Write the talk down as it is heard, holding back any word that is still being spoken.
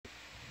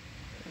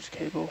There's a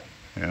cable.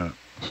 Yeah,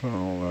 so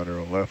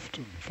lateral left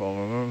and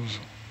follow those.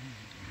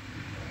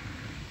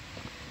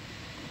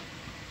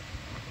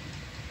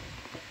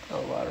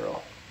 Oh,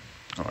 lateral.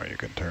 Oh, you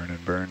can turn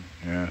and burn.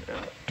 Yeah,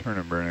 turn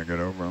and burn and get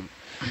over them.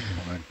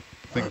 I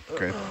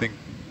think.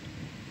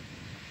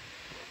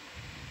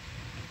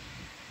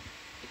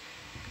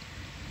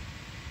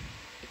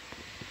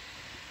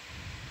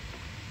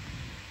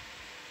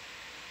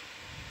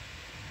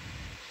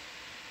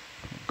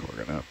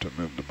 We're gonna have to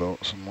move the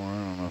boat some more. I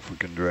don't know if we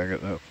can drag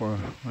it that far.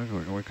 I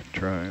think we can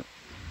try it.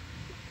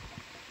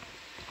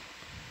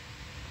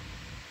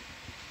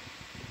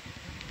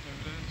 There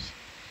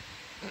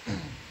it is.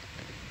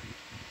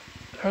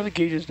 How are the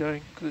gauges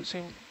doing? Because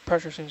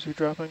pressure seems to be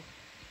dropping.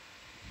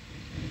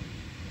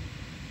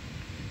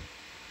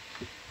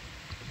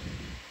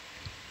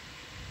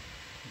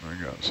 We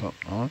got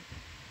something on.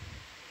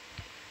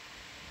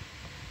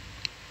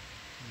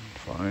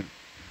 Fine.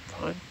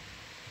 Fine.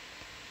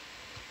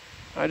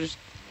 I just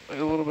like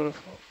a little bit of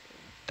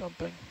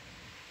dumping.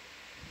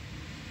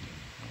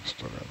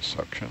 Still got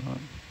suction on.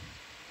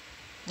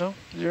 No,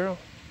 0.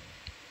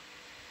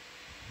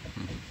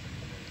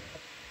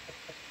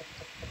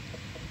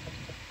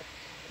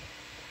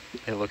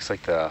 It looks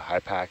like the high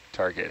pack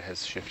target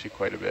has shifted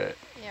quite a bit.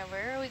 Yeah,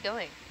 where are we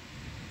going?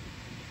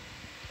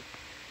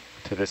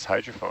 To this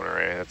hydrophone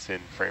array that's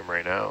in frame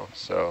right now.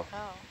 So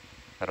Oh.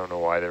 I don't know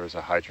why there was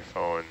a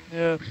hydrophone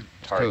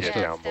target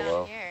Yeah, down it's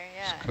below. down here,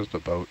 yeah. Because the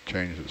boat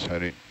changed its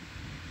heading.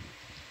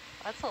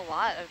 That's a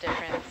lot of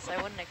difference. I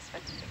wouldn't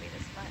expect it to be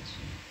this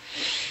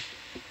much.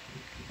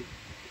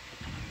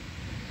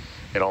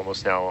 It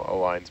almost now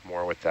aligns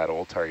more with that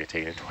old target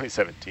taken in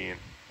 2017.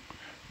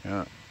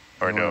 Yeah.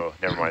 Or no,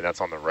 never mind. That's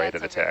on the right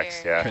That's of the over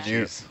text. here,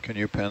 Yeah. Can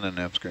you pen the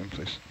nav screen,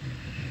 please?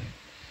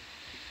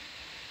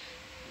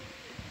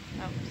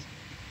 Oops.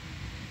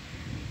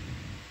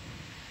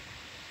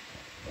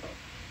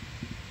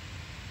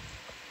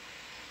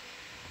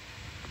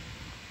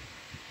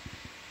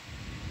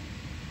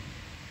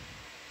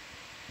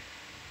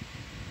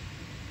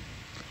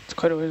 It's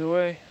quite a ways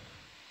away.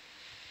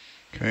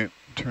 Okay,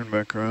 turn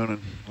back around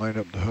and light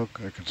up the hook.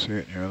 I can see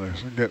it in your other.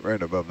 So get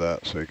right above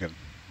that so you can.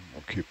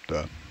 We'll keep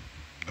that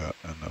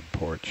and the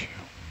porch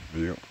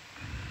view.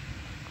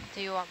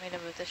 Do you want me to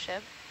move the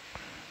ship?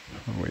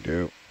 We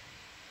do.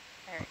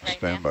 Right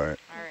Stand now? by it.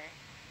 All right.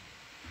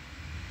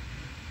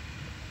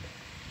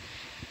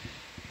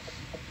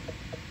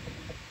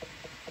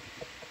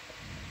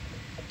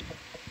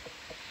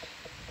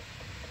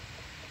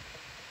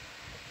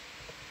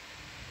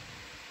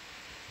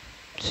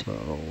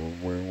 So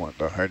we want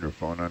the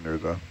hydrophone under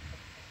the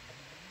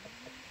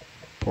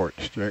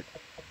porch, Jake.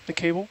 The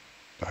cable?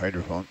 The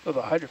hydrophone. Oh,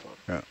 the hydrophone.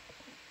 Yeah.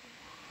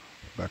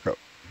 Back up.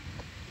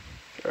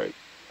 All right,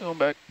 going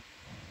back.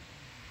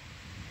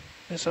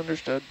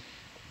 Misunderstood.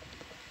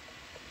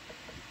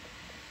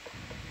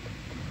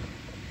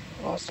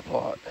 Lost the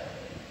plot.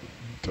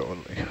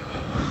 Totally.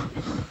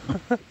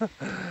 I'm gonna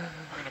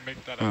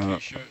make that a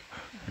t-shirt.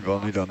 You've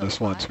only done this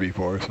once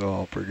before, so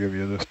I'll forgive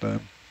you this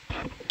time.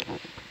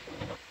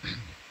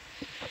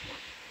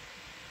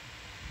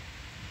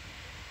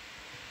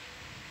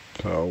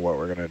 So what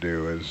we're going to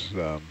do is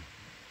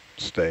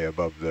stay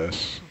above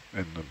this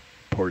in the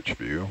porch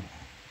view.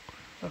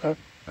 Okay.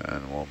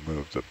 And we'll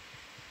move the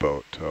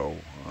boat so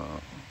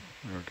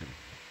we can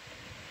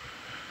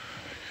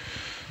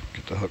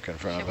get the hook in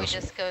front Should of we us.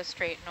 just go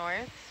straight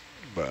north?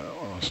 But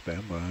I'll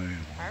stand by.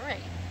 All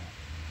right.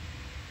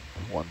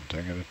 One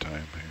thing at a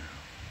time here.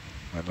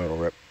 My little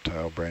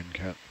reptile brain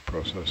can't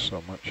process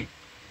so much.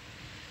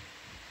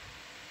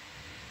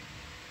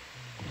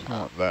 I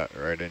want that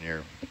right in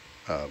your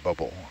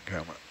bubble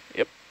camera.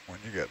 Yep. When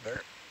you get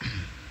there.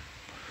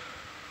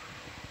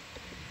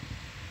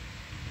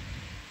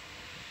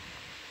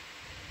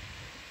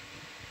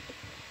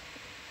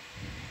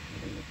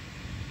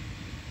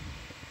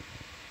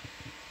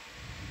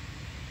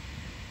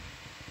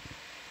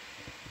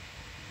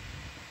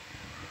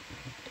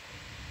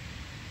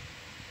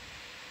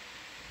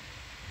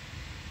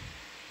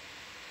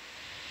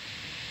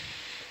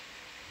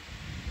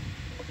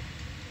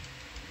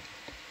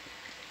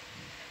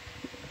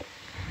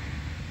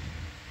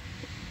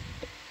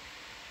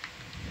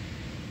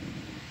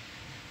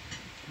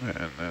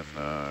 And then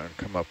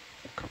come up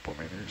a couple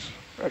meters.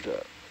 Roger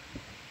that.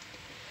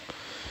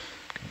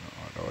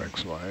 Auto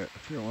XY it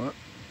if you want.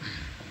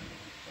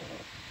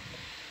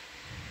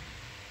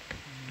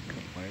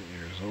 Come light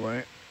years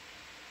away.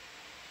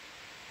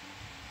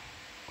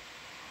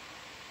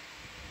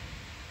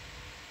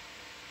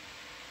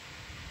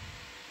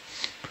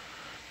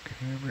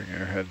 Okay, bring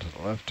your head to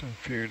the left a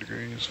few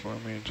degrees for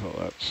me until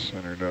that's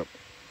centered up,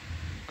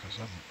 because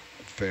I've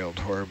failed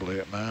horribly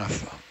at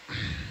math.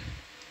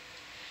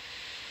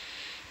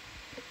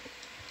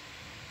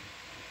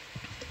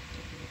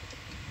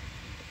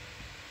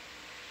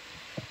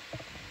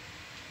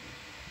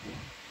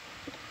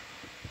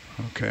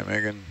 Okay,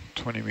 Megan,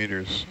 20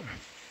 meters.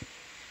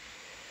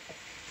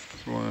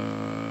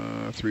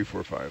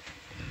 345.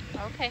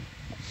 Okay.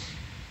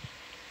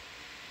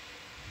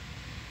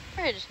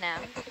 Bridge now.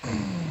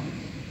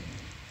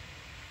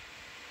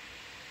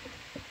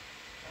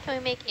 So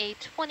we make a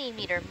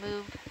 20-meter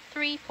move,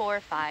 3, 4,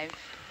 5.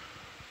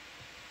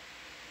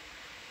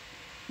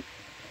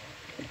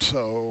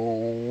 So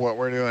what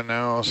we're doing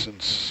now,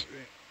 since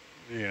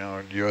you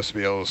know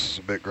USBL is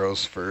a bit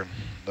gross for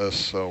this,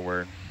 so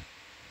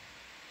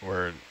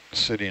we're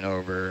sitting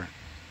over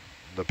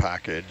the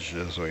package,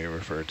 as we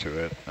refer to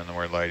it, and then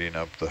we're lighting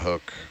up the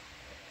hook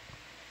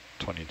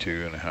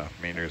 22.5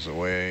 meters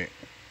away.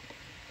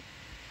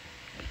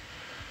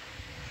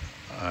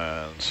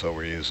 And so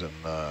we're using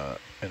the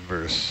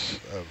inverse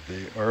of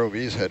the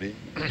ROV's heading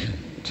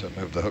to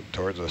move the hook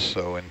towards us.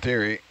 So in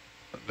theory,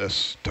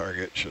 this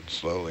target should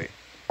slowly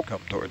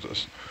come towards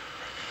us.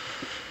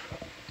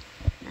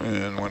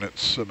 And when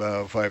it's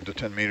about 5 to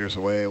 10 meters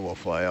away, we'll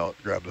fly out,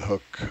 grab the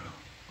hook,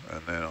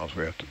 and then all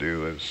we have to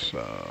do is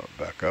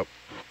back up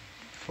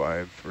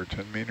 5 or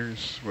 10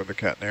 meters with the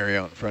catenary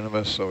out in front of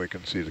us so we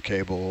can see the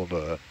cable.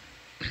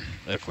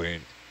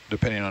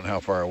 Depending on how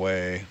far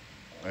away,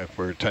 if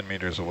we're 10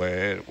 meters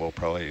away, we'll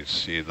probably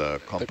see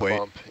the clump weight.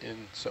 Clump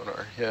in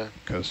sonar, yeah.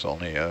 Because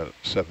only a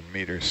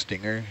 7-meter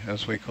stinger,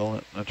 as we call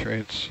it in the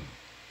trades.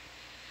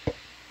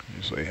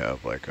 Usually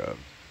have like a,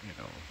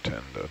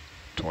 10 to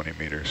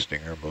 20-meter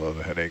stinger below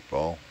the headache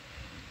ball.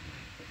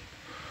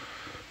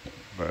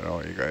 But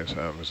all you guys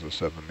have is a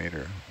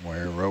 7-meter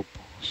wire rope,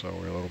 so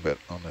we're a little bit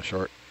on the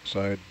short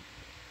side.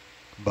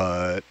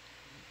 But,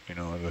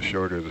 the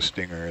shorter the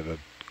stinger, the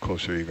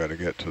closer you got to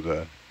get to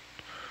the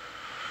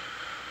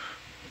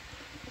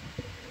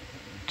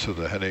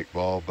headache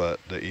ball, but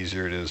the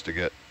easier it is to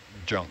get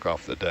junk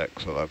off the deck,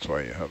 so that's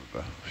why you have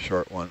the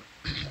short one.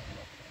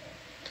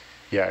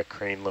 Yeah,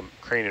 crane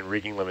and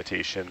rigging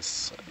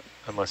limitations,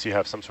 unless you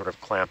have some sort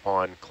of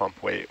clamp-on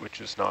clump weight,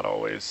 which is not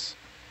always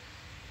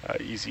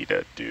easy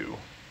to do.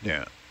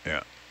 Yeah.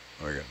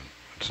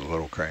 It's a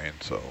little crane,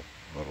 so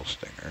little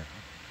stinger.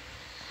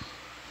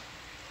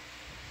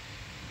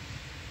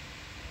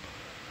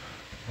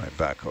 My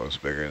backhoe is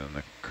bigger than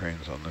the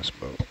cranes on this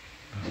boat.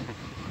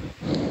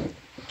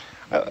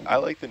 I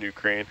like the new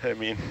crane. I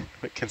mean,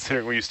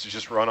 considering we used to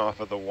just run off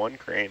of the one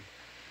crane,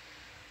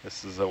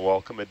 this is a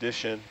welcome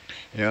addition.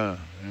 Yeah,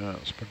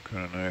 it's been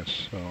kind of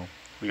nice. So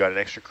we got an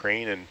extra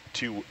crane and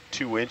two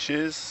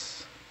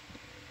inches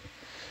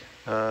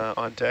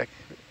on deck.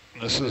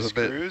 This is a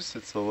bit. Cruise,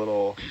 it's a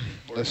little.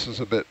 This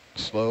is a bit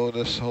slow,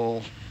 this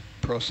whole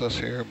process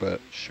here, but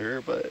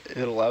sure, but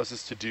it allows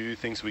us to do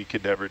things we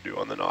could never do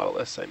on the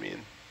Nautilus. I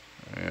mean.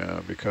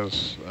 Yeah,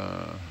 because.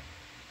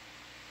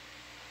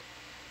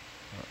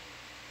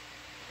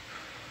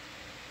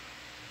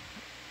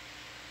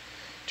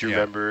 Do you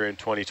remember in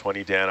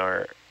 2020,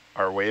 Dan,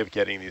 our way of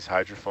getting these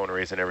hydrophone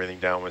arrays and everything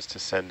down was to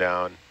send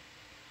down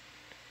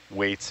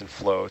weights and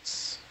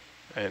floats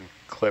and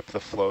clip the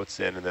floats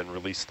in and then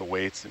release the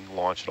weights and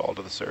launch it all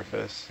to the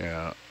surface?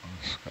 Yeah,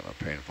 it's kind of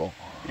painful.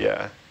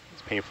 Yeah,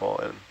 it's painful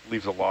and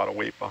leaves a lot of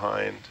weight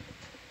behind.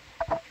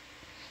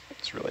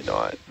 It's really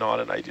not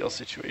an ideal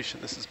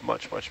situation. This is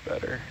much, much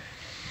better.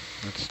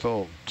 It's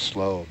still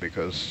slow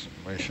because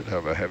we should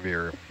have a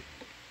heavier,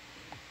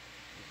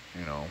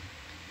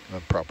 a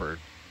proper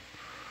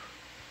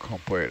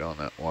clump weight on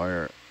that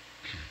wire.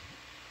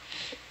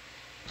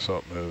 So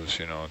it moves,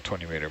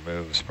 20-meter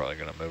move is probably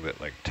going to move it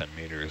like 10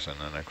 meters in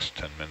the next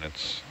 10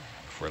 minutes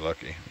if we're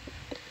lucky.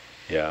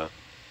 Yeah.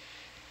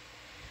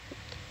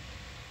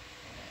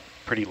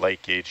 Pretty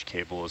light gauge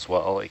cable as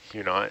well. Like,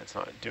 it's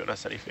not doing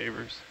us any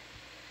favors.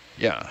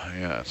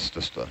 Yeah, it's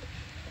just a,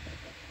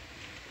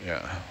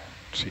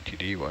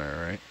 CTD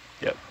wire, right?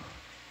 Yep.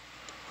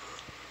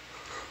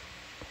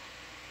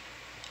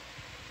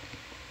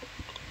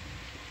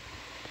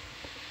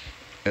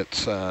 It's,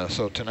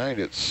 so tonight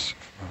it's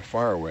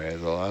far away.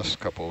 The last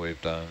couple we've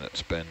done,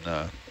 it's been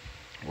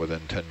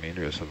within 10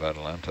 meters of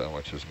Atalanta,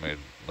 which has made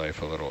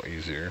life a little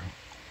easier.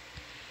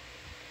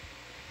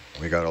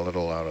 We got a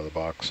little out of the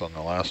box on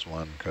the last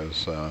one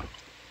because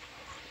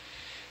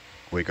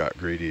we got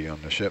greedy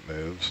on the ship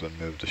moves and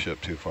moved the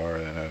ship too far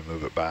and then had to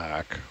move it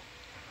back.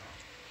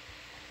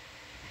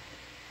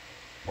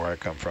 Where I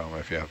come from,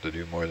 if you have to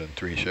do more than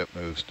 3 ship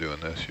moves doing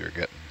this, you're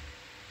getting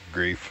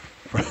grief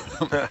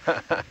from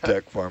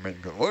deck foreman.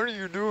 What are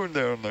you doing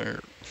down there?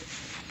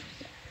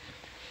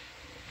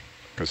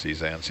 Because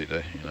he's antsy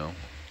to,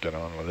 get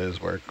on with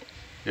his work.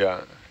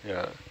 Yeah.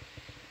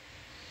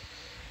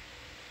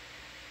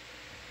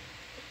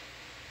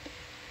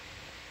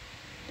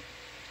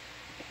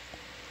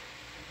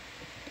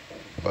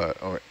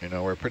 But,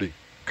 we're pretty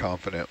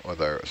confident with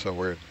so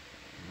we're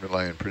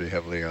relying pretty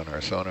heavily on our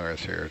sonars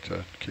here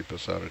to keep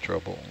us out of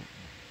trouble.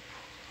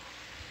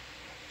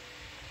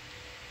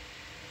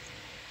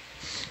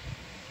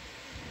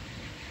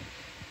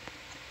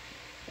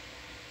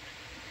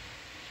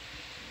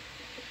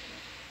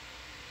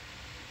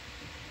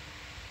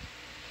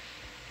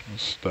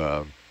 Just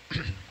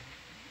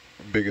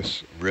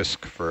biggest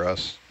risk for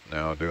us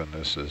now doing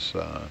this is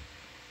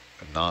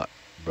not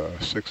the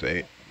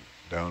 6/8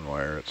 down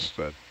wire. It's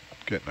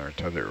getting our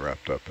tether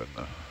wrapped up in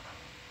the.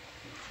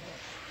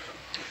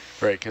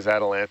 Right, because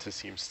Atalanta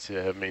seems to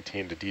have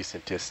maintained a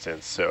decent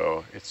distance,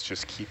 so it's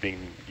just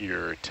keeping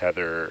your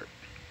tether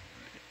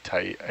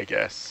tight, I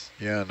guess.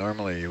 Yeah,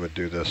 normally you would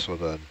do this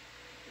with a,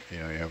 you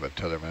have a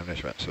tether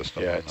management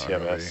system Yeah, on the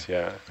TMS, ROV.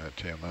 yeah. A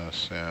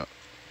TMS, yeah.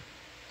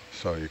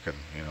 So you can,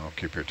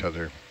 keep your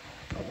tether,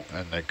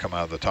 and they come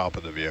out of the top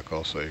of the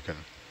vehicle, so you can,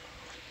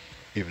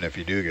 even if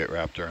you do get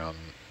wrapped around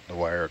the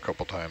wire a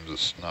couple times,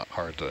 it's not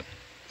hard to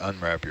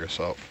unwrap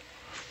yourself.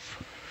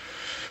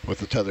 With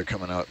the tether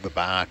coming out the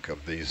back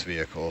of these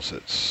vehicles,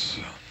 it's,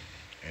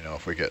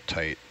 if we get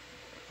tight,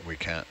 we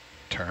can't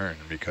turn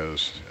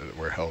because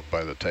we're held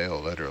by the tail,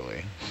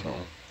 literally. So.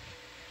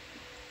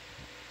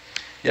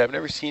 Yeah, I've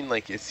never seen,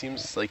 it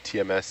seems like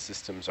TMS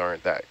systems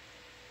aren't that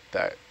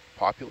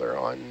popular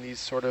on these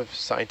sort of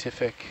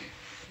scientific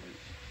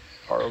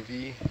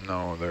ROV.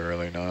 No, they're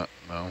really not,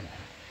 no.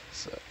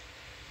 So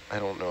I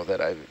don't know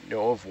that I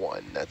know of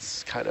one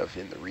that's kind of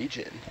in the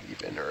region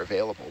even, or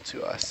available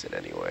to us in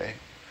any way.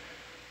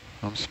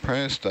 I'm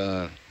surprised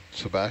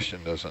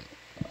Sebastian doesn't,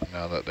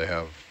 now that they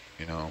have,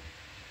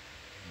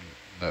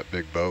 that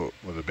big boat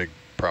with a big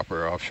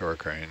proper offshore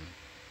crane,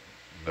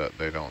 that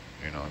they don't,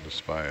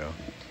 just buy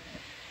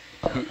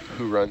a...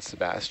 Who runs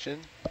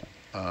Sebastian?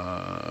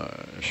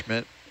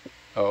 Schmidt.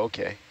 Oh,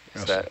 okay.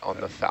 Is Yes, that on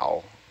the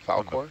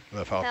Falcor?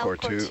 The Falcor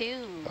 2.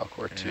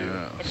 Falcor 2.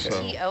 Yeah, Okay. It's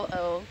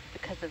TOO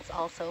because it's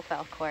also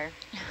Falcor.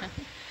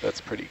 That's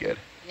pretty good.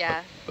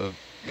 Yeah. The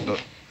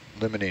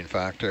limiting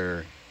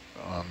factor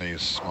on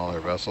these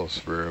smaller vessels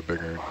for a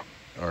bigger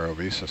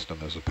ROV system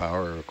is the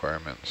power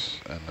requirements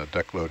and the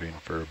deck loading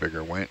for a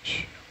bigger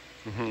winch.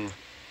 Mm-hmm.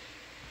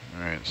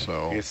 All right,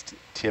 so... I guess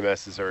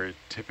TMSs are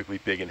typically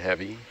big and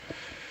heavy.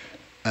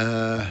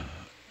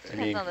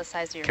 Depends on the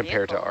size of your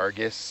compared vehicle. to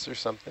Argus or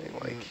something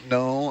like.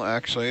 No,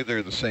 actually,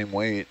 they're the same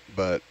weight,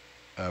 but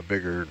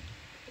bigger.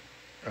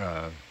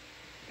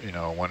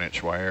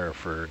 1-inch wire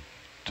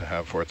to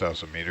have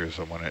 4,000 meters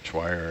of 1-inch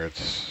wire.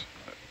 It's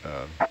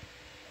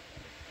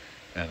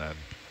and a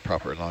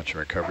proper launch and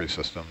recovery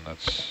system.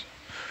 That's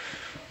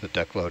the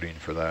deck loading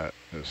for that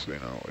is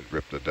would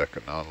rip the deck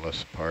of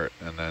Nautilus apart,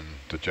 and then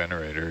the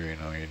generator. You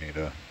need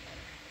a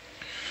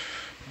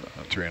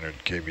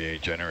 300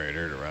 kVA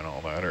generator to run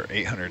all that, or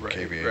 800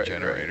 kVA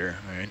generator,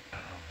 right?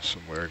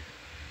 Some weird.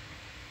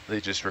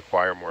 They just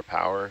require more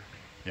power.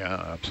 Yeah,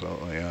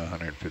 absolutely. Yeah,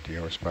 150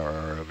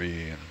 horsepower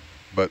ROV,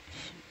 but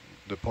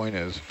the point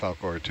is,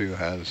 Falcor 2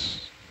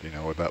 has,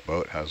 with that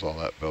boat, has all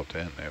that built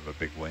in. They have a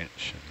big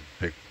winch and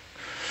big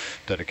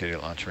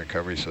dedicated launch and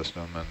recovery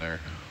system, and they're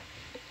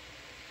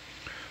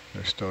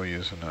still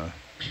using a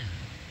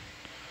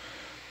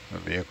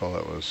vehicle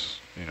that was,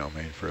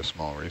 made for a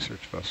small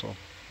research vessel.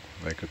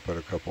 They could put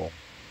a couple.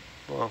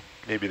 Well,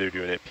 maybe they're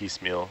doing it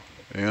piecemeal.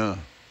 Yeah.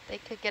 They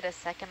could get a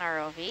second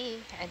ROV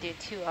and do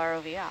 2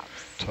 ROV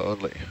ops.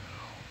 Totally.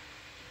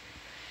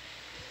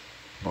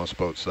 Most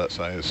boats that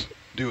size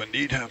do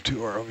indeed have 2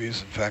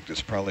 ROVs. In fact,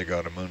 it's probably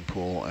got a moon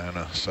pool and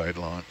a side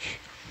launch.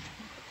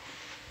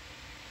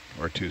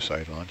 Or 2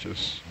 side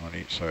launches on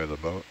each side of the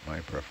boat,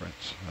 my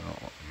preference. I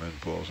don't want moon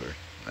pools are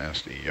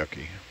nasty,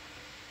 yucky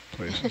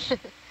places.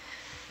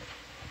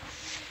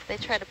 They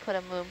tried to put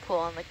a moon pool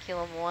on the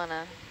Kilo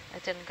Moana.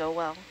 It didn't go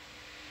well.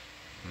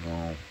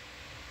 No.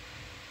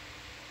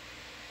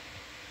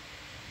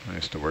 I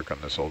used to work on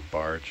this old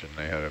barge, and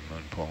they had a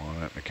moon pool on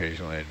it, and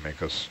occasionally they'd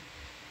make us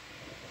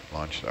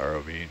launch the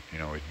ROV.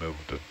 We'd move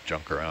the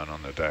junk around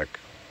on the deck.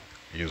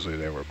 Usually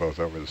they were both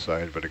over the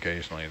side, but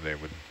occasionally they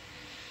would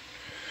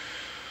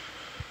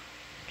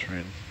try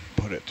and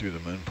put it through the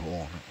moon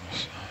pool, and it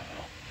was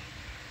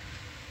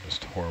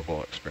just a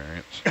horrible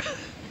experience.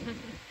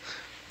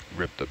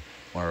 Ripped the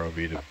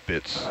ROV to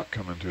bits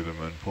coming through the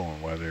moon pool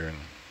in weather, and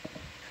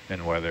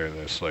in weather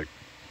this I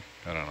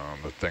don't know,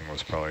 the thing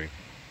was probably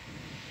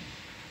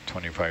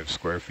 25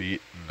 square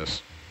feet, and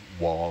this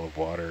wall of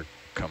water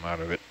come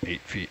out of it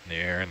 8 feet in the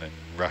air and then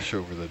rush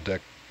over the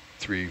deck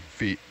 3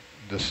 feet,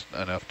 just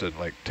enough to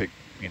take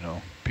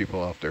people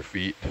off their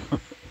feet. It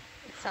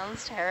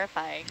sounds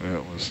terrifying.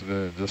 It was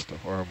just a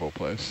horrible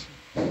place.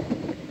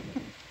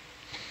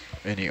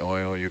 Any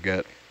oil you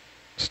get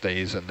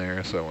stays in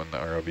there, so when the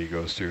ROV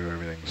goes through,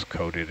 everything's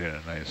coated in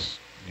a nice,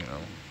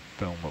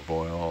 film of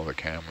oil, all the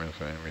cameras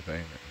and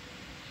everything.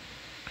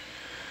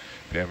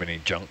 If you have any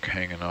junk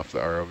hanging off the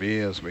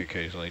ROV, as we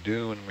occasionally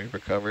do when we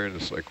recover,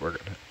 just like we're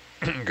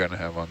gonna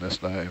have on this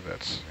dive,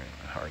 that's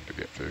hard to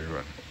get through.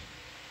 And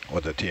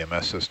with the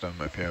TMS system,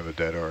 if you have a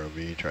dead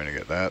ROV, trying to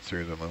get that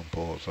through the moon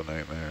pool is a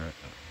nightmare.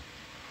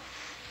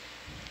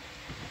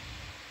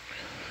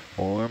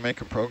 Well, we're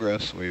making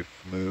progress. We've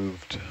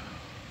moved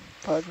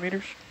 5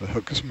 meters. The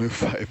hook has moved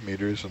 5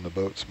 meters, and the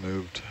boat's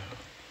moved.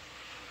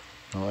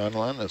 Well,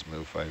 Atlanta's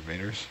moved 5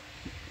 meters.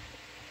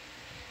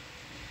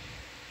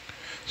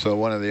 So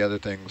one of the other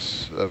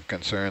things of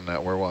concern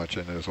that we're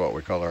watching is what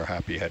we call our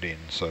happy heading.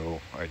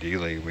 So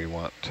ideally, we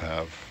want to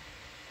have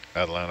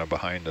Atlanta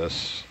behind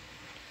us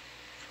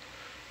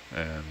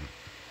and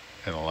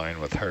in a line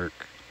with Herc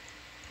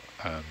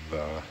and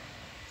the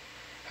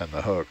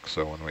hook.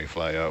 So when we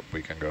fly up,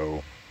 we can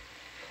go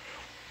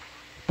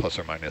plus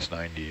or minus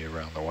 90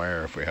 around the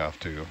wire if we have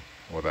to,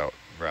 without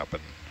wrapping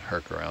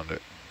Herc around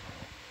it.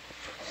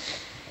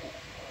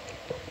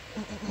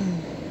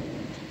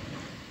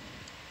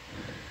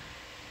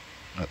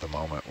 At the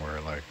moment, we're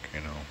like,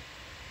 you know,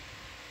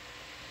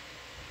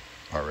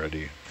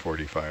 already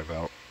 45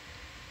 out.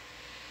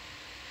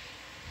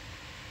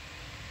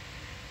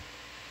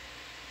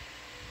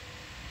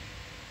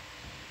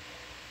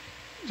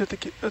 Is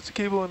that that's the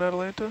cable in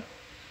Atalanta?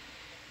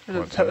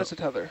 What's that? That's a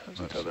tether. That's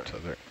a That's tether. the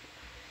tether.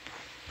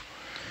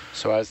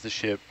 So as the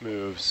ship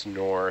moves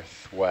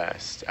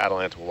northwest,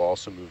 Atalanta will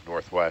also move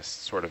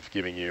northwest, sort of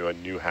giving you a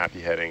new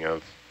happy heading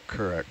of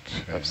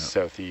Correct. Yeah.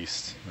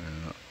 southeast.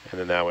 Yeah. And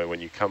then that way when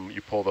you come,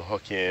 you pull the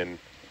hook in,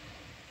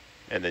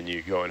 and then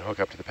you go and hook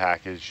up to the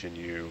package,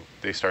 and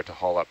they start to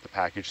haul up. The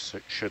package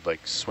should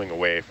like swing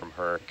away from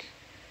Herc,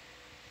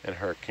 and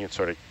Herc can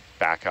sort of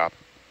back up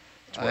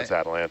towards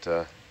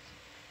Atalanta.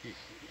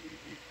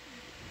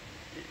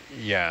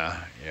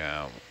 Yeah,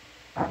 yeah.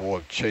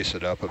 We'll chase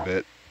it up a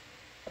bit.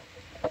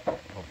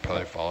 We'll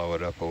probably follow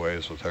it up a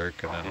ways with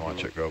Herc and then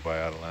watch it go by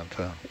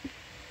Atalanta.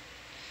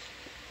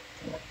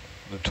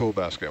 The tool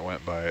basket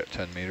went by at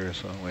 10 meters,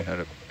 so we had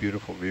a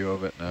beautiful view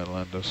of it in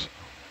Atalanta's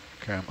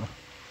camera.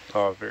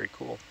 Oh, very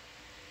cool.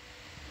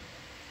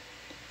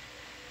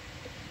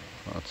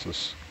 That's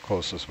as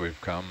closest we've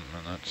come,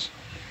 and that's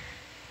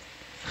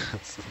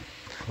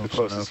the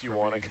closest you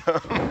want to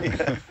come.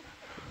 Yeah.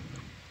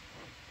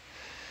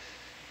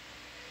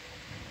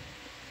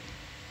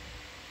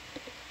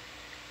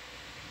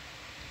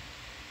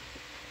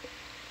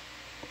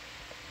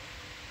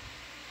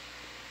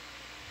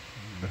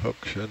 The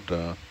hook should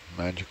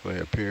magically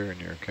appear in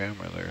your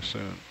camera there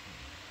soon.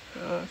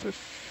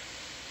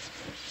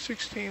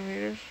 16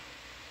 meters.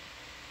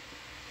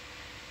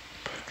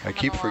 I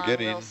keep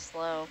forgetting. Real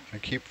slow. I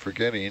keep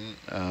forgetting.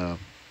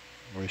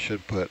 We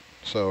should put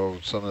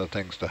some of the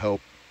things to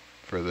help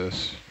for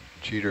this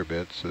cheater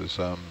bits is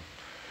you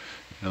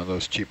know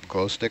those cheap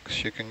glow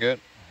sticks you can get.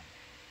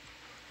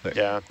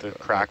 Yeah, the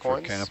crack for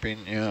ones. Camping.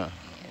 Yeah,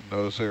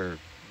 those are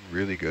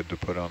really good to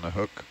put on the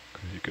hook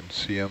because you can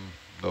see them.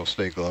 They'll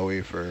stay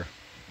glowy for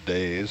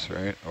days,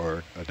 right,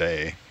 or a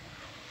day.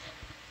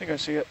 I think I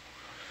see it.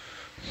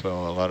 So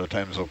a lot of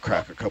times they'll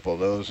crack a couple of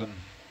those and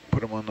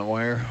put them on the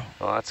wire.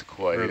 Oh, that's a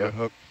cool Or the idea.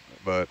 hook,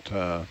 but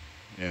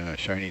yeah,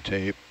 shiny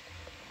tape.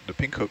 The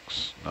pink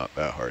hook's not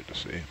that hard to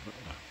see.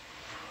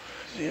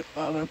 See it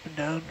bob up and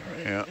down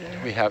right Yeah.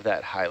 there. We have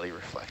that highly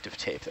reflective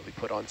tape that we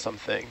put on some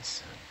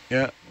things.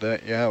 Yeah,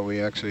 we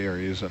actually are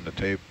using the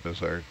tape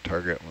as our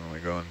target when we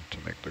go in to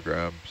make the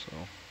grab. So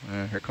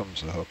here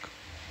comes the hook.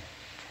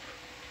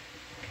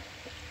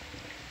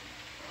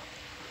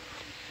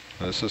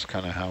 This is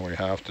kind of how we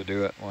have to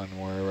do it when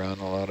we're around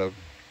a lot of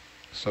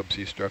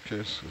subsea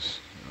structures. 'Cause,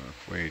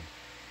 if we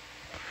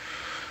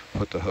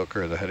put the hook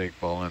or the headache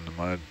ball in the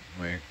mud,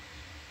 we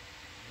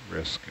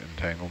risk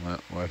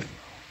entanglement with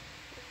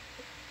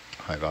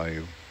high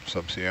value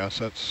subsea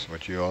assets,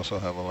 which you also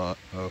have a lot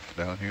of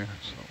down here.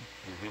 So.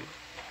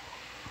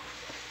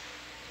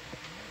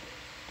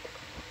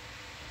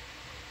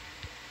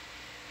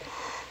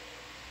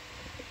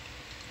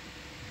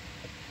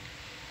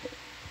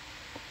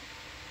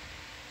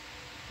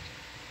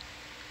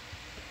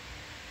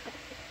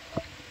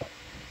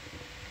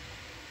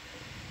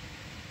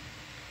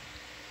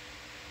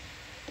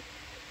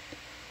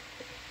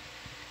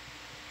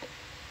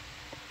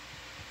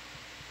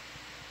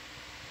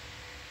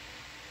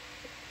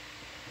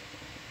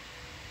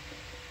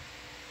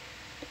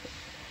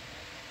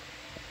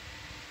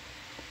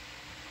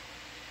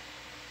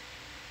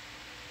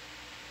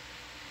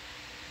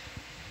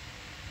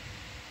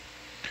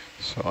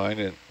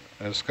 So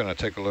it's going to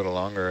take a little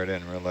longer. I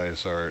didn't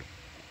realize our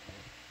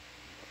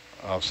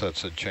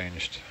offsets had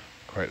changed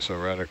quite so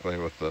radically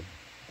with the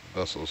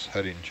vessel's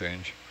heading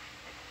change.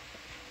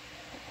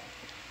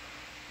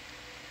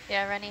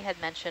 Yeah, Rennie had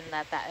mentioned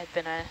that had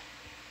been a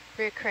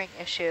recurring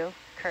issue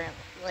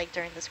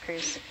during this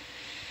cruise.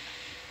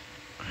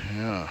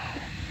 Yeah.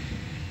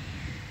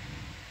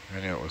 I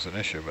knew it was an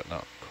issue, but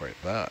not quite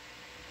that.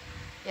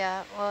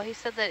 Yeah, well, he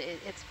said that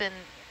it's been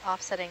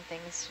offsetting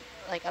things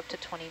like up to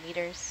 20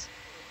 meters.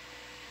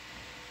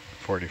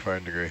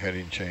 45-degree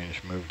heading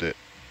change moved it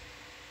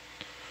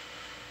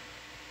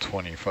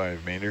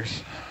 25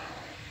 meters.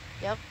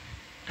 Yep.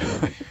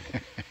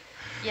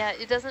 Yeah,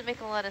 it doesn't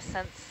make a lot of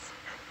sense,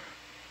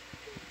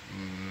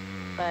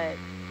 but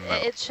No.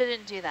 it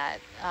shouldn't do that.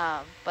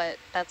 But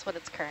that's what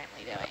it's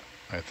currently doing.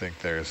 I think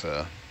there's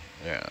an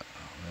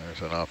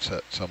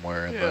offset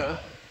somewhere in Yeah.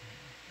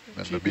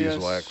 the GPS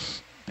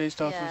beeswax.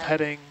 based off Yeah. of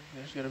heading,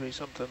 there's going to be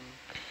something.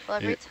 Well,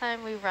 every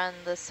time we run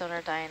the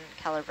Sonardyne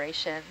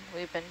calibration,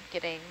 we've been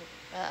getting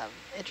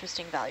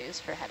interesting values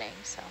for heading.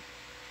 So.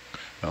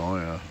 Oh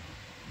yeah.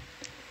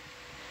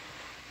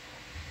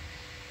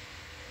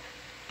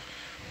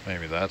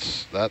 Maybe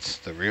that's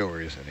the real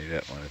reason he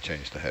didn't want to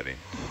change the heading.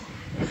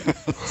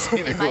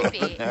 It might be.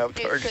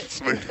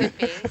 It could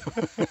be.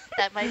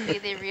 That might be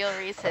the real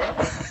reason.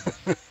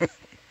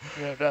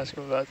 You have to ask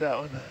him about that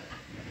one.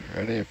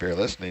 Ready? If you're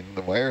listening,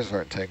 the wires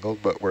aren't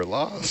tangled, but we're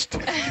lost.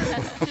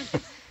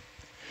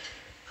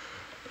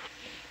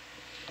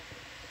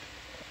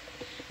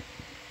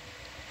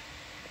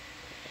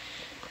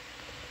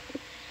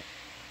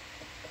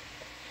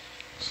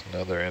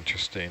 Another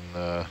interesting,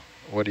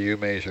 what do you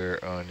measure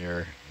on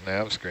your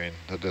nav screen,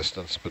 the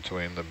distance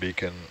between the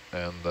beacon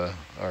and the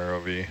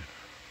ROV?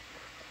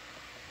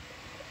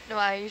 No,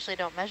 I usually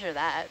don't measure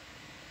that.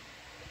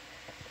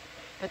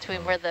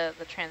 Between where the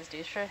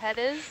transducer head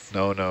is?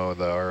 No,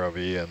 the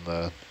ROV and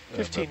the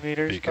 15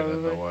 meters beacon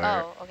and the probably.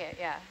 wire. Oh, okay,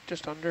 yeah.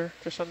 Just under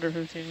 15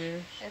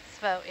 meters. It's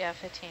about, yeah,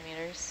 15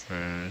 meters.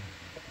 Right.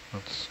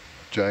 That's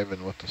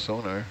jiving with the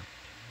sonar.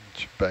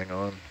 It's bang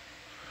on.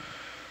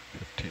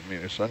 15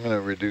 meters. So I'm going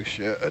to reduce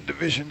you a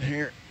division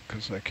here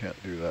because I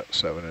can't do that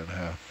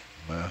 7.5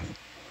 math.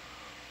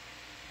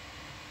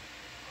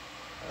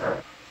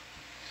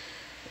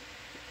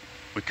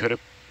 We could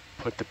have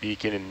put the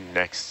beacon in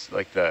next,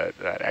 like that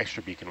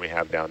extra beacon we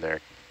have down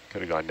there,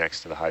 could have gone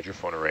next to the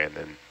hydrophone array, and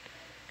then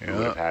we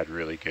would have had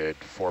really good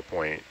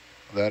 4-point.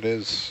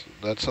 That's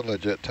a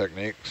legit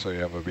technique. So you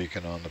have a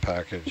beacon on the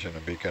package and a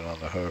beacon on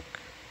the hook,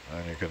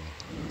 and you can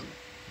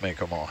make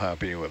them all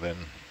happy within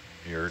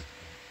your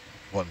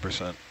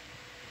 1%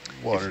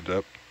 water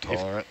depth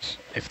tolerance.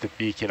 If the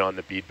beacon on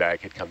the bead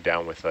bag had come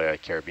down with a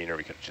carabiner,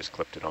 we could have just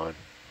clipped it on.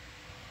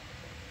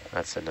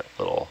 That's a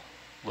little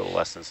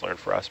lessons learned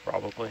for us,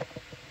 probably.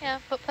 Yeah,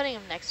 but putting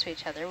them next to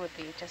each other would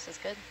be just as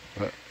good.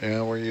 But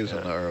yeah, we're using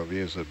the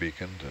ROV as a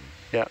beacon. And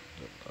yeah.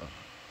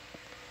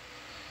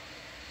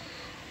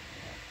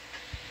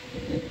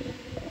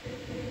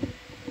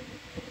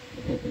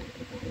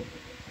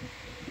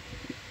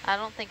 I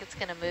don't think it's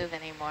going to move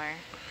anymore.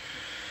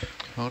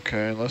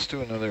 Okay, let's do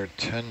another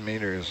 10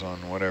 meters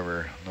on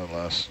whatever the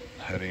last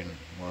heading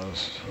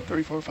was.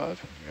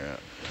 345. Yeah,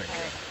 thank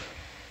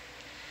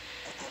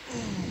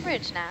you.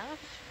 Bridge nav.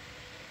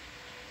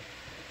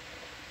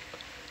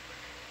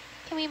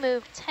 Can we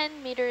move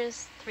 10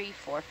 meters,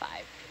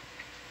 345?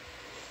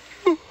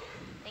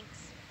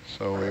 Thanks.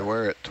 So we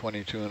were at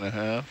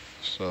 22.5,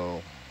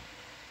 so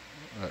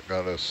that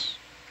got us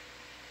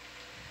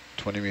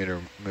 20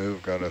 meter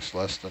move got us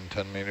less than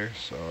 10 meters,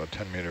 so a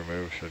 10 meter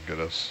move should get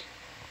us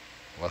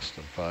less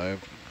than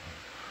 5.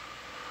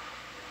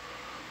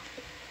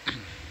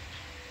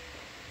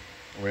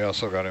 We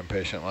also got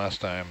impatient last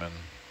time, and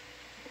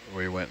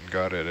we went and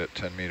got it at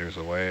 10 meters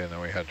away, and then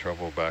we had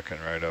trouble backing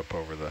right up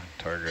over the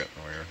target.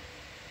 And we were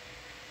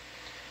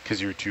because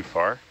you were too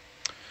far?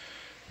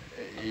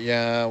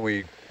 Yeah,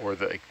 or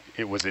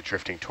was it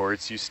drifting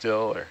towards you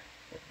still, or?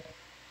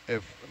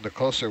 If the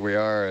closer we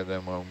are,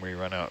 then when we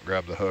run out,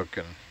 grab the hook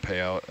and pay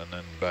out and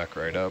then back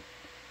right up,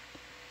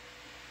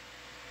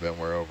 then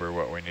we're over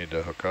what we need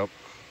to hook up.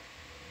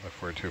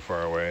 If we're too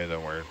far away,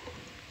 then we're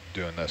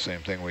doing the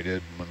same thing we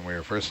did when we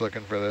were first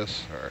looking for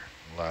this, or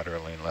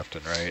lateraling left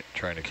and right,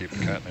 trying to keep the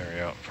catenary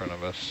out in front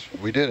of us.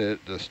 We did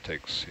it, just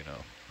takes,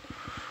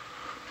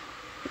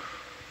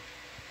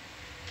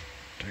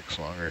 takes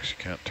longer because you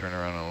can't turn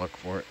around and look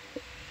for it.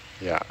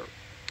 Yeah.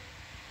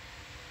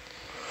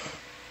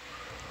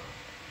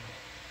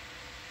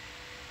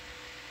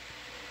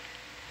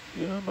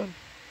 Yeah, man.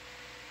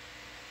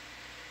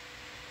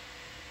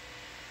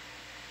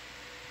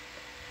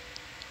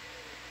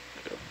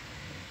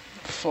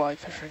 Fly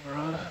fishing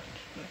rod.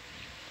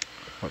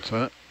 What's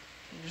that?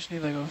 You just need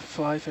like a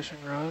fly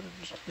fishing rod and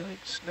just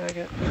like snag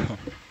it.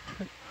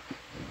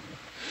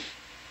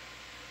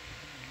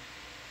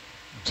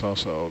 It's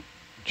also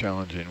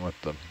challenging with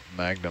the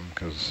Magnum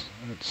because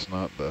it's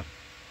not the,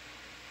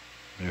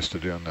 I'm used to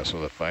doing this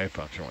with a 5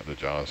 function with the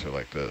jaws are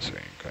like this. So you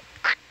can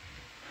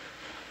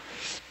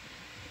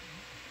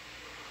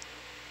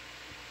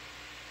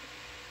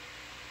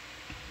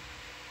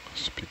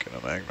Speaking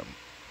of Magnum.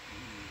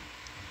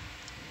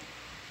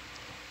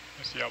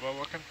 Is the elbow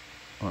looking?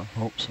 I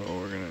hope so.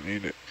 We're going to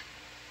need it.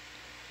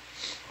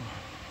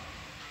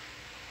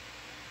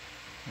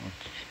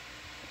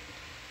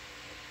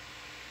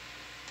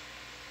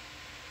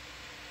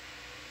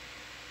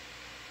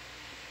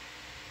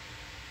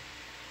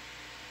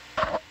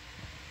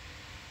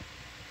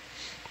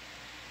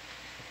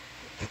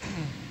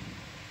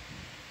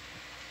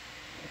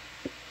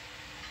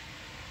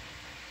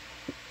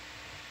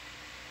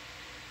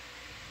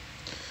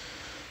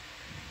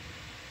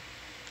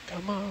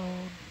 Come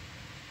on.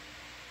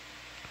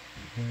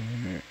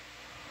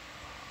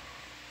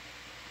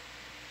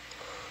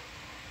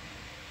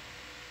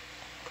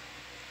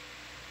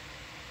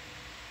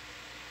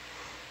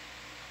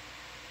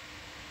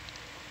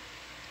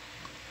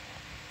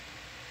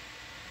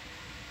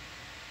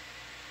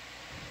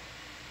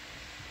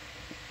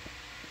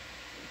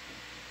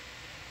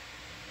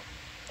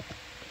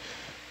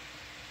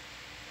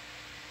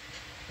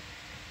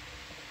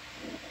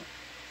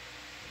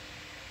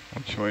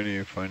 Which way do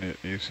you find it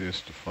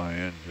easiest to fly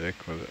in,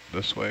 Jake? Was it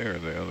this way or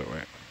the other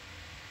way?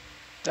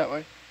 That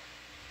way.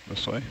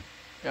 This way?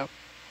 Yeah.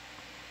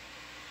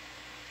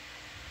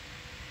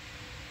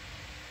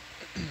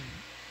 I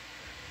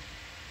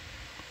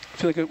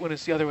feel like when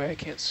it's the other way, I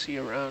can't see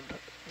around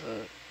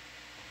the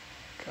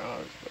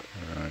jaws. But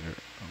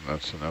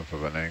That's enough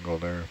of an angle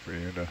there for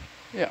you to...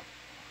 yeah.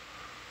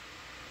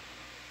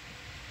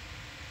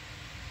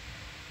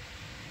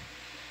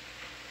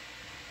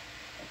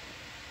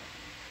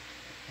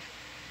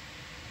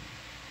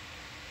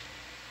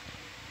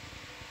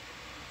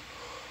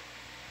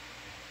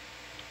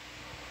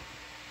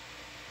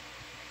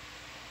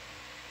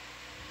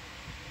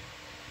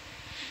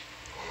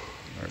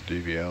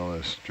 DVL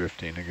is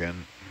drifting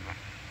again.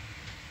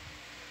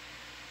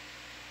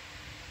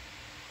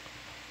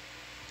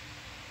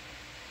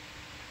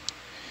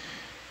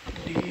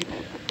 Indeed.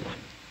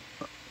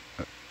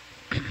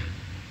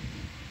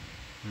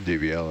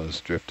 DVL has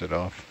drifted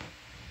off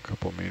a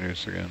couple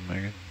meters again,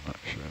 Megan. Not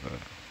sure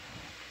that.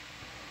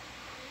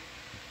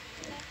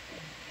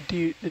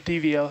 The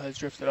DVL has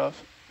drifted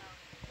off.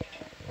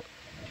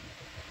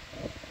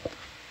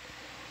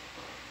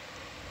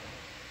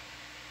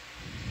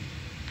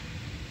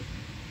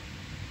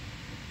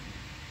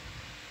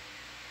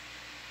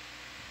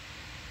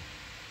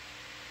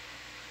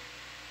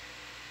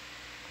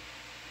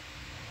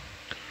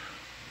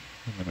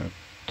 I'm gonna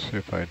see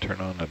if I turn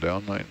on the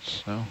down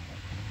lights now.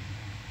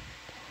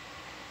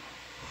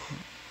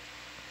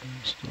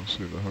 Still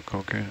see the hook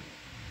okay.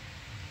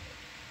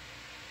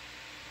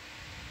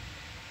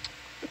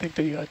 I think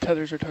the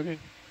tethers are tugging.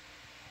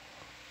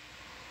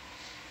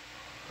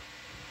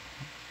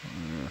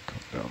 Come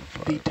down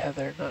 5. The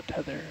tether, not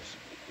tethers.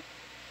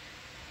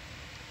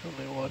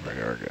 Only one.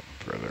 We are getting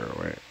further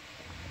away.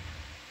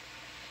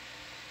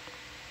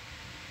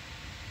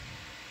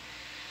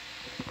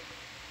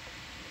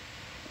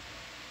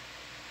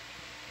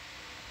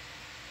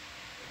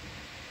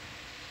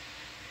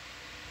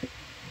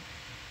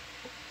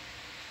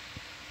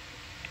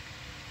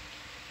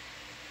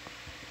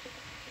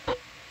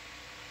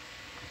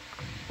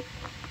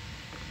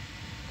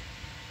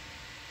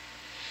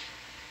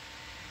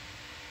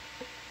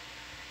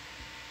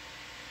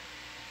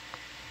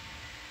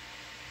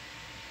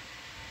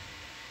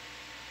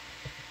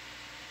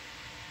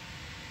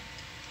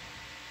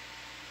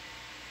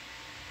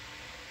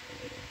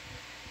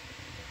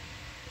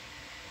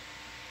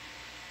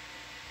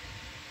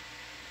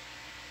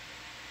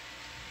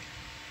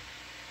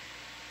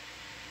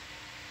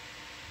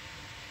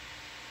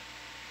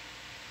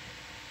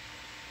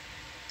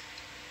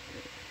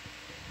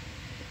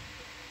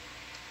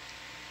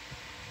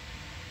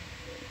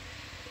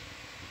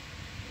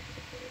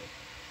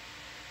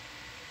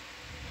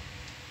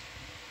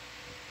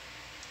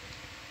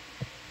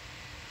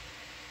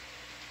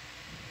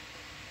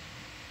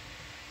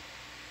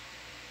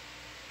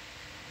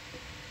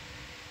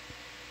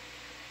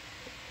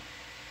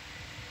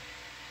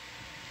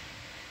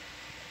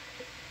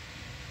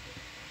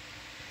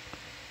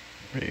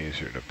 Be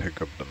easier to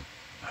pick up the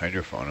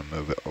hydrophone and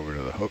move it over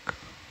to the hook.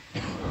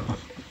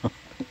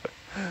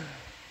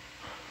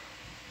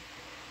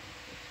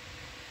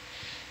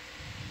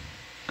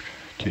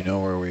 Do you know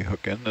where we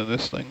hook into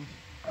this thing?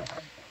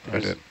 I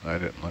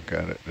didn't look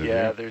at it. Did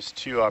Yeah, you? there's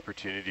two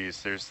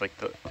opportunities. There's like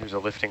there's a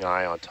lifting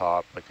eye on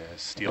top, like a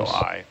steel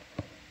eye.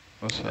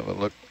 Let's have a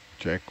look,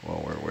 Jake,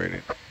 while we're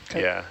waiting.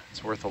 Okay. Yeah,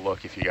 it's worth a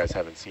look if you guys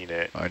haven't seen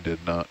it. I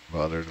did not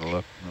bother to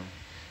look. No.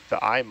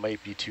 The eye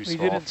might be too We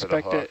small did for the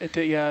inspect hook. it. It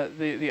did, yeah,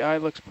 the eye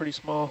looks pretty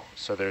small.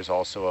 So there's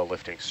also a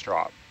lifting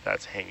strop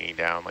that's hanging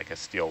down, like a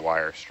steel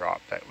wire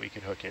strop that we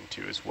can hook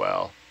into as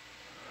well.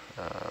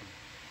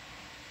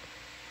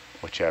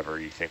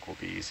 Whichever you think will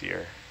be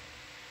easier.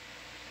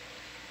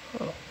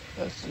 Oh,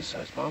 that's the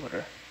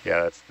seismometer.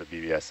 Yeah, that's the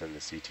BBS and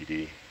the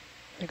CTD.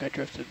 I think I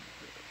drifted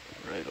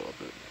right a little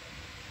bit.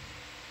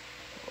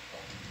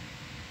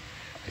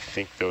 I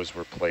think those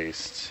were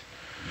placed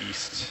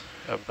east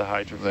of the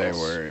hydrophones. They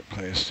were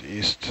placed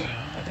east.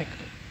 I think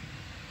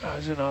I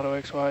was in auto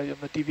XY on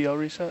the DVL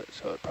reset,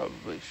 so it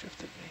probably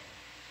shifted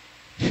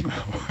me.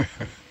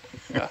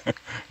 Yeah.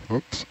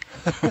 Whoops.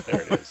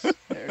 There it is.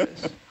 There it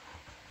is.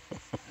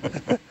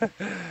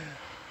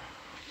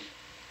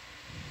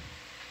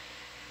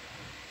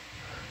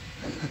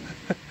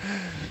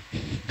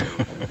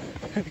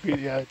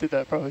 Yeah, I did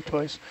that probably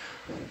twice.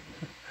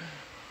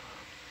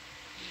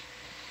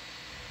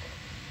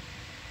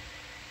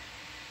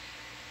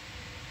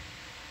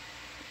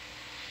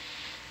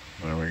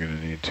 Are we going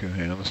to need 2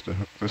 hands to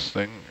hook this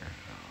thing?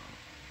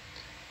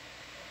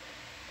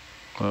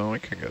 Well, we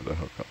can get the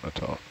hook on the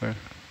top there.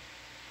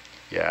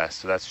 Yeah,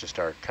 so that's just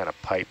our kind of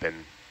pipe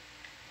and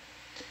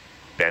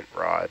bent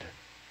rod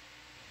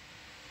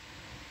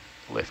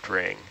lift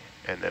ring,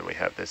 and then we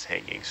have this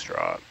hanging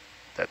strop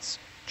that's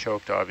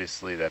choked,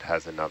 obviously, that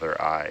has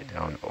another eye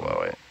down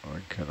below it.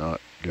 We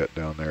cannot get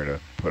down there to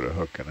put a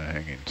hook in a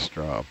hanging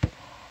strop.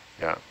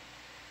 Yeah.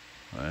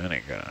 That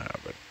ain't gonna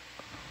happen.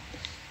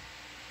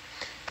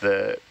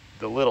 The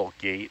little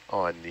gate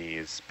on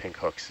these pink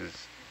hooks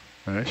is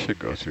I should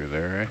go through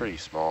there, eh? pretty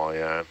small,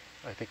 yeah.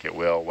 I think it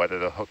will. Whether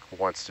the hook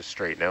wants to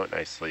straighten out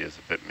nicely is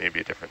maybe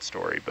a different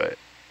story, but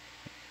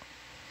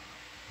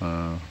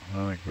I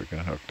think we can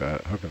hook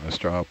that. Hooking the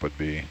strop would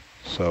be,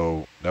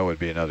 so that would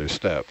be another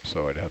step.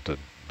 So I'd have to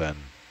then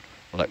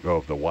let go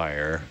of the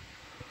wire.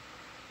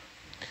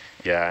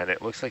 yeah, and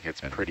it looks like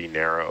it's pretty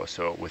narrow,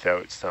 so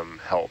without some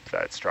help,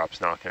 that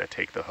strop's not going to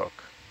take the hook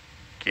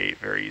gate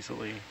very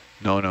easily.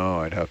 No,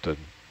 I'd have to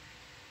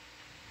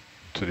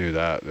do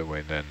that. That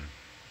way, then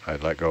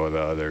I'd let go of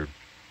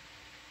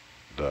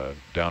the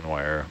down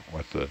wire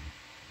with the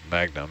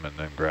magnum and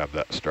then grab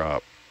that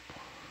strop.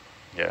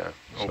 Yeah,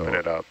 open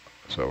it up.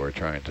 So we're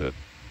trying to,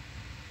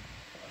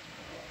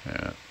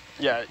 yeah.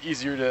 Yeah,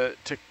 easier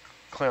to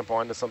clamp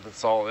onto something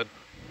solid.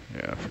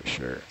 Yeah, for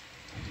sure.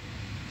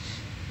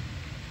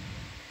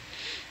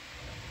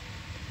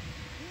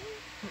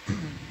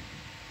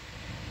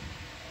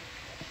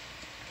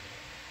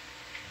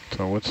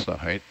 So what's the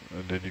height?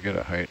 Did you get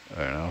a height,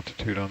 an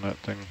altitude on that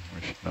thing?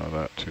 We should know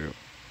that too.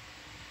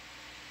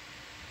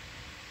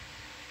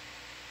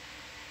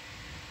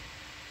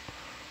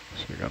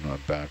 So you're gonna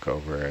back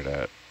over it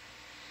at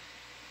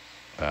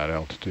that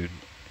altitude,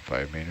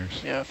 5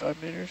 meters? Yeah,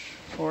 5 meters,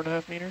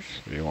 4.5 meters.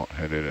 So you won't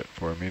hit it at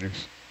 4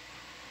 meters?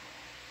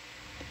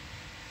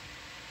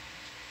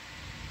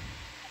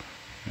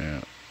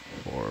 Yeah,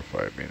 4 or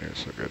 5 meters,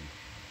 so good.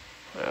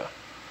 Yeah.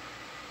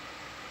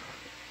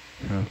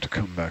 You have to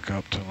come back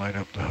up to light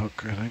up the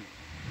hook, I think.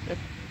 Yep.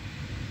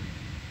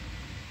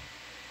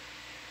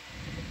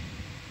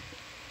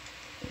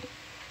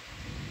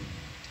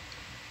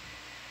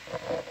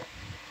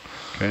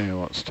 Okay,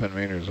 well, it's 10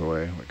 meters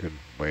away. We could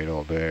wait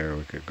all day or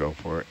we could go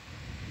for it.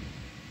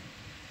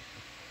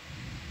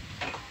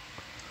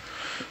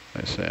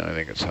 I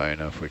think it's high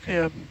enough we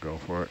can go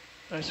for it.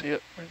 I see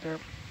it right there.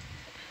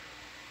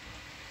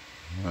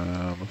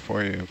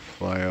 Before you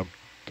fly up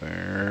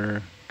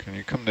there, can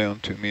you come down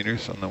 2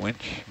 meters on the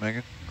winch,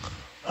 Megan?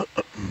 I'll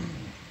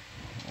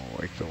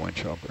wake the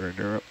winch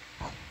operator up.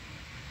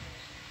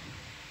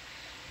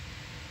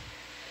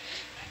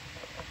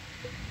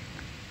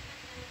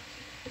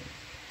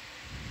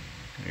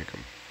 You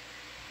can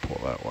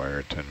pull that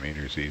wire 10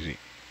 meters easy.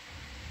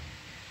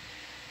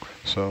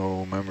 So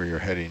remember you're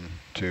heading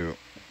to...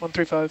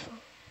 135.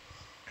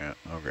 Yeah,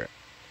 okay.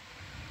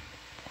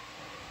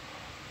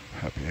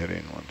 Happy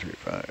heading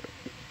 135.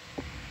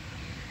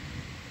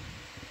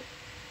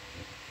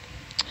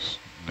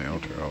 Snail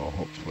trail,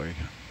 hopefully.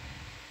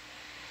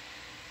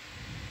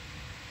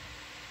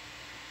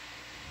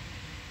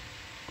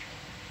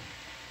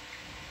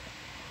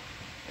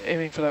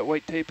 Aiming for that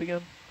white tape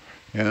again?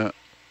 Yeah.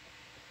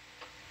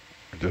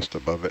 Just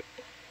above it.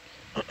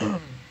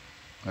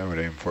 I would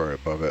aim for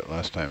it above it.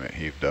 Last time it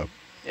heaved up.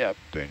 Yeah.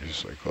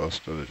 Dangerously close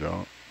to the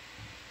jaw.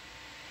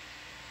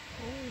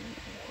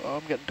 Oh,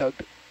 I'm getting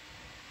tugged.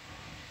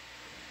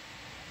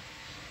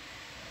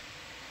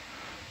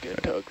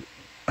 Getting tugged.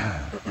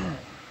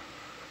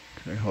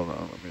 Okay, hold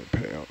on. Let me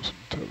pay out some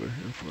tether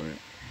here for you.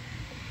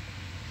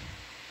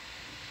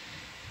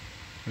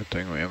 Good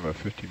thing we have a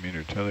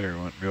 50-meter tether. We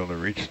won't be able to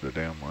reach the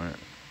damn wire.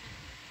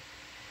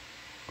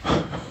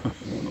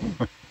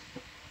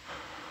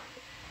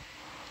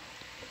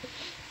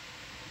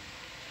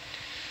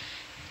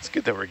 It's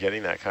good that we're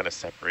getting that kind of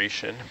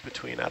separation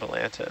between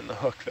Atalanta and the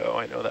hook, though.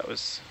 I know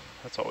that's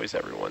always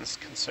everyone's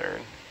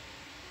concern.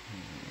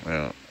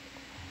 Yeah.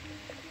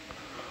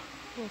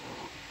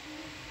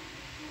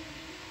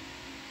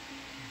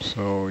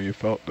 So you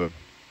felt the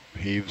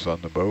heaves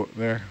on the boat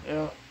there?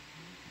 Yeah.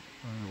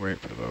 I'll wait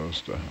for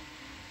those to... I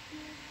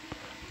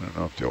don't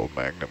know if the old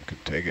Magnum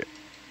could take it.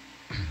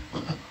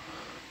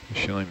 The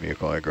shilling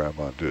vehicle I grab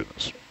onto,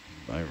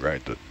 I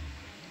ride the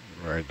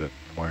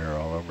wire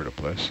all over the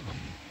place.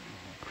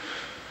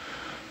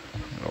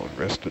 It'll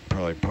rest it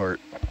probably part.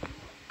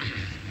 I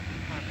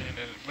mean,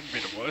 it wouldn't be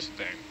the worst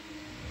thing.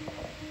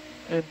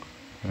 And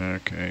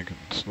Okay, you can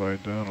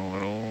slide down a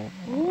little.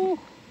 woo.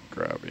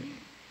 Grabby.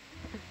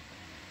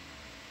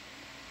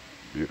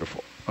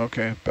 Beautiful.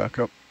 Okay, back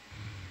up.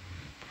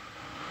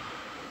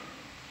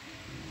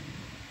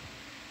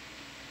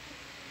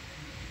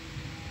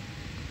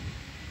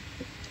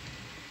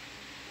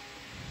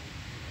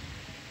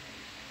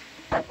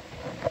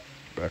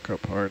 Back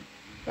up hard.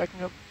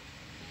 Backing up.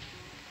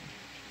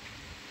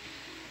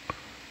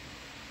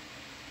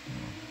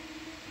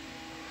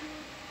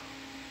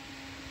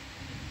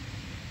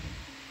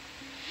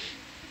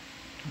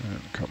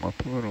 And come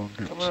up a little and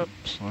get Come some up.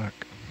 slack.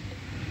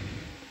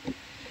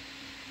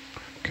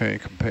 Okay, you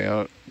can pay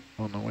out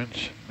on the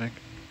winch.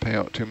 Pay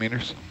out 2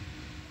 meters.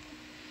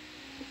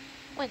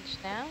 Winch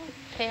now,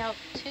 pay out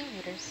 2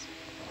 meters.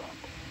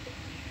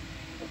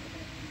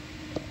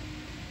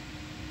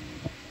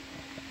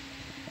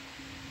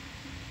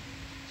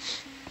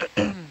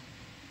 Come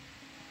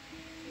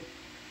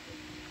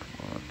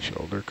on,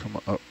 shoulder, come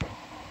up.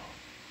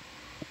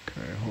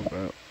 Okay, hold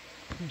that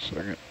for a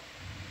second.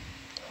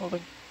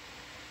 Holding.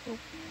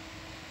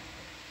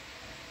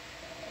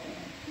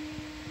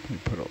 You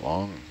put a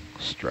long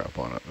strap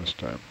on it this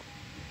time.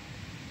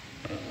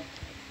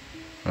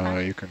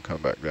 You can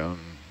come back down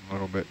a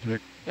little bit,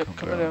 Jake. Yep, come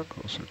coming down down.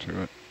 closer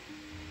to it.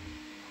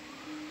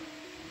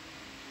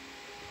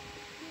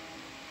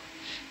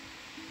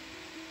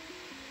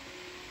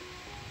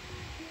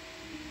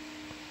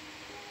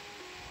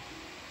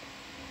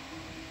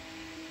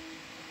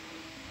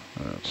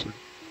 That's a,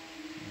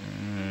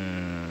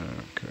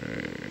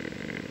 okay.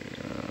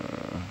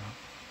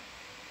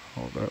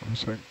 Hold that for a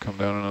second. Come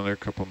down another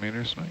couple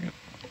meters, Megan.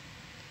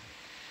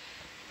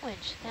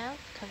 Winch now,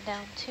 come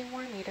down 2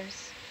 more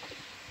meters.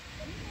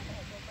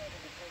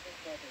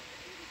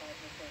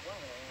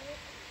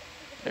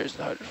 There's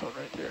the hydrophone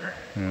right there.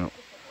 Yeah.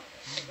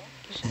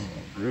 So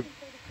good.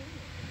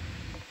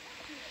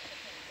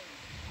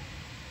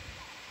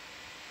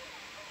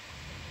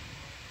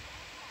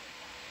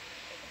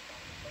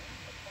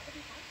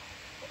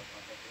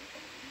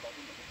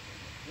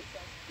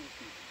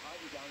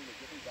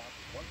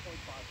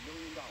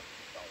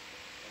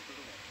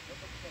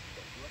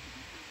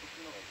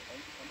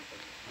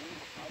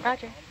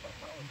 Roger.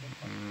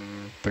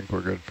 Think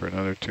we're good for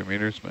another 2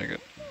 meters, Megan.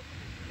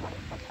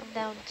 Come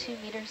down 2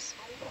 meters.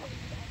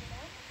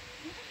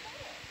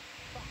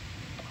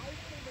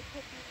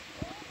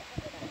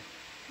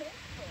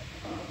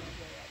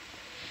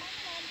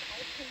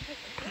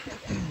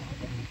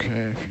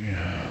 Okay, if you,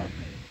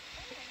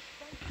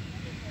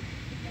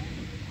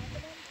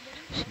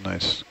 it's a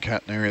nice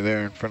catenary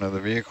there in front of the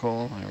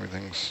vehicle.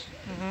 Everything's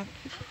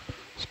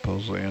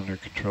supposedly under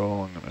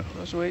control. I'm gonna.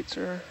 Those weights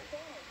are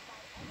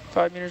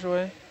 5 meters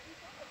away.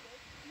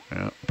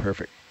 Yeah,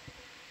 perfect.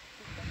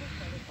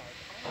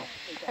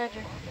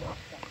 Roger.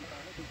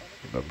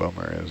 The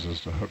bummer is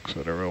the hook's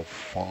at a real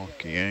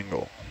funky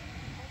angle.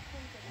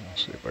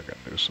 Let's see if I can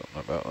do something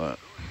about that.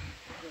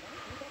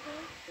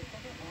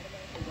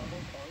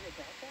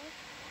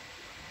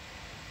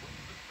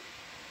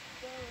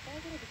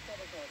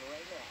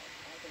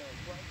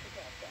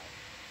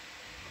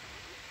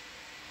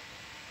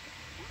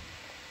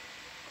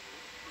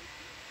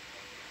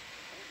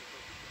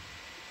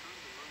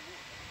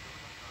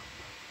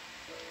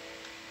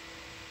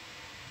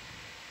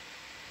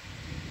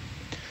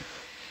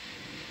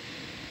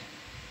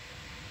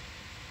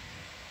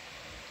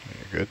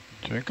 You good,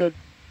 Jake? Good.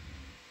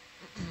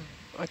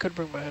 I could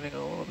bring my heading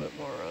a little bit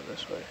more around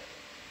this way.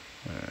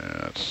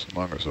 Yeah, as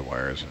long as the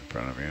wire's in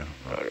front of you,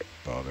 I'm not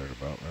bothered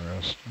about the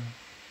rest.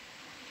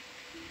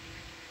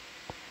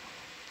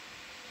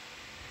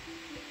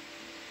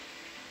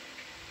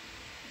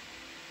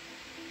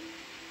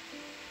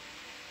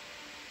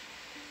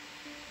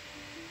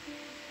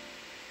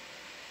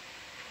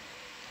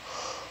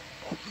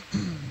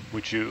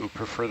 Would you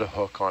prefer the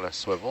hook on a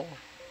swivel?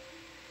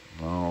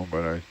 No,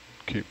 but I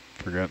keep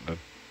forgetting to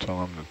tell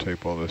them to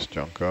tape all this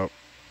junk up.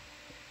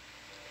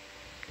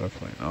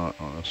 Definitely not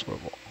on a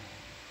swivel.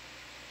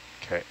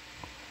 Okay.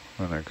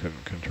 And I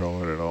couldn't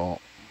control it at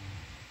all.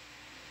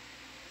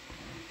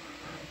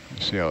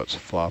 You see how it's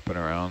flopping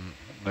around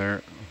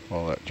there? If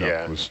all that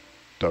junk was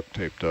duct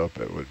taped up,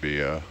 it would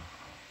be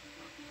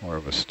more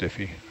of a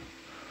stiffy.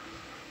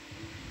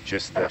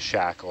 Just the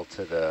shackle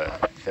to the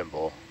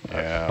thimble.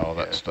 Yeah, all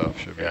that stuff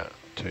should be Yeah.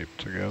 taped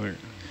together.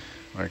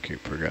 I keep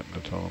forgetting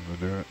to tell them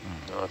to do it.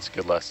 Oh, that's a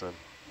good lesson.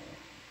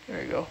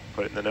 There you go.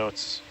 Put it in the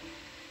notes.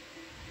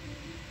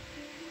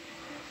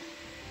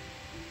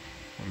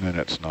 And then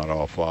it's not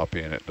all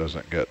floppy and it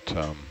doesn't get,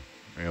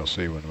 you'll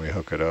see when we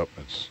hook it up,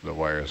 it's the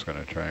wire's going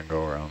to try and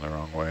go around the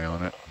wrong way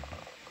on it.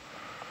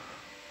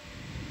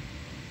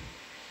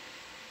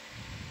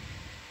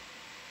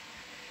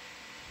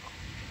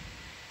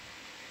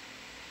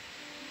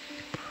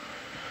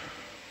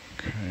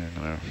 Okay, I'm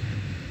going to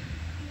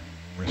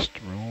wrist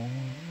roll.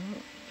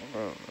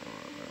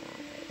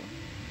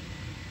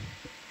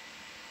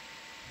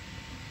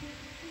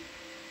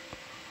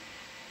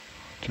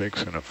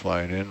 Jake's going to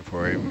fly it in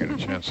before I even get a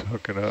chance to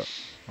hook it up.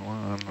 Come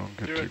on, don't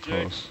get too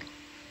close.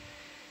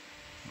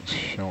 It's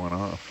showing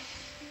off.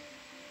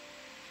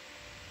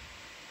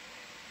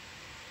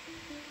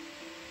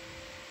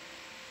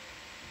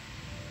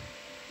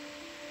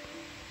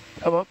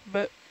 Come up a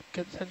bit.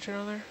 Get the tension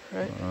on there,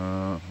 right?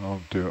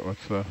 I'll do it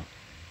with the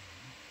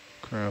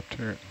craft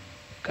here.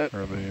 Okay.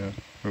 Or the,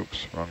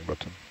 oops, wrong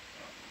button.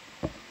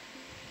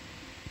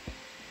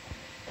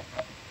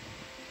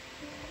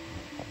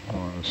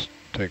 I'm just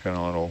taking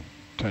a little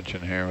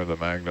tension here with the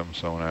Magnum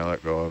so when I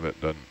let go of it,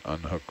 it doesn't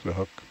unhook the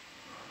hook.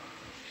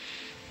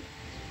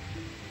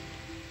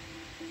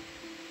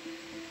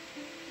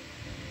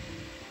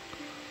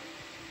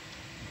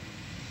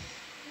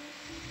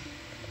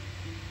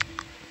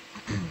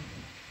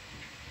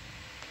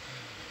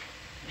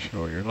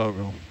 Show your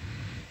logo.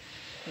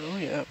 Oh,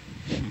 yeah.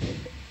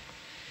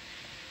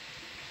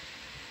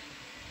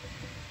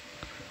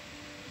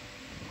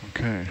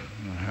 Okay,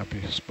 a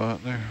happy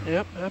spot there.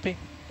 Yep, happy.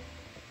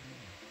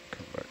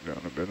 Come back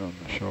down a bit on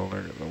the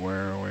shoulder, get the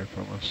wire away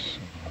from us.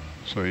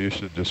 So you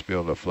should just be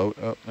able to float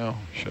up now.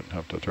 You shouldn't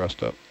have to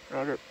thrust up.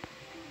 Roger.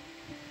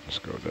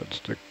 Just go dead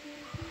stick.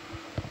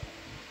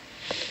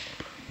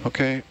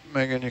 Okay,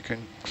 Megan, you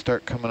can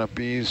start coming up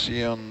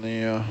easy on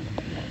the...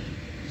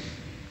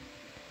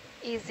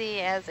 Easy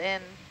as in,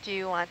 do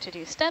you want to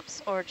do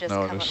steps or just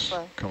no, come up just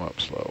slow? come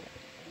up slow.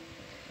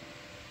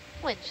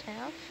 Winch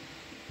nav.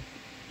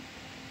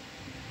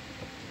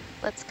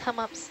 Let's come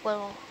up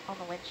slow on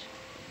the winch.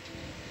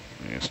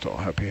 You still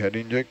happy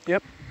heading, Jake?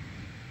 Yep.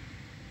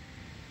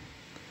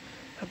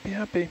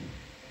 Happy. You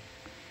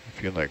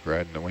feel like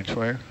riding the winch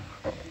wire?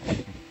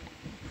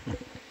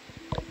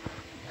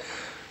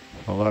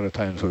 A lot of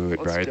times we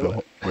would ride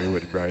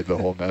the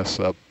whole mess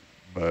up,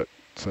 but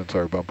since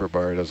our bumper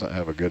bar doesn't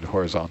have a good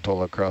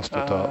horizontal across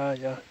the top,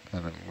 Yeah.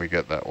 and then we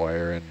get that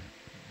wire in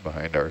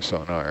behind our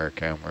sonar or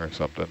camera or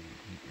something,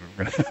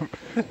 we're gonna have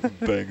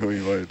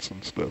dangly lights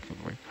and stuff, and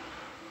we.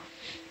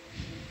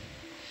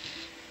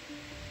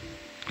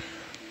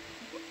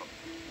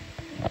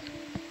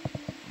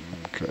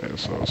 Okay,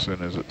 so as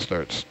soon as it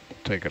starts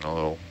taking a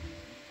little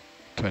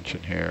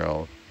tension here,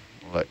 I'll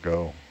let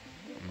go.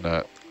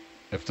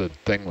 If the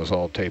thing was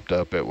all taped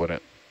up, it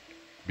wouldn't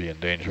be in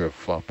danger of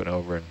flopping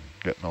over and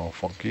getting all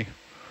funky.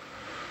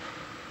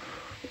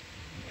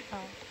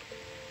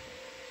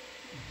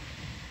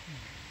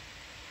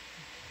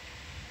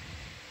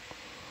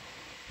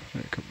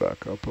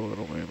 back up a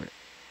little maybe.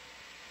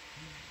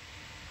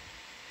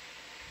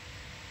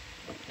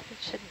 It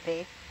shouldn't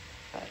be,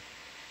 but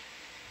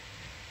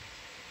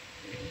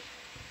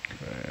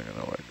Okay, I'm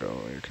gonna let go.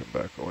 You can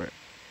back away.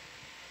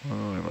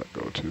 Oh, I let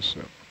go too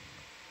soon.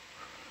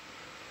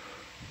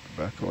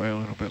 Back away a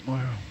little bit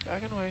more.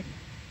 Back and away.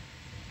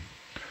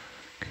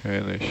 Okay,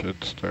 they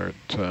should start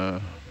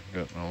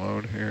getting a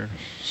load here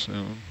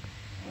soon.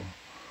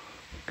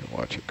 You can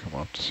watch it come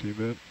off the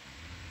seabed.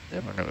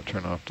 Yep. I'm gonna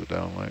turn off the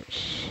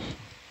downlights.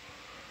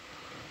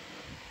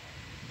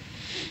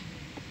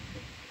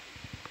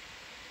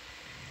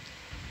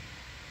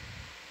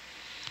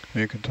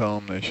 You can tell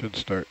them they should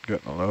start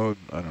getting a load.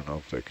 I don't know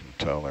if they can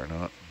tell or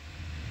not.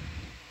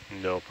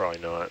 No,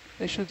 probably not.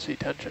 They should see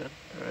tension,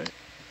 right?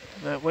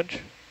 And that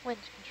winch? wind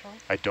control.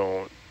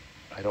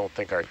 I don't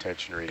think our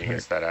tension reading Okay,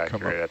 is that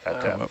accurate at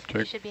that Come depth. up, You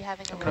Jake. should be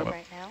having a Come load up.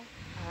 right now.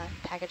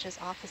 Package is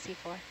off the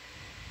C4.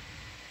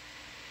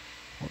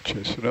 We'll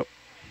chase it up.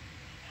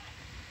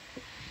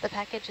 The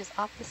package is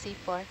off the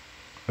C4.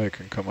 They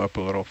can come up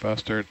a little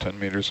faster, 10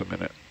 meters a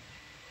minute.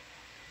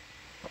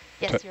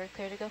 Yes, you're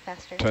clear to go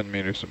faster. 10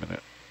 meters a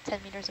minute.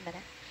 10 meters a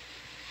minute.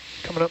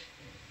 Coming up.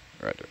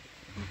 Right.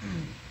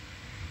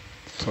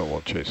 So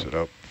we'll chase it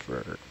up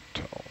for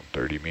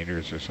 30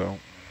 meters or so.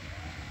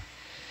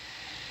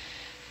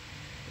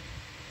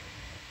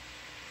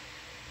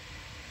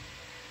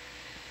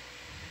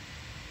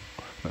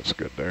 That's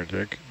good there,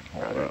 Jake.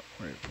 Hold up,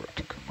 wait for it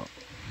to come up.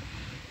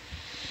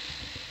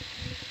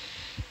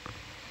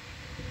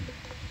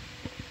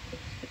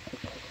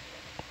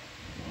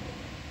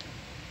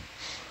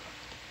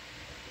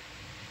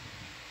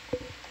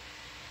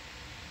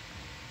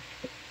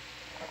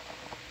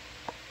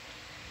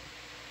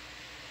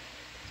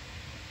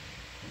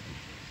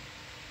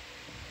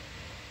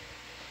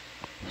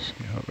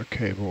 See how the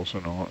cables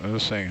and all.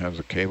 This thing has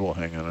a cable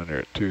hanging under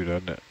it too,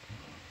 doesn't it?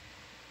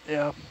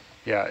 Yeah.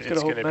 Yeah, It's it's got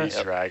a going to whole be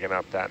mess. dragging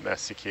up that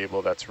messy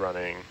cable that's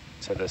running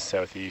to the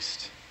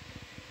southeast.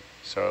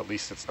 So at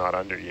least it's not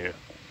under you.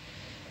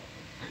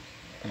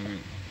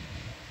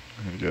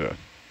 You get a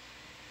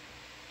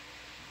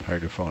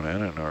hydrophone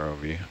and an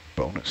ROV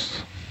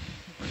bonus.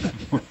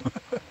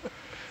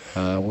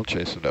 We'll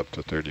chase it up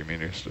to 30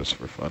 meters just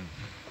for fun.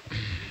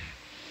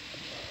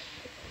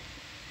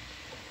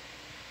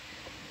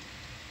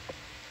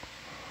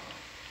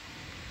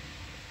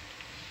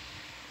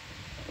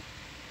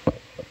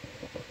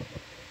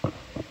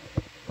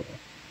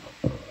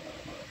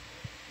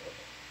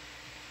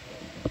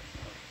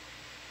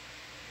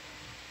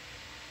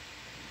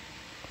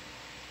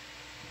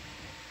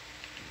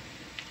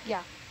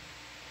 Yeah.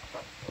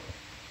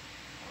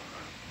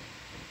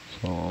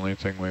 So the only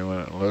thing we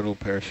went a little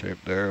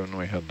pear-shaped there when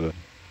we had the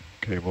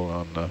cable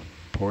on the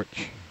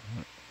porch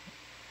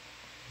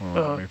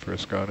when we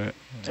first got it.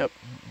 Yep.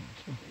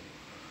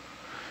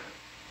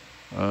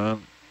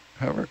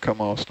 Have her come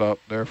all stop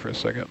there for a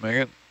second,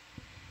 Megan.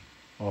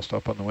 All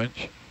stop on the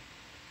winch.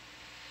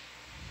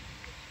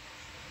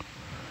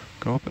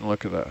 Go up and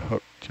look at that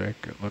hook, Jake.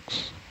 It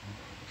looks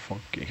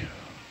funky.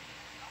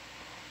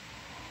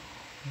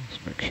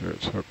 Let's make sure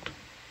it's hooked.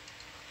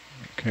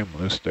 It came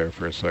loose there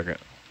for a second.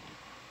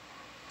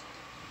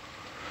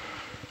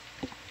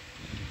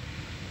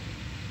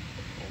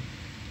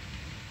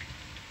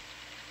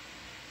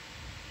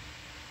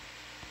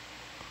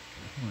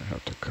 Might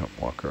have to come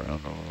walk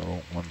around a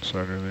little, one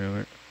side or the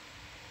other.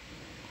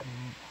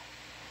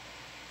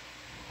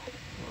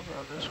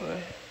 Around this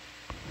way.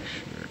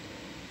 Sure.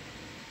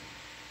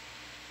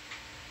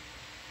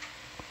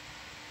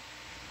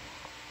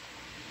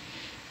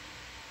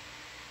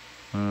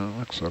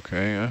 Looks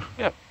okay, yeah?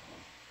 Yeah.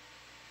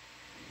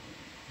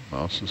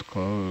 Mouse is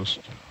closed.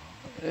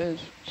 It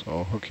is. It's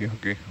all hooky.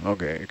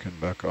 Okay, you can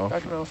back off.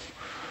 Backing off.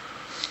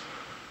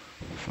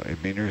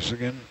 5 meters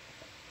again.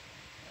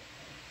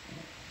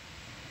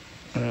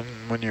 And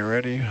when you're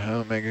ready,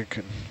 Megan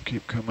can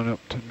keep coming up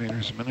 10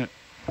 meters a minute.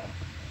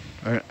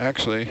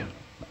 Actually,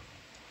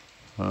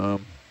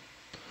 you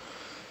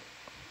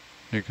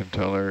can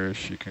tell her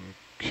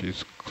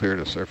she's clear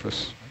to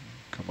surface.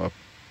 Come up.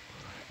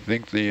 You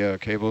think the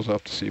cable's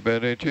off the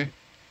seabed, AJ?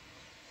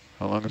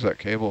 How long is that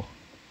cable?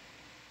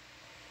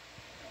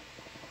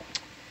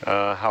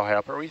 How high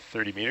up are we?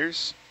 30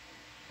 meters?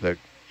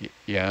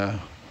 Yeah.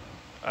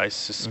 I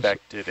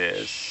suspect it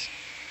is.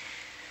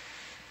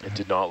 It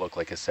did not look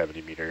like a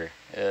 70 meter.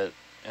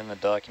 In the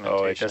documentation,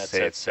 Oh, it does say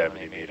said it's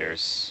 70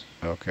 meters.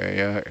 Okay,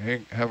 yeah.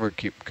 Hey, have her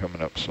keep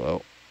coming up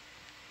slow.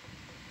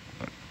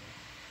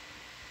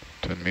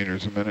 10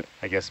 meters a minute.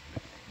 I guess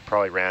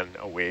probably ran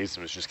a ways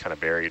and was just kind of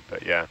buried,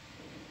 but yeah.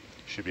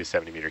 Should be a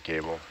 70 meter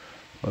cable.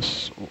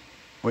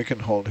 We can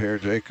hold here,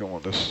 Jake, and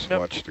we'll just Yep.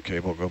 watch the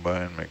cable go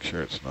by and make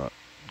sure it's not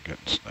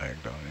getting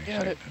snagged on anything.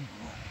 Got it.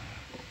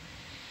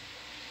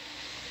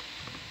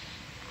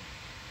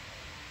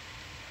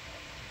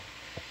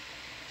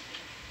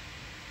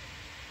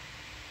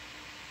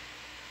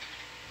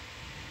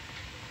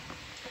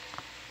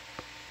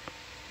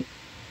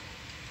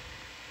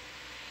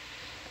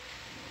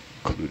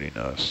 Including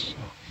us.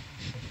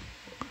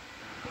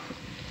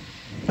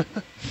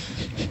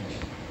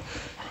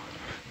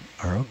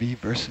 ROV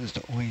versus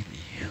the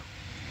OAV.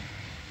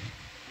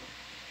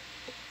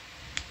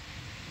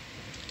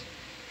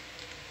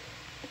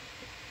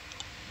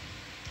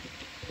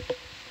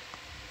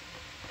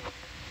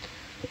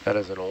 That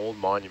is an old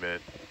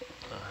monument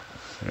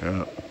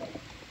Yeah.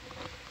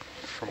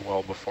 from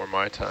well before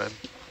my time.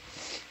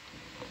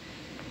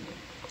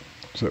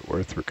 Is it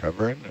worth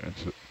recovering? Or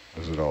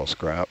is it all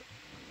scrap?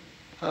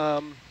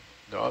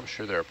 No, I'm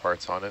sure there are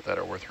parts on it that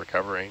are worth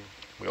recovering.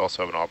 We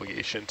also have an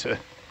obligation to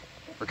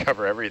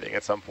recover everything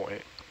at some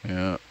point.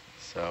 Yeah.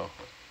 So,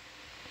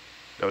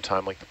 no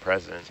time like the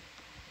present.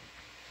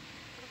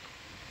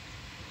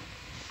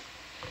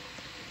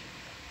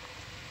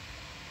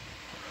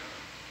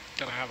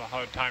 Gonna have a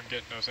hard time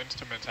getting those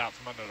instruments out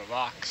from under the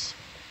box.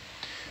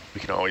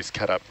 We can always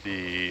cut up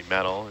the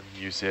metal and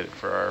use it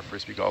for our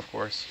Frisbee golf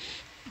course.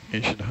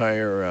 You should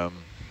hire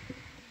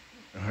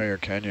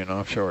Canyon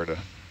Offshore to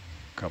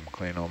come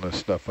clean all this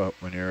stuff up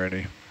when you're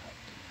ready.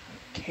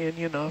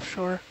 Canyon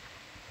Offshore,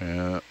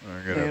 Yeah,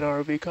 I got an a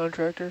ROV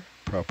contractor.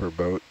 proper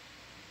boat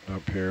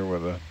up here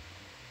with a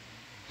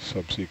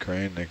subsea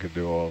crane. They could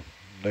do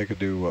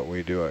what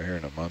we do out here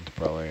in a month,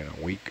 probably in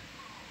a week.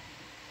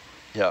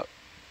 Yeah.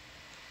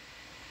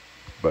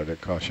 But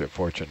it costs you a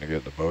fortune to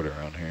get the boat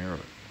around here.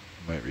 It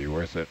might be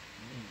worth it.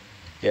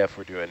 Yeah,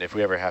 if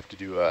we ever have to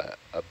do a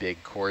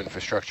big core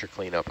infrastructure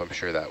cleanup, I'm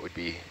sure that would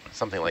be,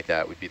 something like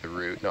that would be the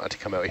route, not to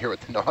come out here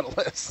with the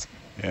Nautilus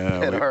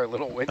Yeah, and our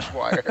little winch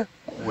wire.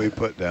 we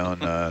put down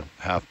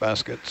half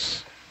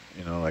baskets,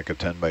 you know, like a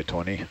 10 by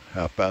 20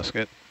 half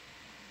basket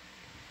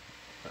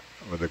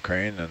with a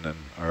crane, and then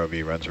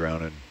ROV runs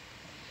around and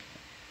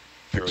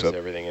picks Throws up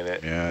everything in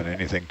it. Yeah, and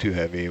anything too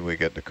heavy, we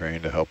get the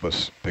crane to help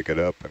us pick it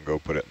up and go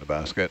put it in the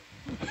basket.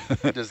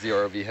 Does the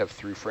ROV have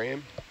through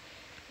frame?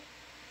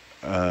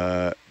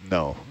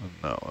 No,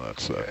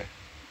 that's Okay.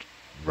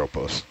 a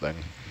ropeless thing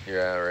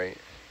Yeah, right.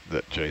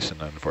 that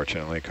Jason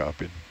unfortunately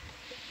copied.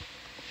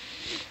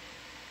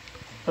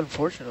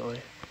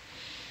 Unfortunately.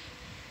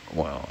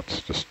 Well,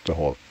 it's just the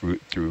whole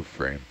through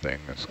frame thing.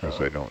 It's because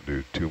they don't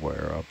do 2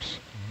 wire ups.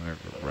 They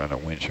run a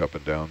winch up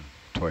and down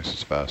twice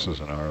as fast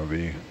as an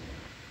ROV.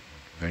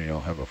 Then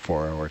you'll have a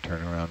 4-hour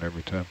turnaround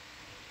every time.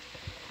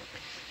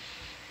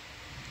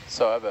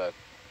 So I have a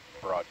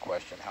broad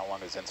question. How long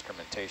has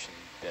instrumentation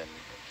been?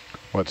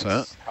 What's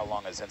that? How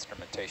long has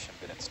instrumentation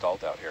been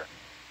installed out here?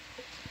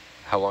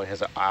 How long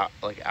has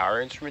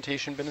our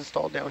instrumentation been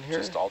installed down here?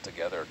 Just all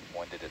together,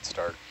 when did it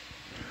start?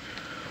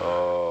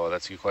 Oh,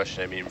 that's a good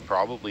question. I mean,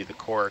 probably the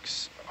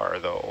corks are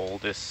the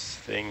oldest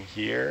thing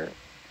here.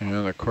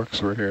 Yeah, the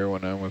corks were here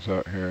when I was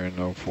out here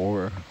in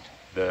 04.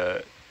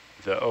 The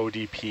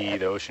ODP,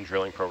 the Ocean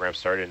Drilling Program,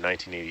 started in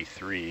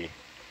 1983.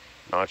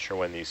 Not sure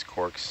when these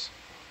corks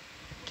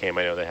came.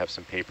 I know they have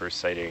some papers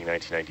citing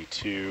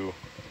 1992.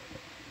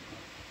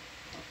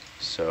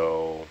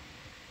 So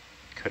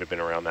could have been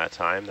around that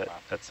time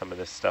that some of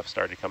this stuff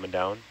started coming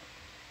down.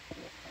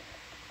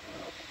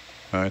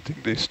 I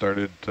think they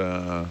started,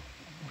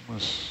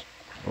 was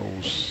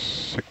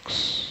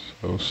 06,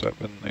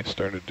 07, they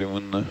started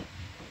doing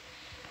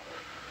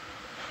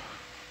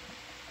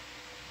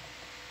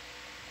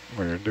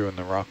we're doing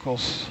the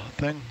Rockles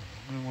thing,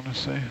 I want to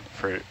say.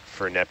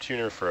 For Neptune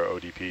or for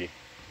ODP?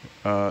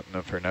 No,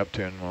 for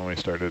Neptune, when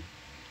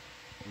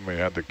we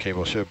had the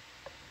cable ship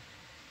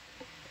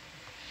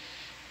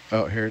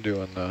out here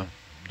doing the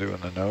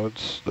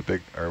nodes, the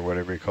big, or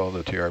whatever you call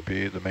the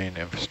TRP, the main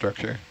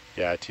infrastructure.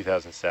 Yeah,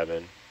 2007.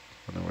 And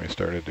then we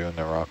started doing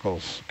the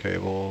Rockles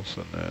cables,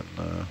 and then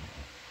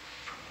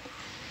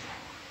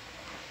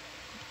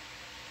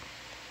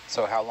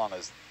So how long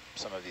has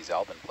some of these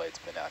Albin plates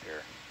been out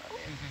here? I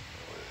mean,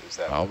 is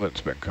that...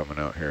 Albin's been coming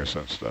out here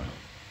since the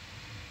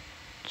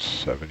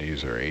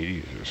 70s or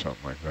 80s or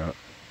something like that.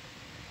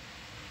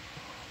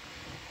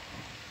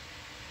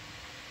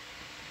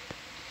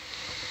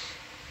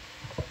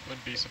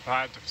 Wouldn't be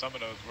surprised if some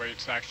of those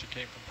weights actually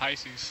came from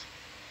Pisces.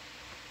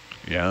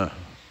 Yeah.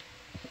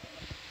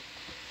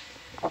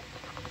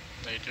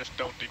 They just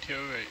don't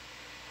deteriorate.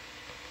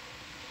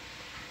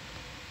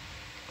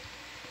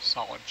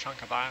 Solid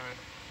chunk of iron.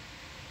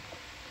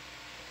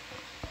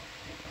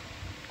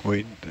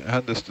 We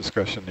had this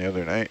discussion the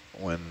other night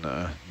when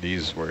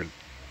these were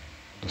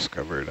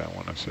discovered. I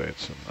want to say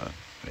it's in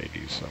the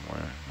 80s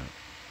somewhere.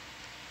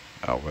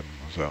 Alvin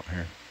was out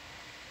here.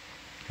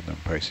 And then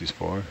Pisces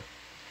 4.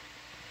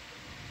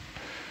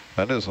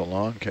 That is a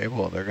long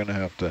cable. They're going to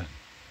have to...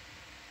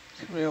 It's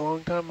going to be a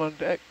long time on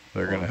deck.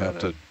 They're going to have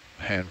to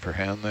hand for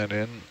hand that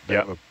in.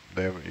 Yeah.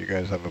 You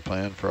guys have a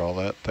plan for all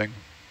that thing?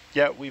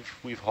 Yeah,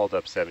 we've hauled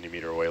up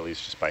 70-meter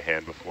oilies just by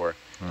hand before.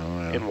 Oh,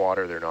 yeah. In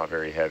water, they're not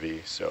very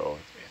heavy, so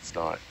it's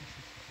not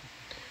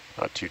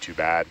too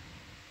bad.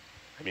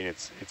 I mean,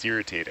 it's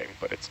irritating,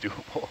 but it's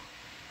doable.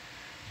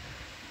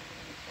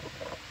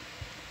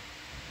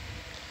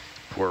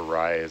 Poor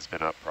Rye has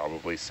been up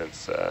probably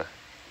since, I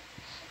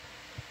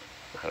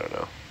don't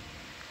know,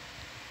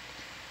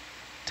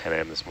 10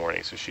 a.m. this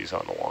morning, so she's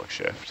on the long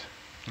shift.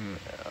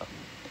 Yeah.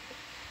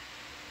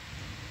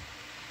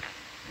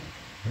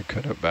 We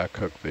could have back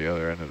hooked the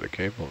other end of the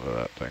cable to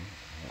that thing.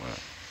 Well,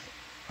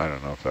 I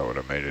don't know if that would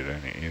have made it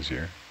any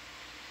easier.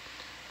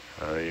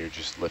 You're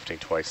just lifting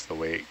twice the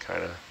weight,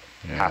 kind of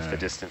Yeah. half the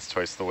distance,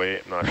 twice the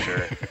weight. I'm not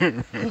sure.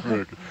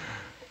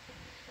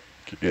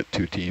 Could get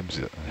 2 teams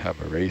that have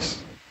a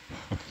race.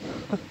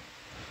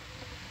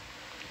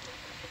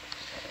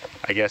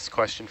 I guess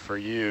question for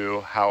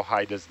you, how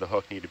high does the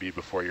hook need to be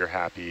before you're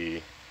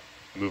happy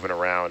moving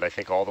around? I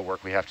think all the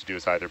work we have to do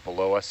is either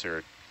below us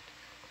or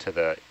to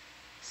the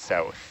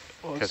south,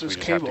 because we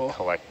just have to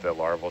collect the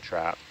larval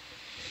trap.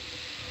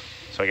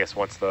 So I guess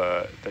once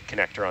the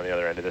connector on the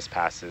other end of this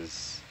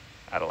passes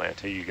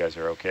Atalanta, you guys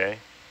are okay?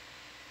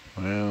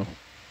 Well,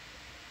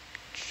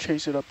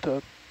 Chase it up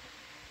to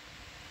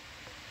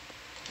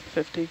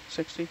 50,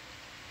 60.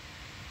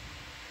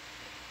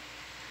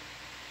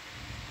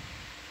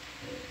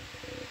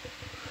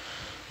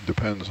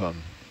 depends on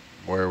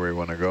where we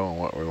want to go and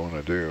what we want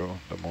to do.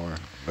 The more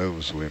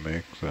moves we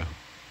make,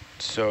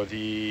 So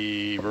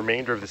the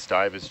remainder of this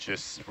dive is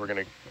just, we're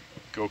going to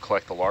go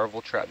collect the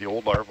larval trap, the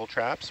old larval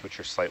traps, which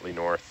are slightly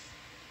north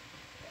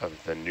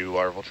of the new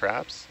larval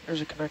traps.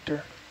 There's a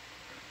connector.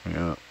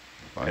 Yeah,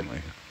 finally.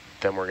 And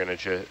then we're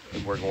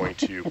going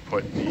to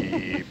put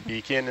the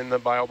beacon in the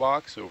bio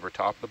box over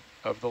top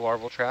of the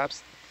larval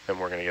traps. Then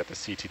we're going to get the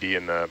CTD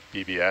and the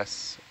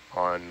BBS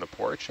on the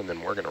porch, and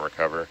then we're going to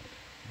recover.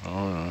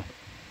 Oh,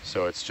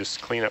 So it's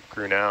just cleanup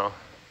crew now.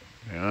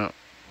 yeah.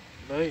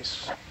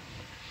 Nice.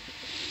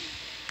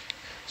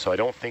 So I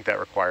don't think that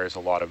requires a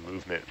lot of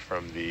movement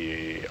from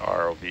the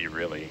ROV,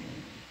 really.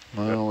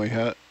 Well, we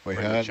had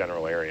the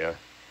general area.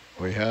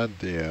 We had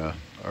the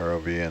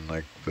ROV in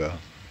like the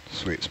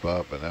sweet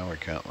spot, but now we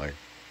can't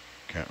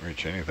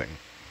reach anything.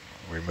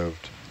 We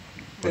moved.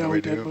 What Yeah, did we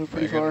we did do, move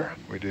pretty Megan? far.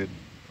 We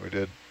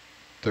did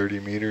 30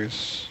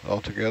 meters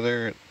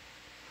altogether.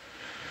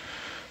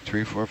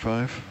 3, 4,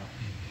 5.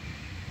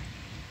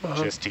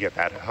 Just to get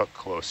that hook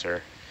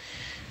closer.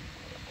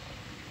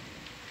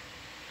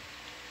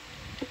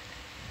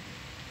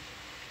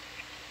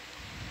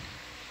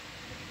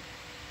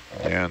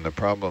 Yeah, and the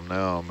problem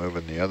now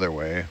moving the other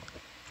way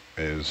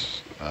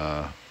is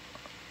that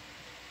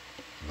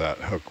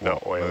hook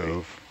won't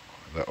move.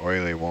 The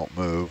oily won't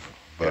move,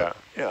 but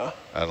yeah,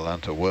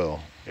 Atalanta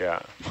will.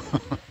 Yeah.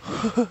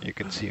 You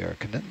can see our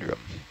conundrum.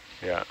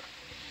 Yeah.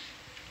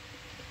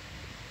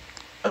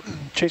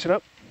 Chase it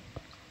up.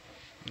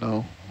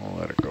 No, I'll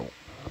let it go.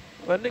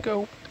 Letting it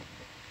go.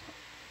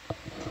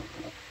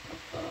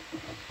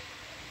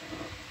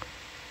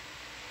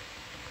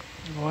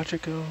 Watch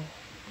it go.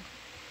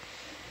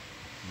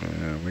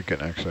 Yeah, we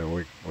can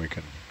actually, we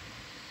can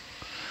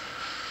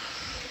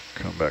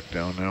come back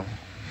down now.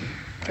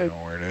 Okay. I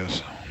know where it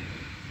is.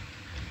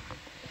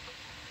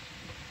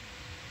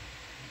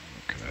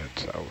 Okay,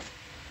 it's south.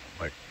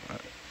 Like,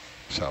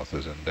 south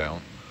is in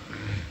down.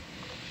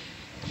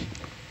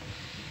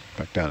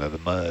 Back down to the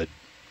mud.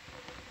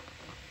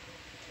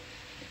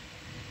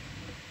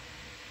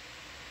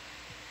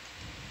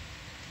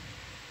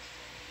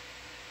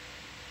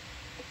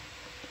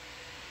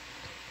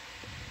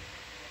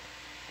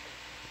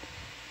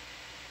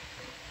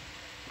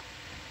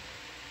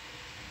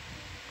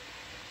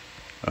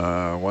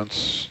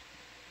 Once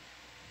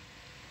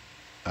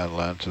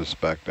Atalanta's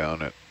back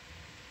down at...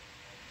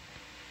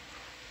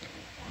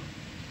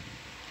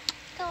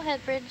 Go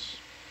ahead, Bridge.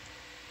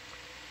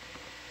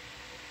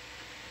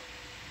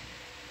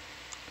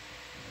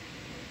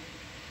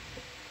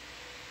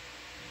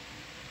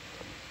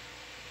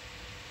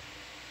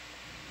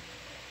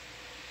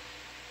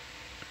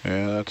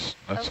 Yeah, that's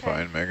Okay.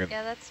 fine, Megan.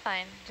 Yeah, that's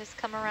fine. Just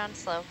come around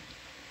slow.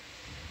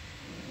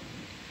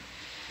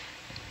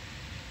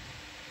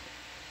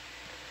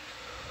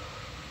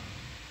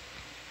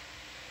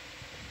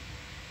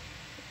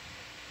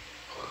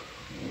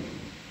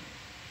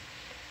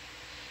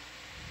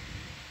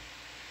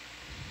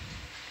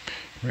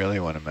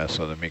 Really want to mess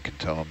with him, you can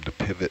tell him to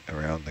pivot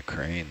around the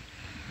crane.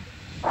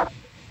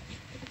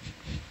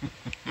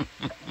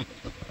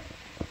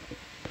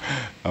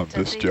 I'm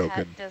just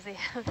joking. Does he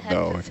have that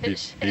No,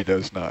 position? he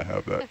does not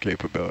have that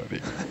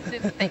capability.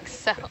 Didn't think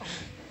so.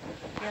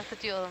 You have to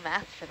do all the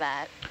math for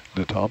that.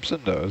 The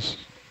Thompson does.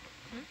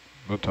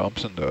 Hmm? The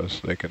Thompson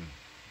does. They can.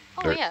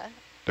 Oh, yeah.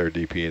 Their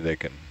DP, they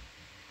can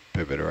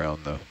pivot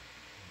around the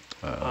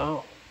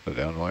the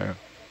down wire.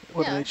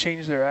 What, do Yeah. they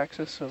change their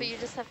axis? But you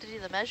just have to do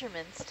the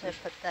measurements to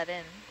put that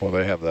in. Well,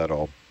 they have that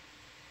all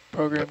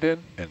programmed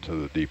in? into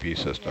the DP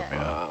system, Yeah.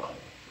 yeah. Wow.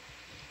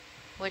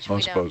 Which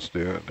Most we don't. boats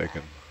do it. They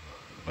can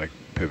like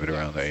pivot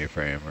around the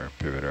A-frame or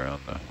pivot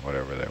around the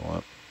whatever they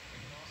want.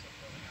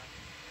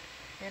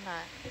 You're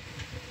not.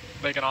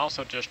 They can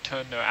also just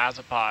turn their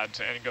azipods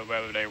and go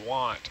wherever they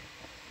want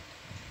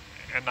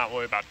and not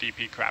worry about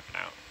DP crapping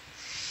out.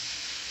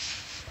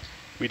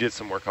 We did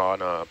some work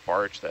on a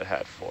barge that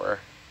had 4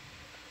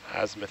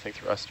 azimuthing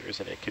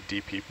thrusters, and it could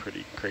DP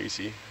pretty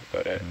crazy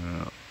about it.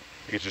 Yeah.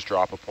 You could just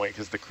drop a point,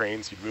 because the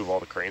cranes, you'd move all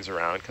the cranes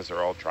around because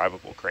they're all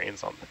drivable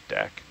cranes on the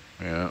deck.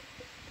 Yeah.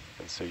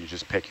 And so you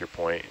just pick your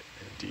point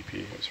and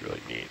DP. It was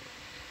really neat.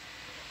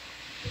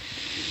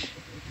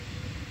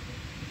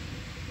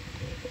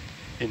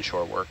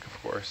 Inshore work, of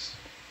course.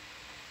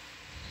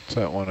 Is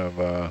that one of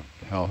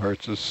Hal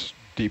Hertz's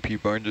DP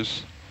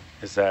barges?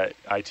 Is that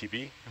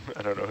ITB?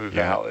 I don't know who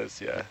Hal is.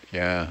 Yeah.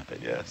 Yeah. Then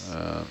yes.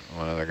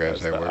 One of the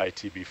guys I the work.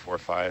 ITB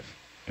 4.5.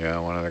 Yeah,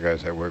 one of the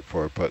guys I work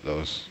for turned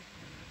those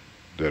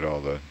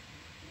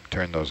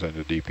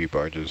into DP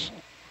barges.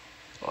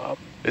 Wow.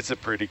 It's a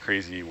pretty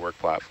crazy work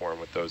platform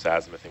with those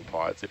azimuthing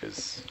pods. It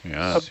is.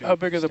 Yeah. How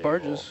big are the stable.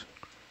 barges?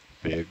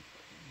 Big.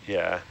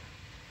 Yeah.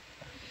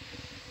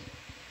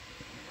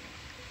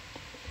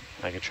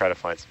 I can try to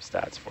find some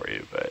stats for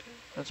you, but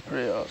That's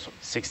pretty awesome.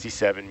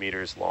 67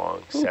 meters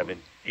long, Ooh.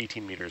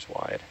 18 meters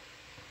wide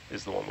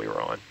is the one we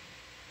were on.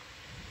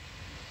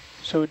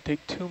 So it would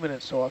take 2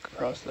 minutes to walk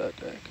across that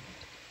deck.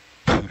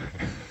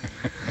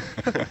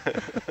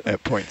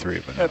 At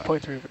 0.3, but At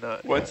not. 0.3, but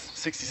not. What's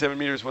 67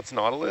 meters? What's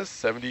Nautilus?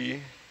 70?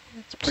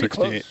 It's pretty 68,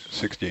 close.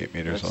 68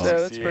 meters That's, long.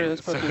 that's pretty.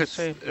 That's So probably the it's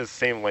same. the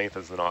same length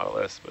as the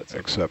Nautilus, but it's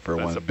Except for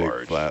that's one a big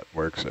barge. flat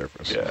work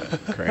surface. Yeah.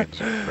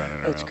 Cranes running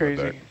around That's the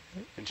crazy. deck.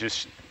 And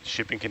just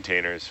shipping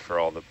containers for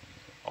all the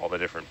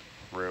different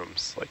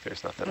rooms. Like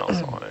there's nothing else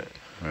on it.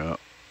 Yeah.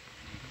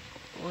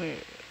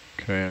 Wait.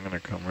 Okay, I'm going to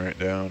come right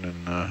down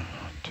and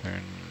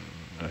turn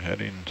the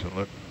heading to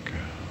look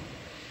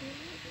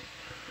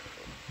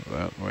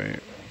that way.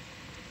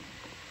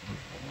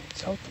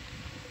 South.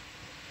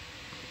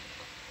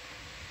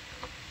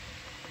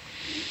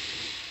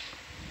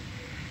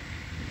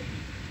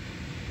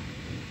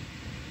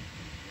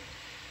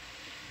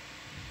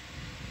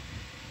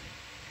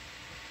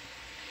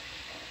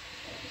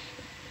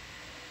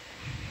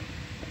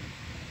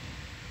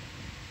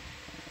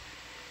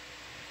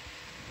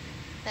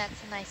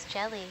 That's a nice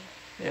jelly.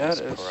 Yeah, it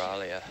is.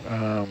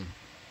 Coralia.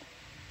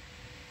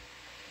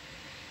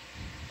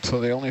 So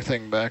the only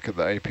thing back at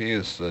the IP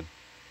is the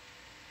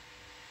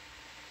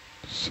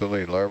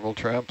silly larval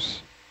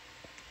traps.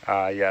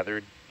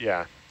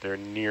 They're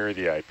near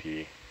the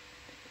IP.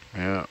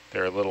 Yeah.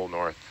 They're a little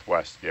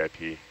northwest of the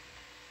IP.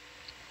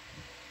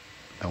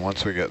 And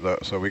once we get those,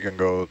 so we can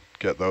go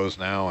get those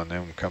now and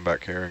then come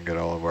back here and get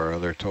all of our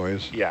other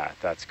toys. Yeah,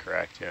 that's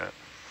correct. Yeah.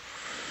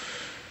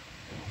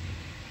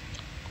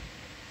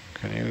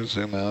 Can you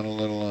zoom out a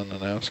little on the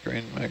nav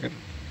screen, Megan?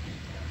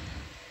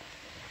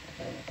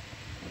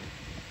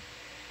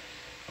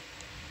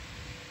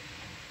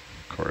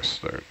 Of course,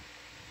 their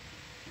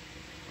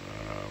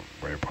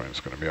waypoint's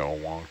going to be all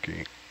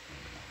wonky.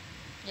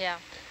 Yeah.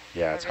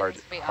 Yeah, it's hard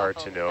Everything's be hard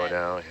off to a know bit.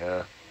 now.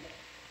 Yeah.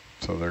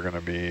 So they're going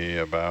to be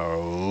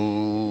about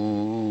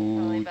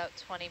Probably about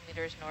 20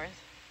 meters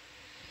north.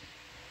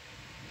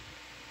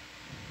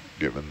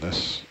 given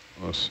this.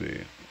 Let's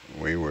see.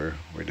 We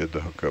did the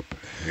hookup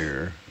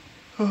here.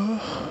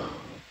 Yeah.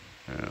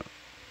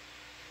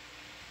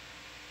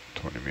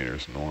 20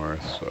 meters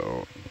north,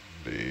 so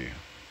the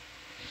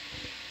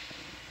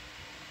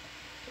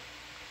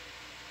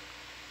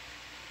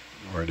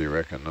where do you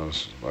reckon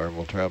those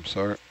larval traps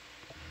are?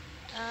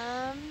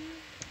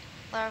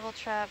 Larval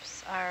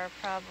traps are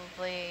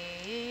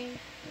probably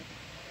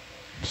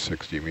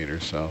 60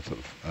 meters south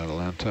of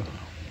Atalanta.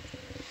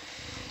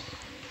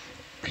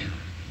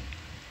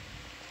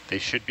 They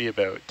should be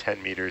about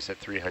 10 meters at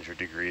 300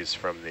 degrees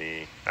from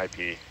the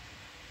IP.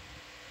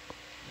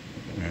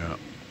 Yeah.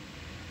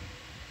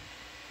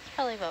 it's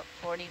probably about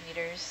 40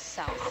 meters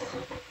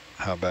south.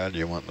 How bad do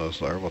you want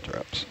those larval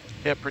traps?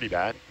 Yeah, pretty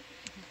bad.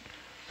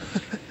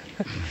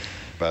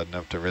 Bad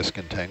enough to risk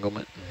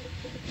entanglement?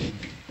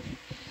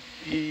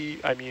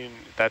 I mean,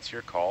 that's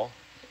your call.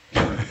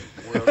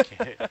 We're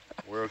okay.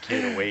 We're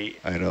okay to wait.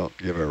 I don't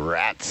give a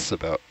rat's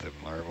about them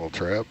larval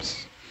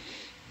traps.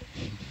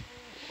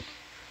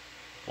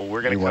 Well,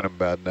 we're gonna You want come them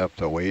bad enough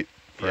to wait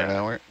for an Yeah.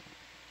 hour?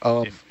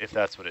 if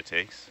that's what it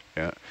takes.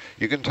 Yeah,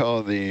 you can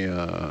tell the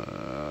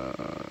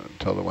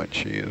when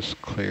she is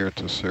clear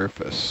to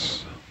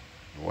surface,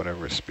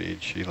 whatever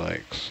speed she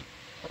likes.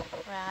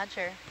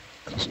 Roger.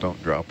 Just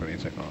don't drop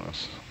anything on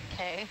us.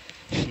 Okay.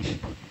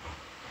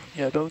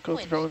 Yeah, don't go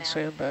Winch throwing now.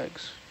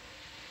 sandbags.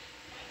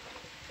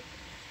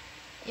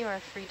 You are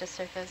free to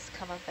surface,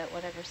 come up at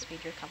whatever speed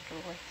you're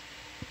comfortable with.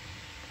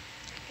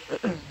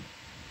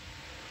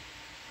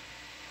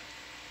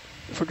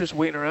 If we're just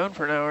waiting around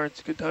for an hour, it's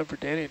a good time for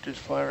Danny to just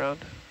fly around,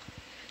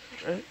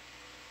 right?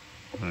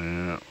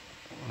 Yeah.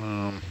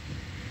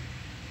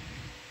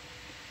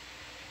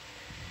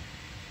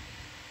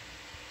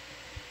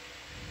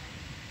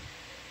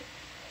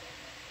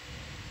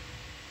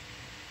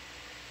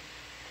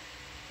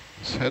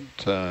 Let's head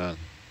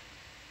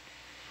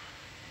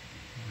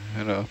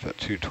off at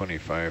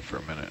 225 for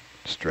a minute.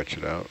 Stretch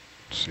it out.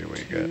 See what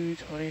you get.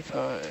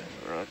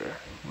 225, roger.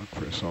 Look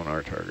for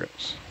sonar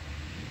targets.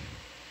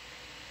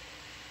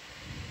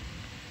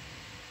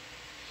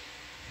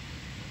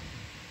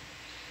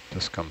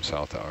 This comes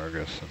south of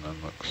Argus and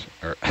then looks,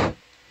 or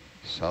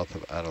south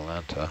of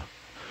Atalanta,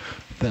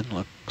 then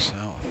look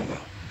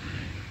south.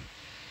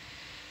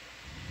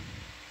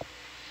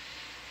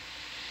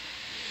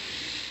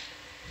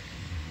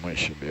 We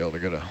should be able to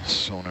get a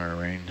sonar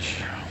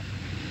range.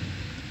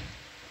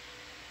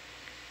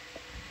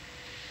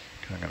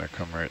 I'm going to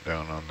come right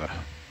down on the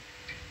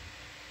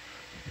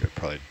You could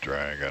probably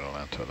drag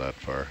Atalanta that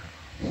far.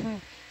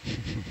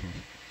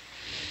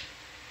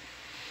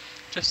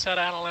 Just set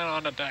Atalanta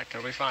on the deck,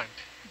 it'll be fine.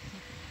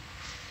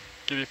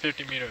 Give you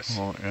 50 meters.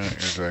 Oh, yeah,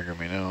 you're dragging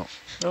me now.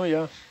 Oh,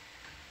 yeah.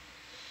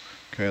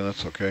 Okay,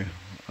 that's okay.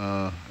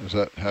 Is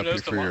that happy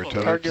there's the for your larval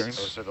tether traps. turns?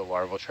 Those are the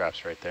larval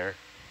traps right there.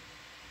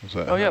 Is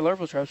that Oh, yeah,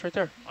 larval traps right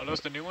there. Are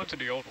those the new ones or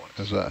the old ones?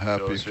 Is that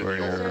happy Those are for the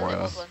your... Those are the old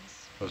old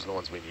ones. Those are the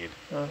ones we need.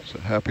 Is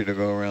it happy to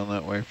go around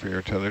that way for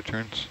your tether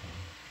turns?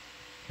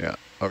 Yeah,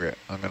 okay.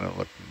 I'm going to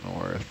look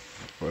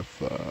north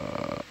with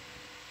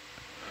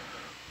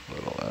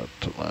little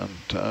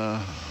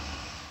Atalanta.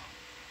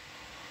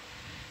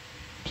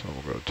 So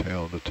we'll go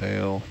tail to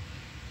tail.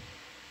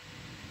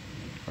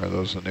 Are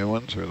those the new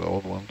ones or the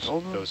old ones?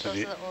 Old ones? Those are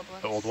Those are the old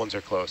ones. the old ones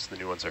are close, the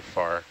new ones are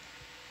far.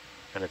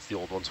 And it's the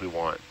old ones we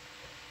want.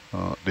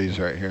 These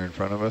right here in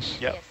front of us?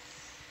 Yep. Yes.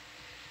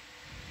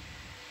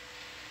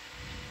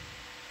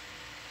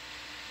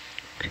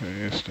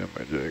 Okay, stand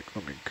by, Jake.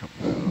 Let me come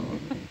down.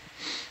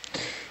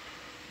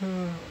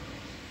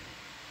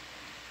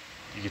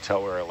 You could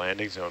tell where our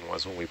landing zone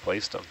was when we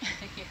placed them.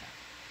 Yeah.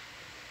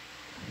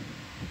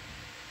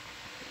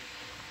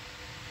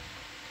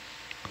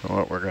 So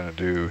what we're going to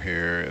do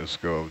here is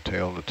go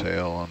tail to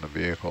tail on the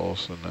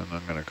vehicles, and then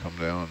I'm going to come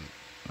down,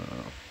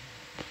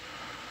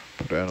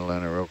 put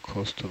Atalanta real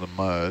close to the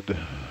mud.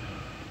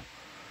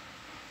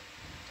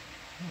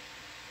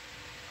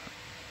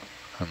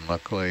 And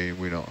luckily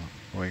we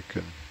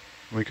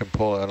can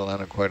pull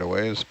Atalanta quite a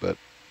ways, but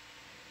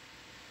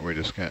we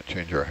just can't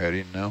change our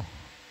heading now.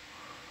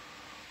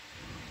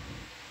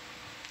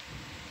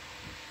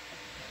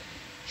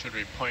 Should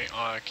we point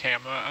our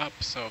camera up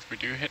so if we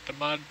do hit the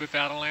mud with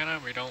Atalanta,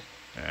 we don't...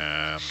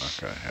 I'm not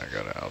going to, I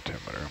got an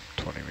altimeter, I'm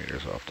 20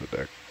 meters off the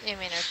deck. You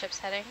mean our ship's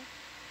heading?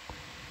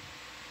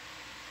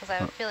 Because I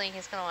have a feeling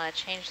he's going to want to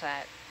change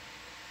that.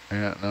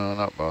 Yeah, no,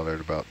 not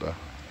bothered about the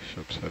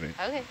ship's heading.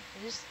 Okay,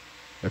 I'm just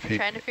If he,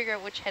 trying to figure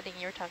out which heading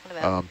you're talking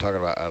about. I'm talking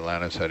about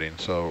Atlanta's heading.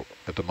 So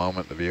at the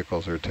moment the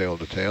vehicles are tail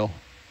to tail,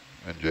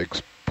 and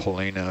Jake's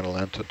pulling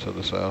Atalanta to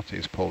the south.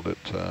 He's pulled it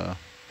 10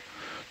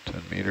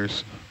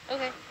 meters.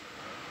 Okay.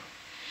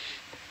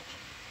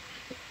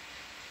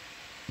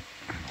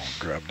 I'll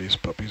grab these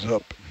puppies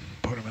up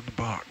and put them in the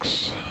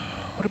box.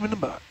 Put them in the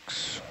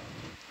box.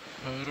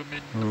 Put 'em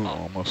in the Ooh, box.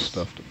 almost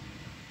stuffed them.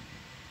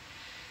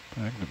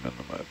 Bagged them in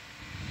the mud.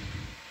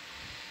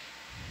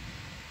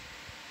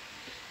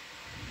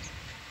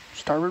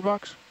 Starboard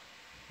box?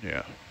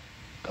 Yeah.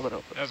 Coming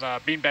open. There's a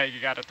beanbag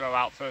you got to throw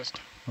out first.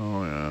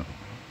 Oh, yeah.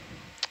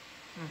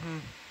 Mm-hmm.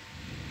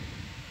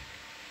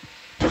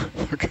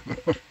 Look at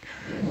that.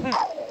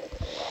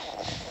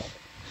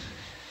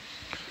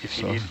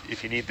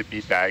 If you need the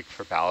bead bag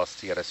for ballast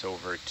to get us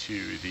over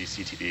to the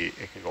CTD,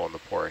 it can go on the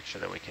porch,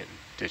 and then we can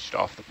ditch it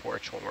off the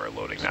porch when we're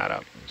loading that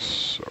up.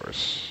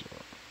 Source.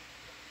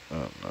 No,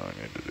 I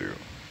need to do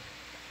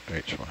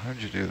H1. How'd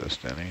you do this,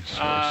 Denny? Source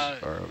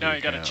ROV. No,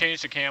 you got to count.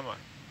 change the camera.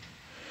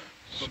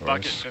 The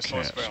bucket just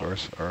Source, lost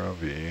source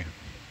ROV.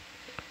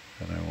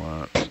 And I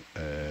want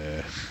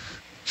a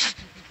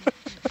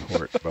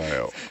port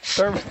bio.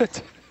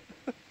 Starboard.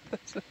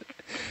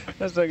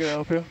 That's not going to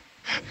help you.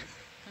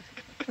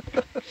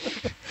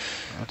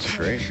 That's a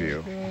great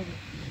view.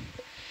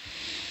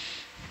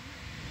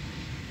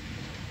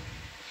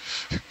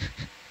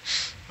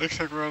 Looks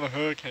like we're on a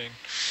hurricane.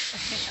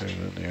 So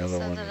then the other So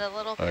one, did the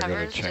little I gotta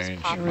covers just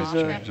change. pop There was off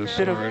a after this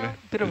bit of, already?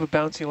 bit of a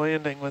bouncy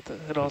landing with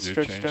it all did you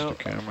stretched change out.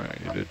 the camera?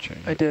 You did change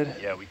I it. did.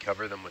 Yeah, we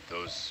cover them with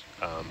those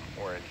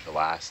orange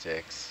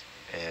elastics,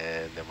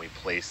 and then we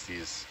place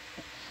these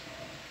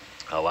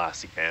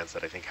elastic bands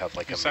that I think have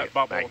like You a set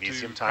bubble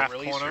magnesium to time half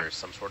release corner. or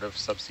some sort of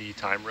subsea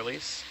time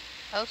release.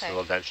 Okay. So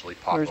they'll eventually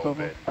pop Where's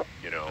open, bubble?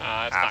 you know, It's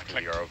not after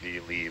the clicked.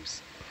 ROV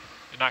leaves.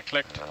 You're not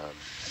clicked. And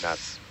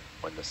that's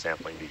when the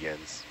sampling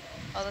begins.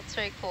 Oh, that's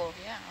very cool.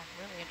 Yeah,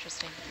 really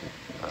interesting.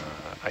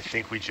 I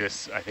think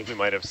we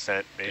might have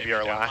sent maybe Maybe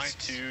our down last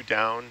lights. two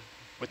down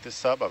with the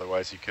sub.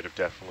 Otherwise, you could have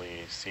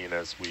definitely seen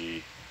as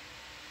we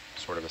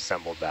sort of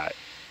assembled that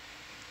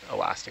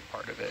elastic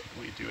part of it.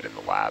 We do it in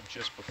the lab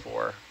just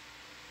before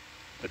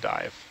the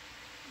dive.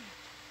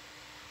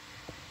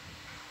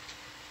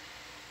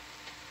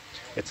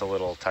 It's a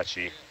little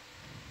touchy.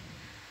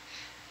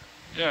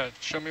 Yeah,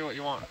 show me what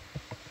you want.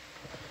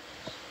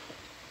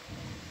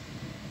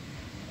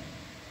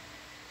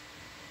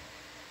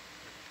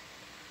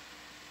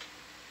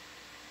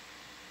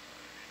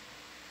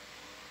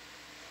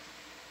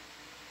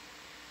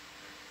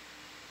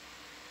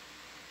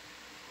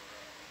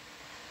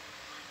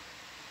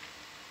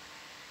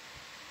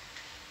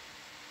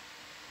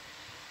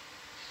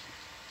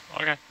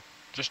 Okay,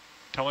 just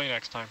tell me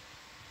next time.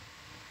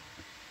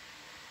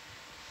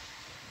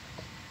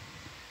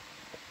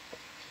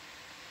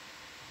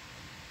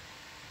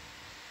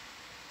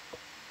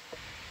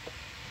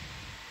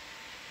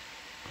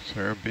 Is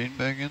there a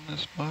beanbag in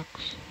this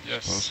box?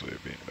 Yes. Supposedly a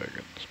beanbag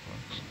in this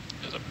box.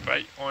 There's a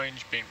bright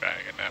orange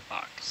beanbag in that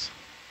box.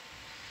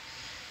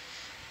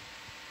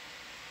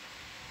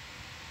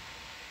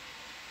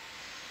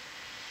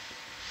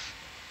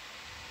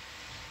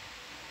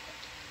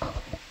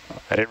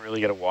 I didn't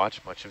really get to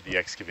watch much of the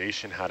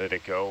excavation. How did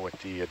it go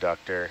with the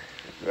adductor?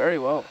 Very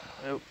well.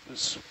 It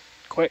was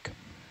quick.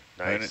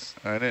 Nice.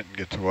 I didn't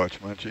get to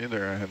watch much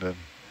either. I had to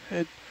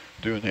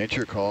do a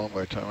nature call.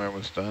 By the time I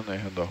was done, they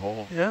had the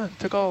whole... Yeah, it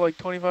took all like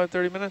 25,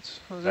 30 minutes.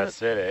 That's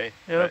it, eh?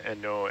 Yeah.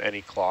 And no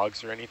any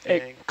clogs or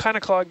anything? It kind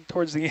of clogged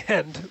towards the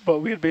end, but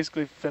we had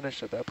basically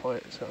finished at that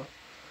point. So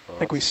I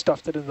think we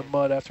stuffed it in the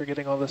mud after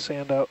getting all the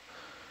sand out.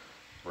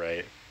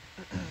 Right.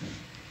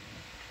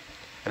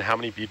 And how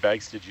many bead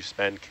bags did you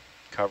spend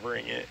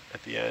covering it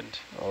at the end?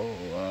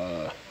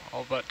 Oh,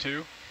 All but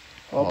 2?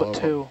 all but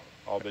 2.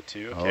 All but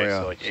 2? Okay, Oh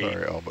yeah, so like 8.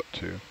 sorry, all but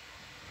 2.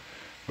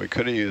 We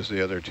could have used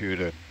the other 2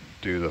 to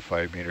do the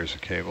 5 meters of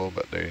cable,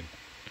 but they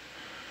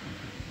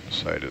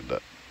decided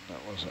that that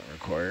wasn't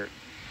required.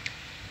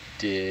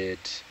 Did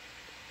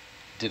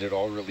it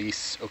all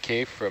release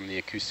okay from the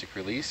acoustic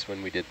release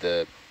when we did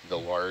the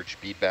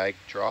large bead bag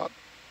drop?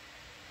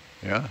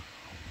 Yeah.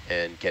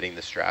 And getting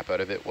the strap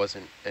out of it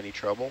wasn't any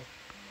trouble?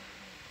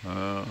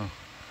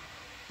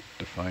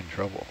 Define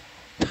trouble.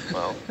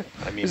 Well,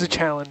 I mean... It was a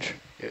challenge.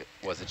 It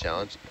was a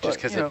challenge, But, just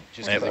because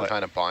it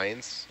kind of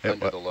binds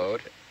under the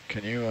load.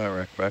 Can you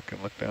rack back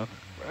and look down?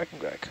 Rack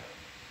and back.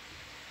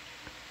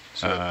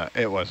 So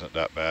It wasn't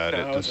that bad. No,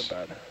 It it wasn't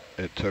bad.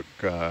 It took,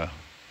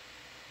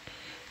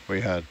 we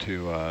had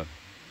to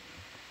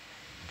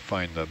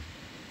find the,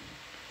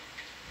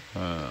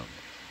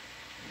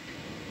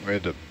 we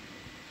had to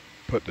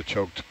put the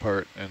choked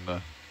part in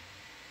the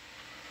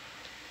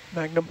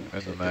Magnum.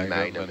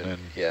 magnum and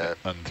then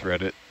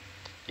unthread it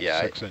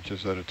 6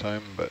 inches at a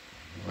time. But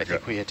I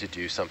think we had to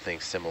do something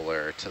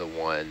similar to the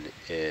one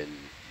in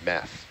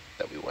MEF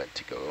that we went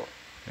to go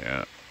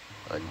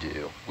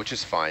undo, which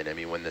is fine. I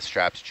mean, when the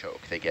straps choke,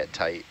 they get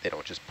tight. They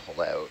don't just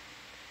pull out.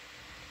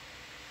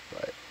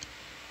 But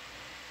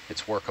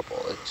it's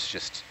workable. It's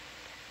just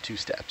 2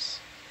 steps.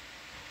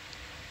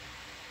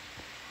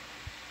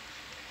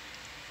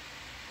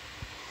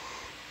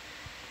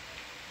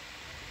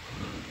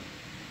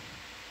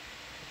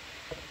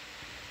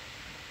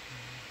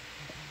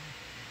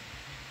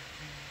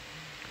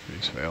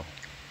 Please fail.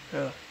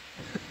 Yeah.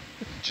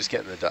 Just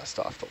getting the dust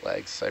off the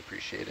legs. I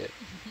appreciate it.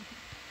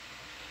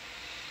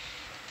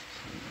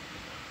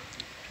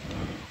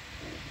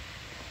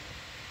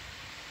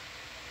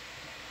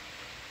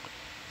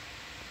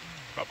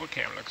 Bubble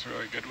cam looks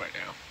really good right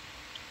now.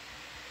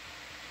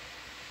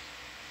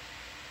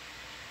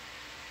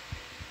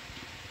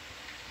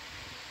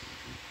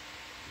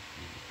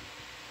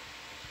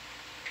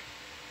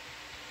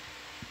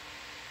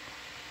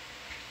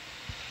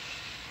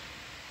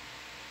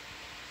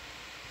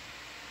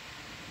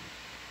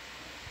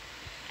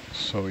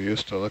 So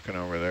used to looking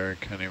over there,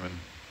 I can't even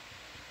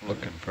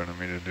look in front of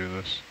me to do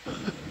this.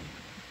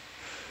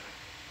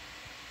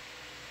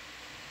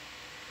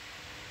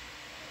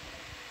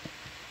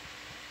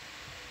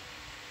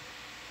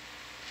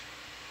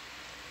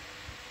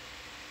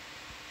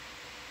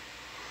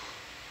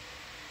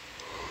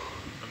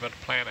 Remember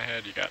to plan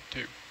ahead, you got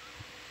 2.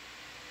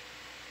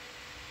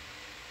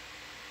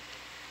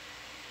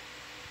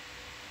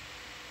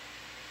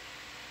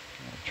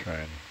 I'll try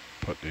and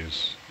put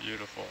these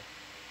Beautiful.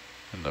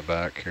 in the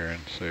back here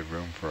and save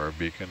room for our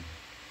beacon.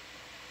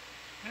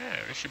 Yeah,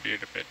 we should be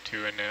able to fit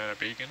 2 in there, a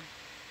beacon.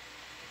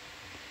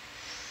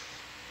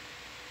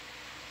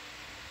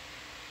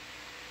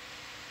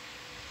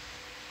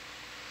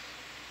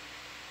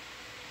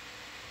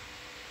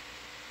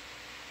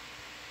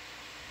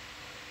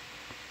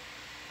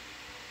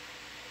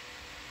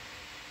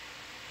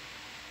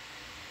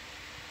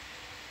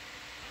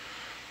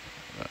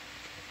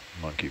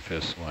 Monkey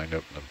fist lined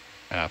up in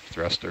the aft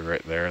thruster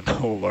right there, and the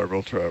whole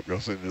larval trap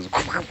goes in this.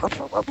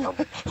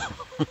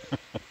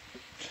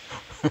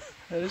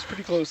 That is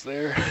pretty close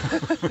there.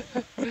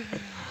 It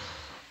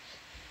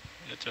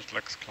just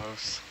looks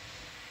close.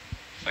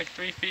 It's like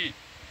 3 feet.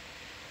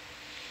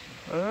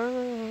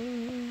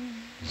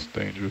 It's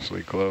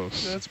dangerously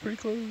close. That's pretty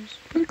close.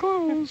 Pretty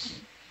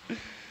close.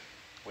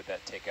 Would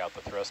that take out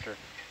the thruster?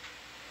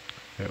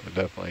 It would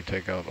definitely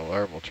take out the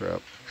larval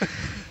trap.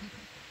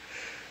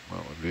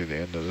 That would be the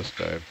end of this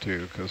dive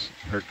too, because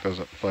Herc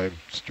doesn't fly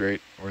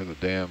straight over the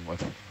dam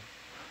with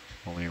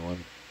only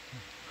one.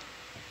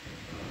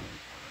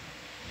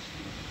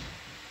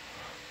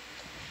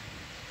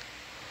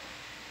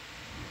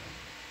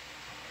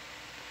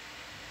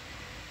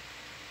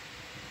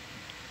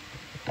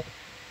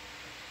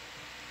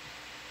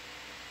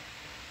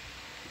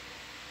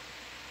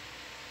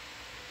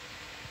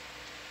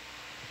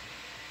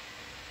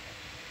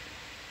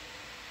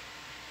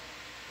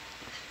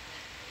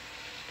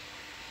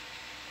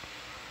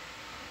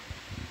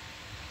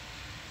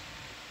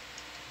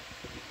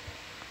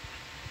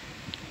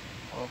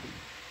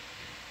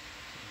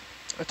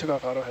 I took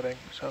off auto heading,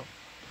 so.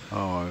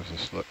 Oh, I was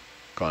just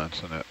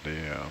glancing at the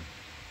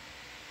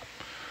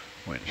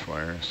winch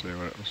wire, see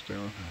what it was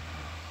doing.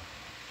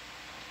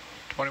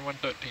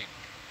 2113.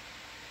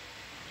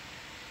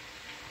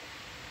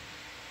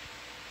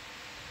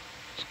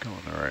 It's going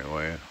the right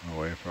way,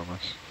 away from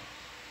us.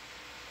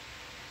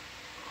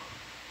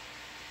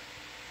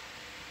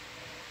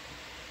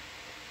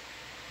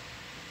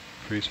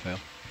 freeze fail.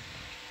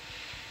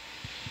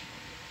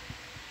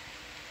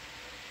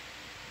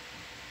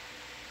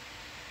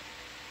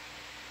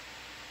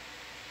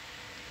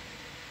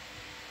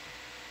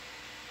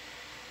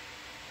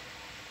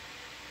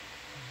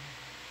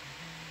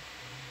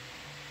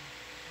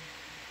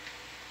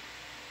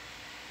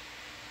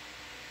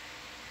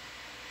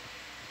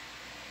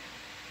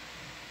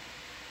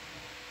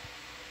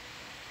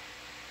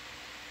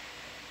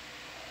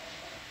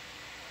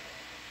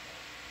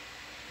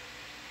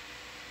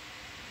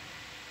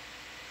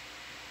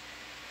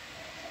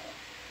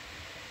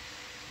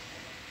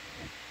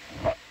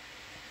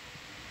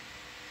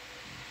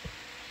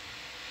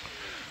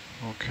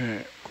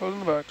 Okay, Closing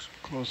the box.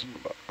 closing the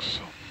box.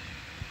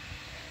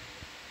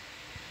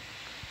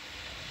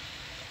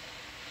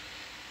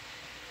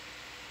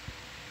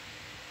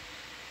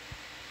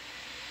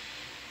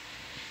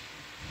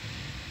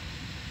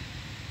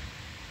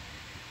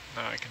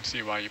 Now I can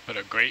see why you put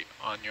a grate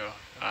on your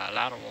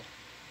lateral.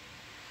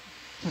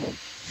 I'm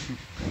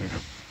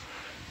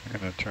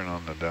gonna turn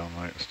on the down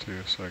lights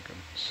too so I can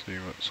see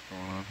what's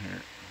going on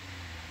here.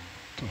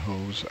 The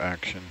hose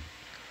action.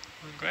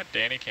 I'm glad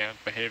Danny can't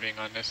behaving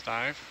on this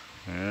dive.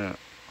 Yeah,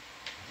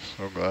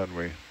 so glad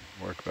we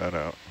worked that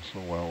out. So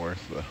well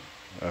worth the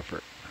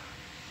effort.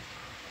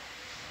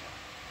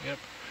 Yep.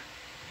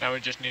 Now we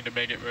just need to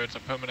make it where it's a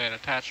permanent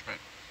attachment.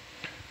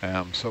 And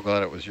I'm so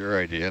glad it was your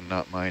idea and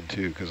not mine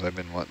too, because I've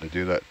been wanting to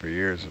do that for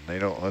years and they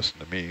don't listen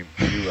to me.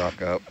 You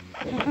rock up.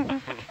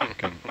 And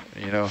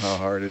you know how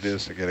hard it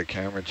is to get a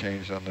camera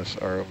changed on this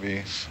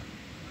ROV?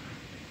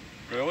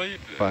 Really?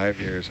 5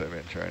 years I've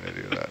been trying to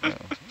do that now.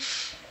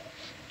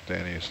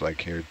 Danny's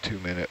like here 2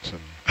 minutes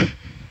and...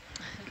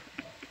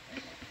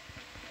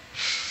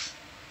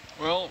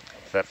 Well,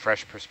 It's that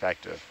fresh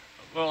perspective.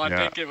 well, I Yeah.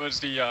 think it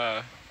was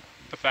the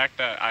fact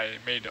that I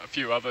made a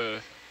few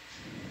other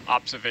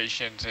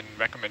observations and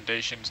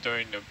recommendations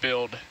during the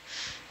build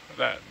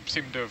that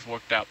seemed to have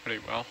worked out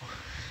pretty well.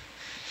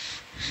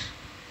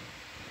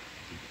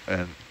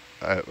 And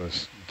it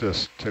was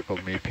just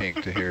tickled me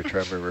pink to hear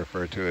Trevor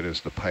refer to it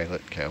as the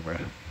pilot camera.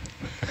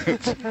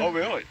 Oh,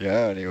 really?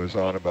 Yeah, and he was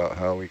on about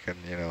how we can,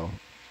 you know,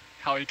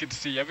 How you can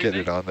see everything?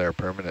 get it on there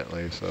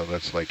permanently. So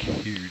that's like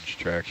huge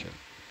traction.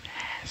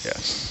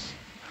 Yes.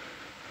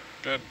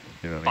 Good.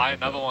 You don't Buy even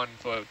another know. one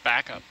for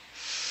backup.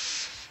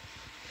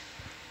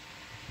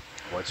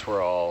 Once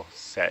we're all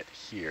set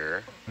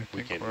here, I we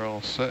think can we're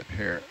all set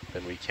here.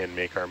 then we can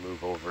make our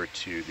move over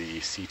to the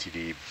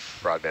CTD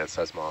broadband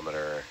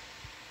seismometer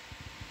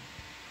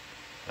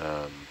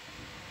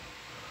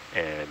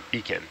and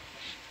beacon.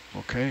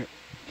 Okay.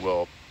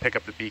 We'll pick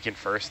up the beacon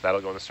first. That'll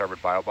go in the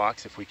starboard bio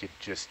box. If we could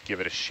just give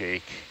it a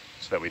shake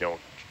so that we don't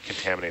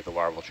contaminate the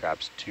larval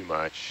traps too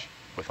much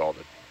with all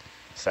the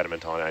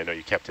sediment on it. I know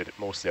you kept it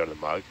mostly out of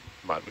the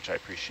mud, which I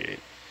appreciate.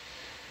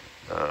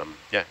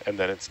 Yeah, and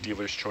then it's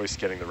dealer's choice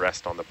getting the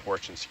rest on the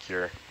porch and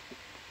secure.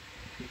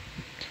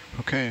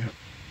 Okay.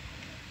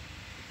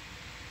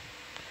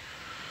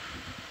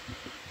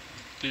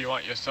 Do you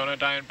want your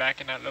sonodyne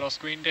back in that little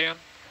screen, Dan?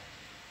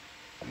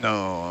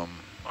 No,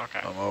 Okay.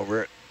 I'm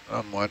over it.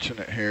 I'm watching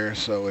it here,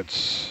 so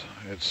it's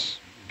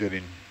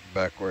getting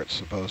back where it's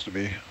supposed to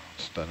be.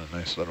 It's done a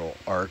nice little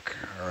arc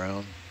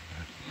around.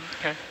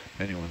 Okay.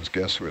 Anyone's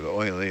guess where the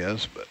oily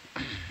is, but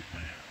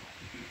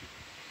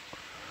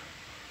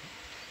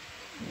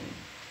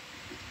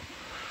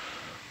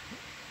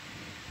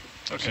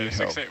Okay,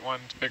 See how-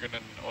 681's bigger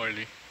than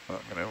oily. I'm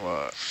gonna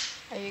Are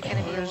you going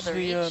to be able Where's to the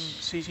reach?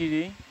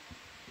 CTD?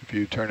 if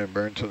you turn and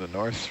burn to the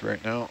north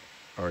right now,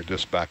 or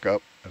just back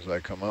up as I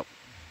come up,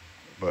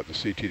 but the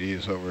CTD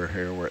is over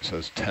here where it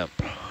says temp.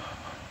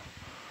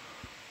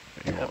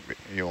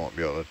 You won't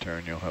be able to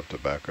turn. You'll have to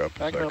back up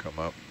Back as I up. come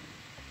up,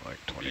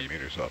 like 20 Beep.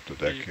 meters off the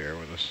deck Beep. here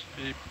with us.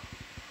 Beep.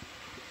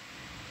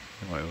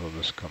 You might as well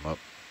just come up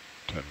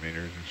 10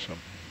 meters or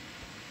something.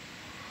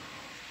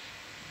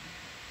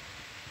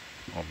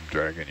 I'm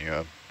dragging you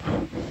up.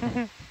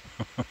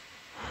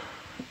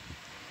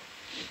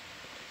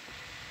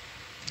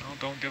 Oh,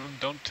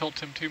 don't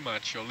tilt him too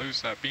much. You'll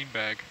lose that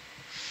beanbag.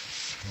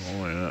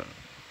 Oh yeah.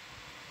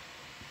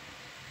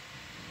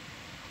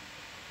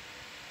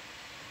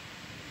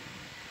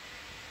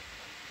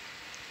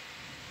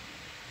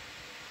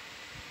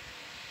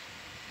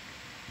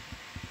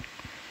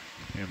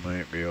 You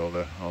might be able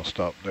to, I'll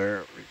stop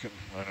there. We can,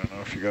 I don't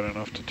know if you got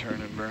enough to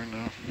turn and burn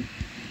now.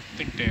 I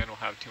think Dan will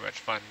have too much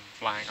fun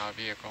flying our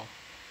vehicle.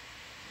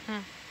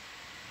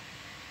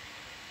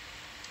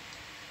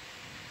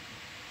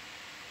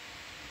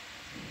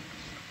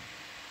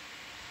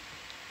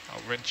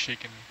 A winch he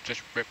can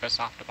just rip us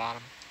off the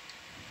bottom.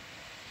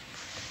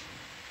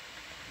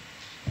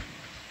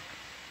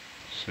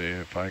 See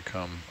if I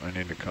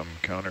need to come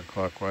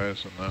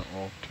counterclockwise and that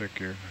will take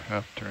your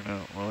half turn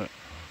out, will it?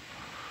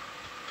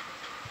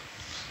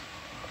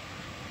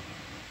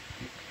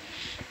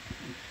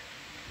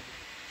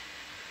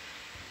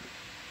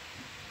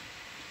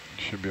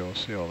 You should be able to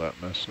see all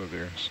that mess with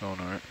your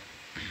sonar.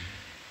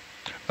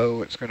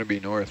 Oh, it's going to be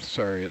north.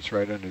 Sorry, it's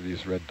right under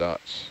these red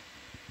dots.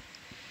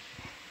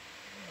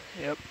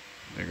 Yep.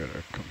 You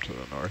gotta come to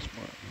the north.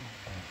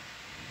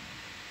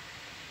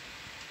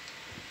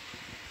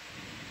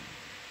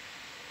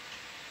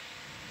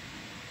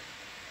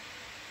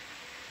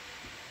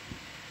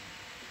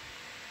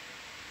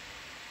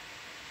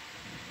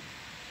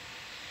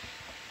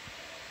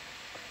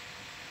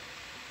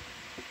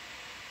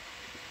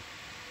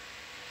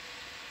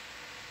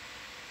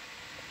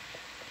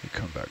 You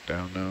come back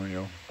down now,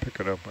 you'll pick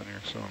it up on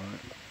your sonar.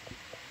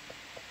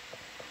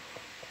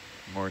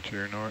 More to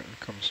your north,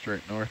 come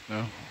straight north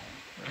now.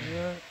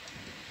 Yeah.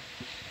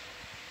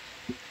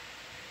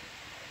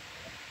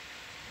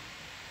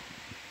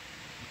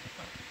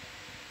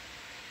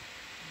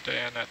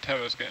 Dan, that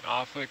tower's getting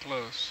awfully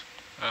close.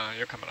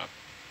 You're coming up.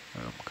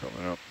 I'm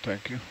coming up,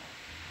 thank you.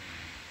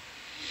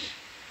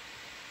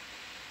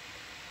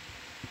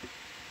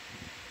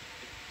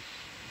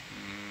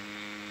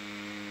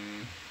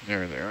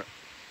 There they are.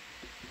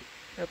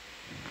 Yep.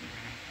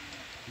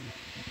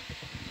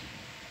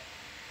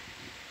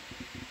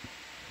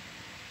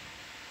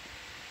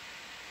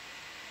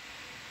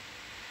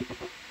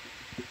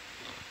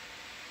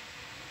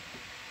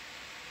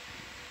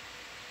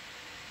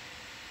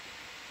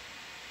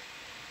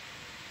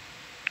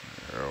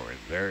 Oh,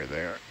 there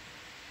they are.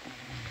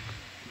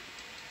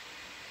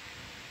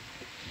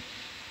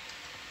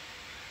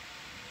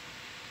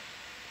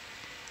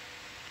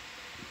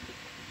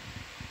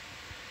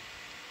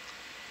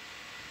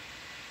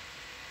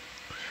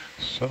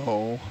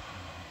 So,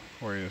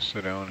 before you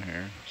sit down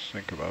here, just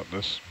think about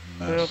this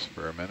mess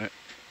for a minute.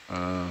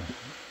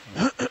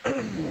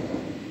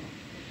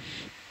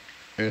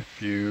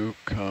 If you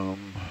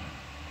come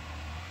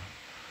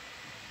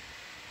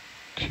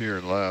to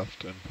your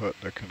left and put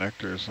the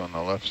connectors on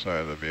the left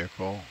side of the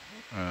vehicle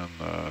and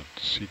the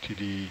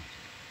CTD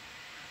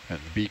and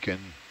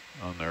beacon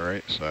on the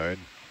right side,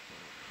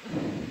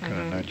 kind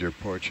of nudge your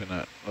porch in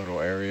that little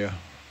area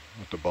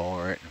with the ball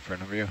right in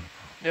front of you.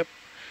 Yep.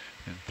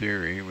 In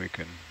theory, we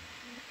can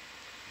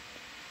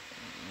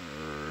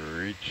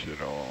reach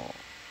it all.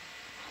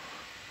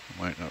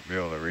 Might not be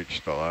able to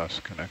reach the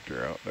last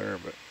connector out there,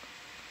 but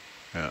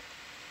yeah.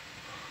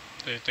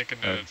 So you're thinking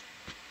that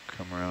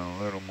Come around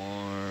a little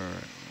more.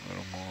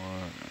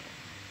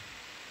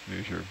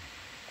 Use your,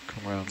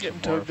 come around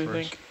Getting some more tugged, I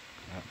first. think.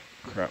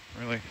 Crap,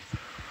 really?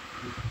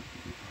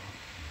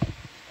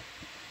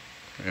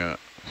 Yeah,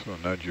 so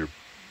nudge your,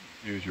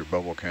 use your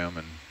bubble cam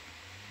and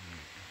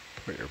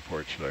put your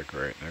porch leg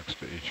right next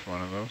to each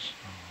one of those,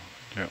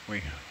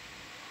 gently.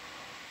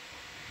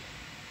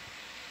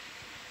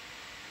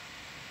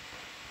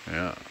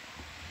 Yeah.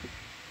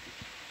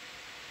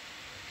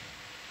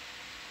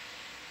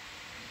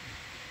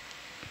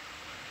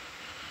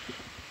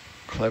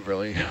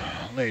 Cleverly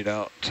laid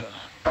out to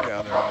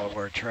gather all of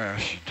our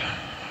trash.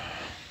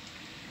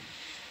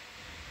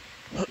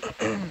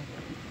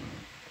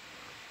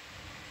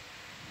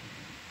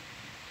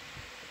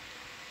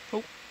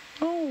 Oh,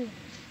 no,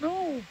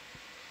 no,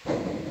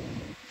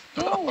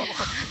 no.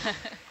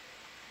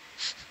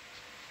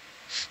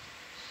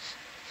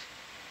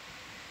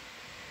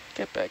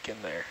 Get back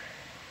in there.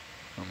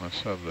 I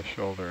must have the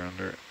shoulder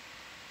under it.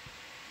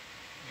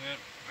 Yep,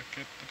 look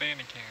at the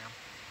Danny cam.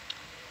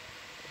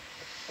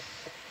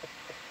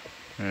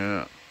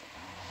 Yeah.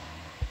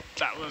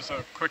 That was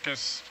the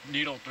quickest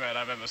needle thread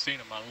I've ever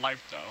seen in my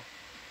life, though.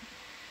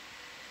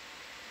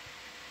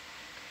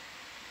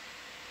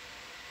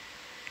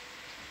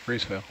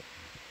 Freeze fail.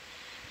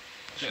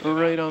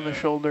 Right on the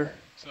shoulder.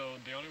 So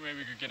the only way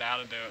we could get out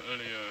of there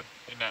earlier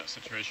in that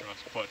situation was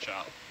to push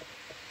out.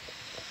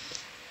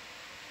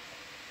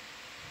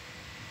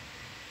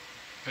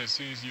 As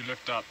soon as you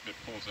lift up, it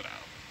pulls it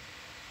out.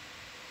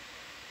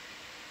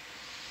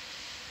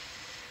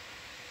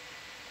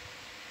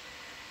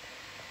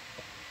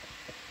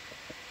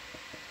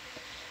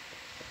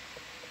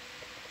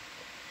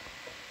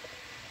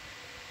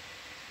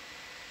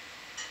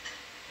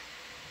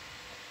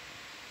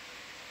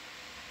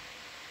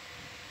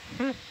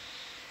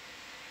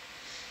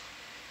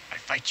 I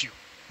fight you.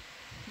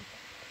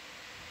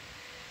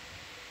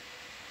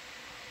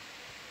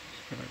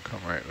 It's gonna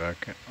come right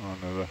back in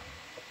onto the.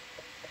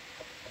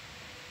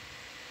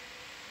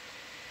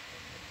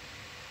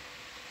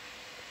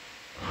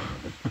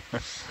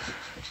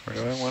 Where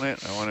do I want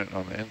it? I want it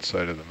on the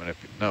inside of the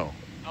no.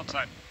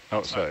 Outside.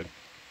 Outside.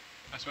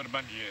 That's where the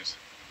bungee is.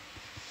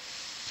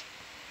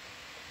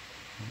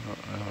 Oh,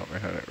 I thought we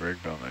had it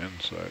rigged on the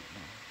inside.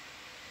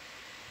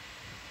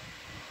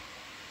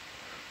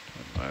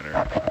 Doesn't matter.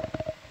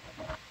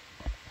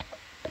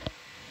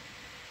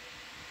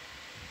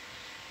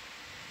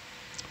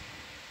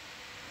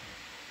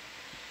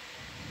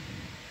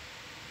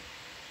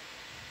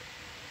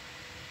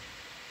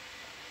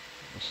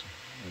 Just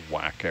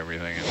whack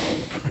everything in.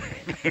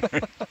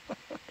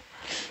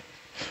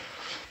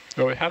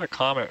 So we had a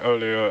comment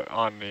earlier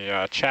on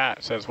the chat.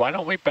 It says, why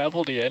don't we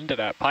bevel the end of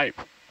that pipe?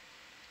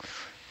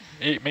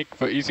 Make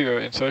for easier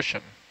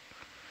insertion.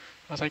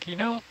 I was like, you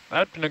know,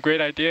 that'd been a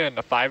great idea in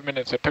the 5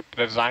 minutes it took to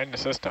design the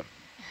system.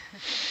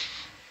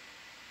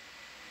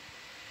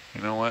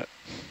 You know what?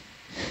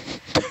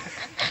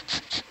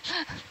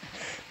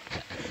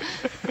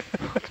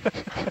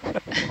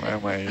 Why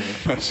am I even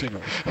messing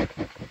with?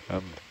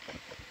 I'm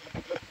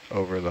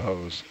over the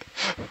hose.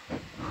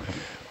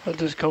 I'll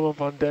just come up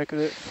on deck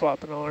with it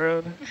flopping all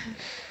around.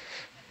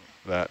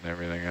 That and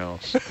everything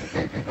else.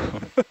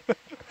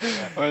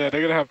 Oh yeah,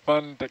 they're gonna have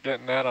fun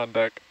getting that on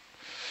deck.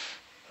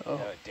 Oh.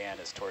 Dan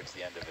is towards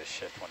the end of his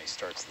shift when he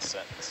starts the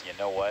sentence. You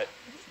know what?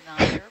 It's not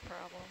your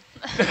problem.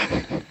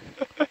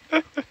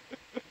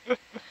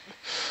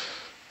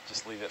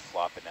 Just leave it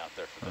flopping out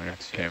there for the I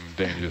next came shift.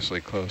 dangerously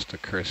close to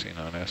cursing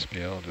on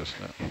SBL just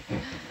now.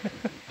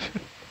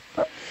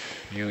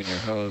 You and your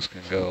hose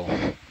can go.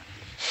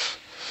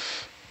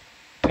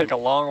 Take a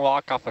long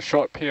walk off a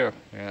short pier.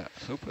 Yeah,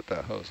 who put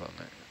that hose on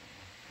there?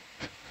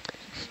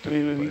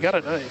 We got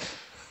a knife.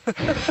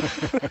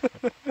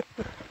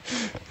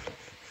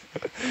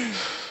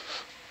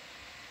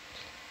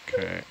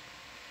 Okay,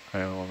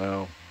 I will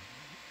now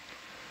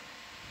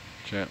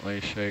gently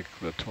shake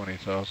the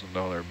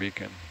 $20,000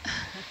 beacon.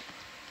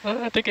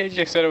 I think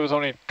AJ said it was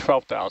only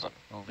 12,000.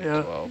 Only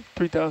Yeah, 12.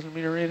 3,000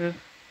 meter rated.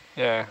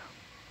 Yeah.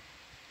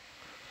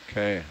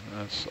 Okay,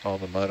 that's all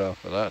the mud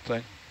off of that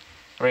thing.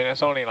 I mean,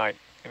 it's only like,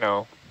 you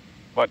know,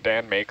 what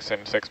Dan makes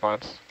in 6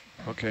 months.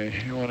 Okay,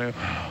 you want to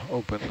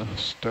open the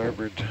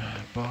starboard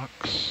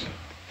box?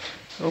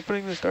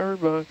 Opening the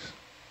starboard box.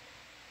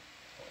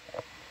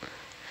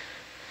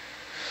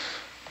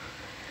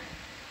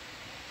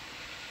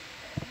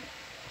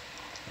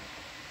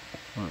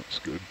 Oh, that's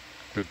good.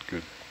 Good,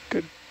 good.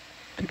 Good,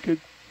 good, good.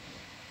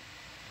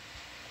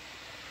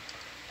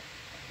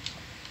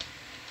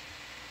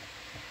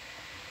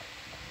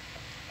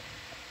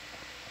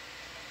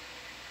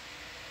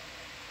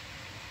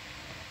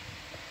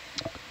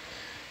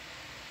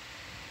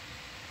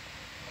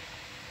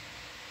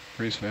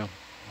 Freeze fail.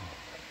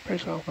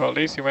 Pretty well. Well, at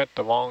least you went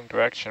the wrong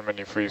direction when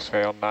you freeze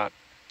failed, not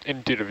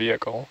into the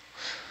vehicle.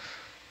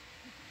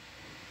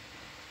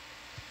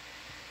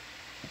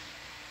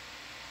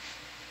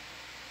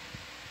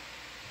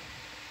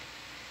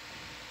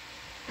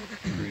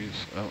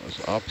 Freeze, that was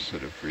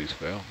opposite of freeze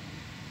fail.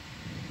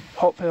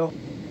 Halt fail.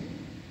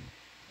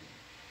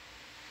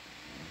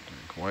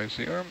 Why is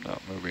the arm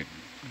not moving?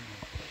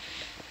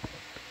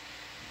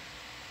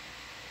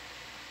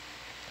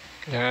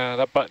 Yeah,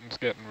 that button's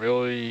getting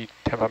really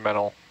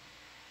temperamental.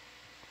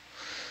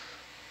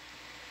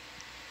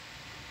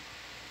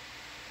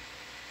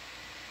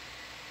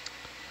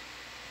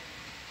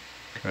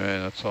 Okay,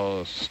 that's all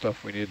the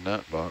stuff we need in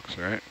that box,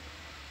 right?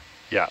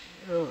 Yeah,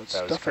 Oh,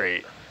 that was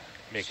great.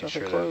 Making Stuff it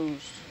sure that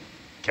closed.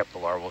 kept the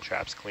larval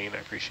traps clean. I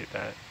appreciate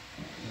that.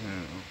 Yeah,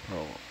 no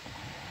problem.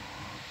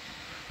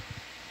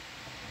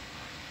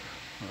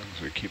 As long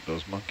as we keep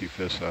those monkey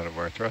fists out of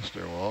our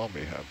thruster, we'll all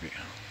be happy.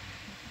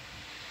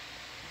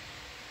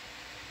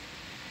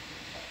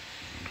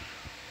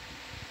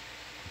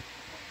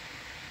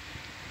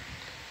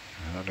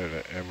 How did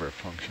it ever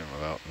function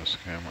without this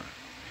camera?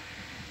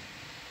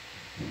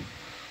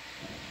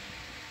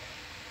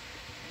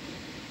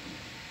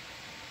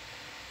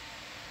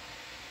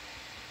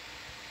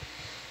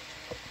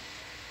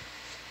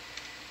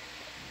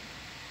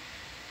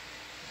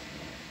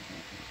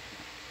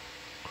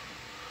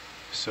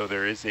 So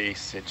there is a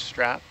cinch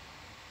strap,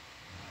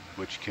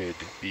 which could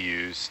be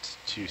used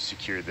to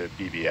secure the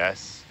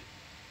BBS.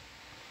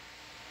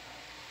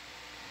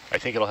 I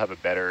think it'll have a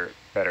better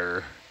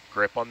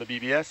grip on the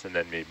BBS, and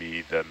then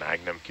maybe the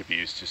Magnum could be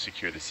used to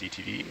secure the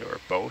CTV, or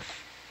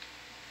both.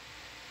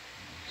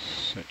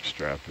 Cinch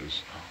strap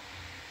is...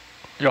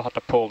 You'll have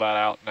to pull that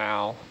out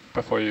now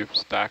before you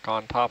stack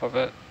on top of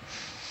it.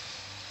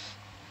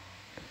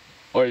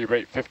 Or you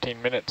wait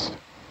 15 minutes.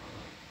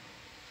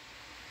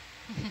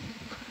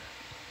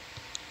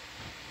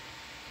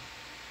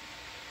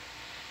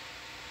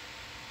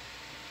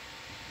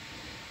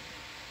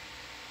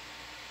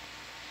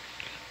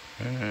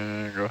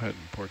 And go ahead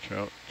and porch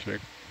out,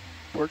 Jake.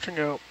 Porching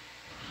out.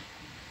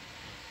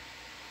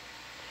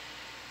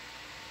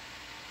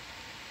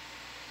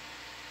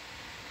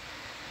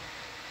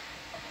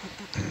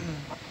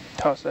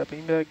 Toss that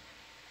beanbag.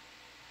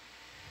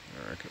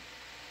 I reckon.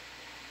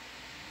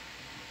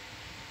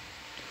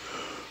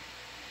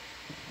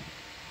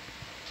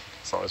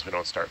 As long as we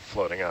don't start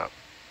floating up.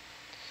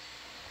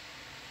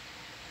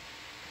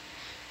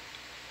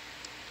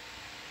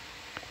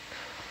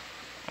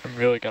 I'm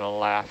really gonna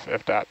laugh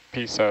if that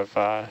piece of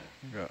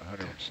You got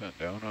 100%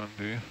 down on,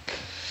 do you?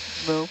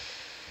 No,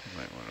 You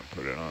might want to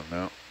put it on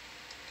now.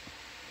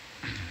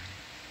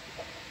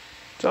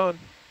 it's on.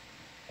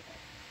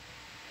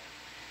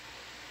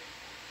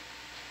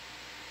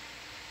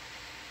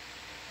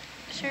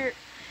 Sure.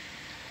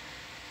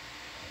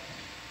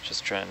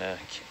 Just trying to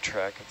keep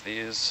track of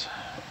these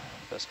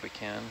best we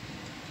can.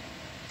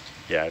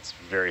 Yeah, it's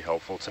very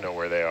helpful to know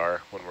where they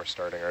are when we're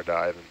starting our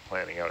dive and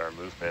planning out our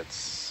movements.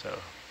 So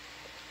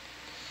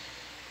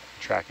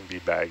tracking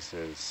bead bags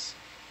is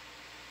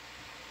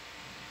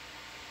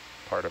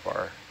part of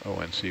our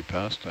ONC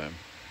pastime.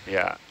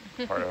 yeah,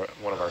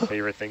 one of our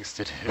favorite things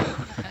to do.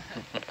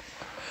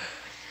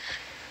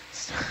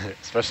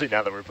 Especially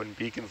now that we're putting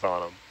beacons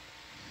on them.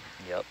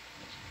 Yep.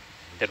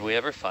 Did we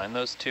ever find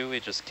those two we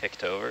just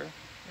kicked over?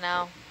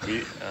 No.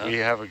 We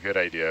have a good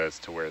idea as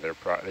to where they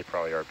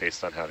probably are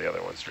based on how the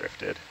other ones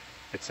drifted.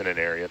 It's in an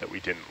area that we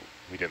didn't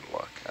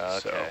look. Okay.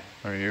 So.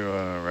 Are you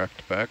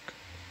wrecked back?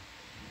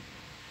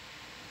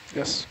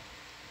 Yes.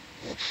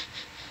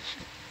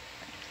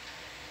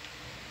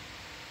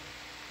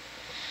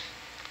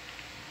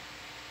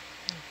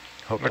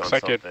 Hooked Looks on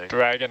like something. you're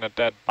dragging a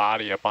dead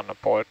body up on the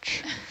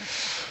porch.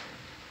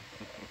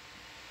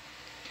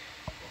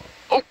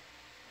 Oh!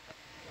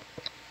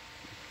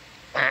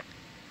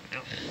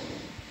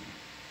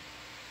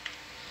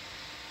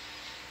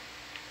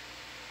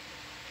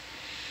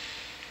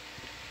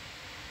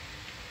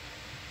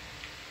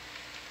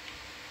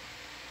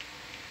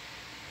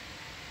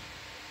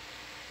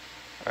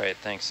 All right,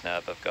 thanks,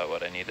 Nav. I've got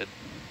what I needed.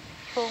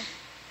 Cool.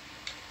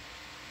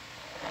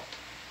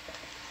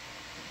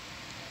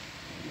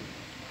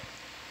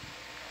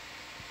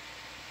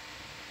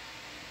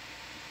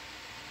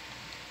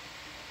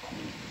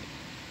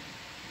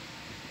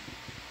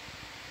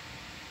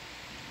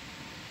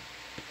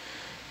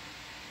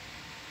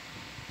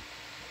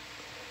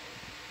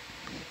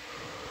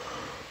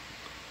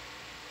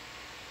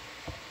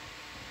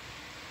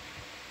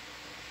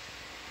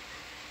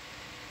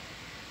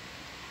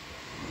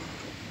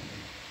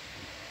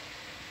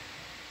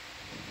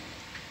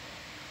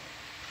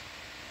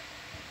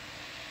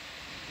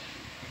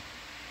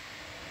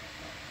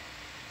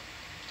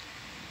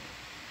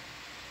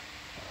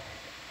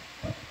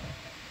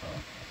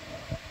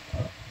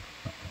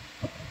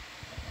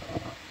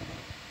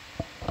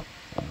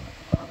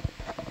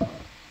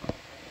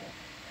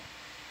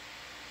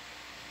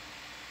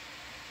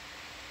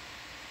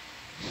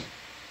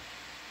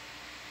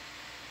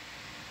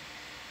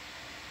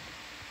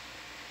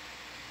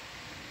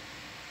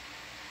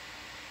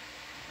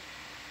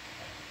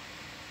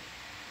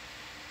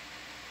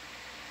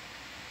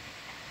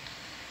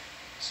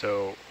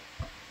 So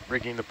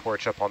rigging the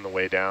porch up on the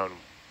way down,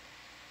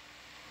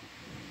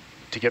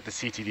 to get the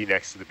CTD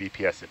next to the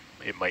BPS,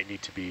 it might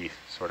need to be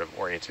sort of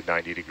oriented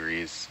 90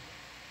 degrees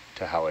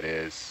to how it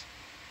is.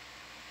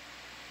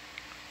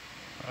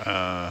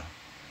 Sure.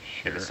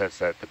 In the sense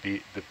that the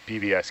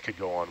BBS could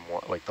go on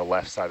like the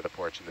left side of the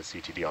porch and the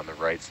CTD on the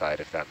right side,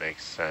 if that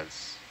makes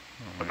sense.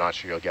 I'm not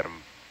sure you'll get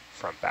them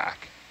front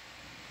back.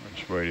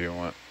 Which way do you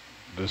want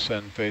this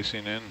end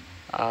facing in?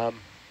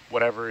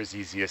 Whatever is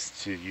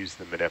easiest to use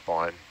the manip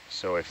on.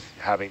 So if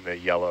having the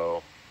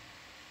yellow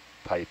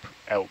pipe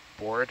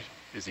outboard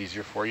is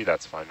easier for you,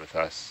 that's fine with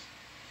us.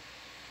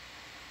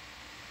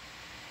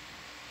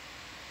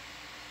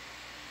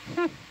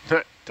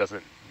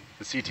 Doesn't,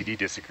 the CTD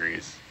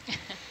disagrees.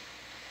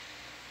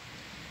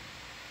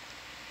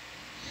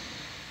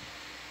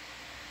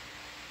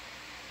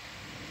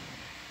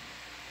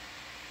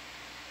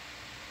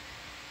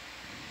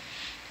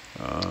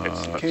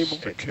 It's the cable.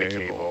 It's the It's the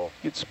cable.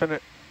 You'd spin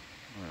it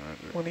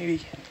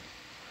 180.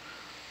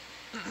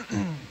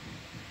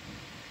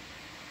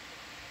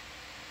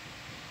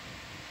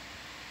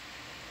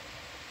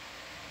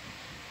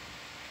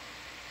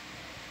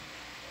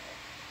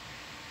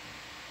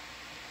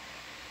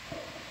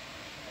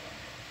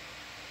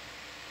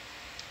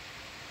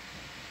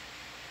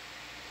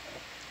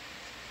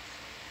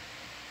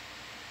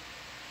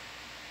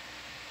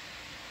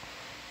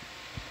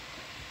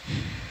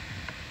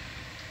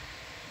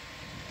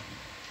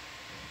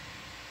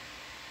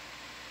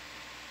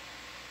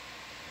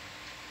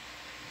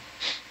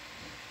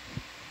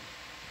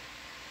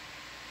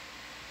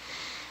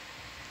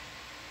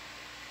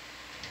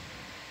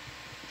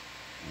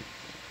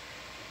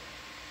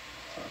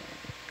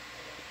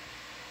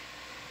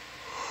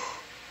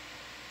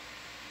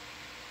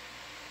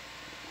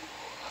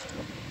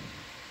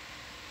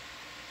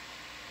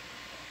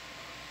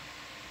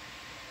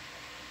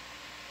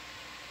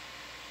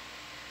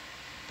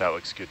 That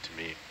looks good to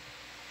me.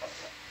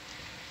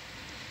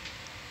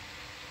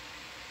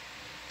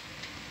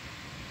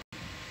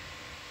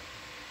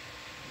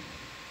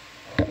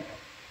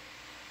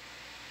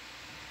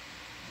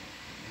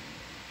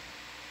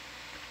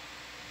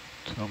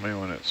 Tell me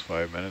when it's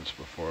 5 minutes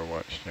before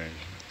watch change.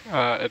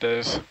 It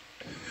is.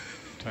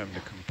 Time to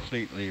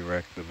completely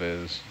wreck the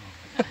viz.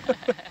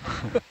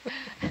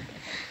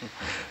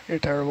 You're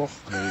terrible.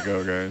 There you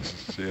go, guys.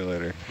 See you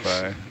later.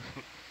 Bye.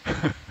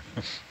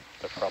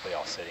 They're probably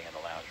all sitting in the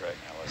lounge right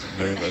now listening.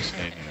 They're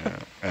listening, yeah,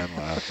 and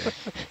laughing.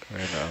 I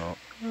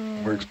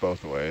know. Works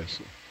both ways.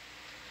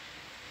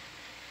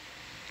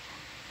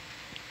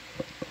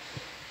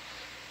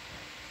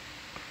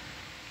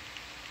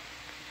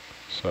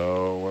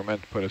 So we're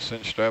meant to put a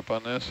cinch strap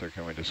on this, or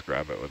can we just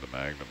grab it with a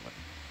magnum?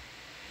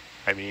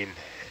 I mean,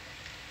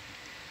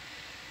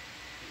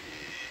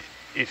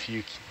 if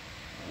you...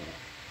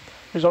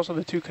 There's also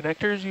the 2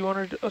 connectors you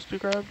wanted us to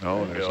grab?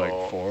 No, there's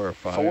like 4 or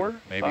 5, 4?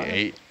 maybe 5?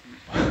 8.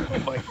 Oh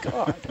my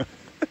god.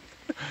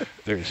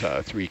 There's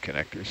 3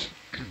 connectors,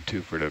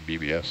 2 for the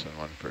BBS and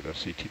 1 for the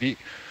CTD.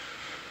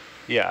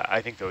 Yeah,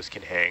 I think those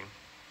can hang.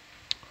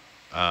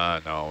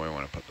 No, we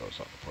want to put those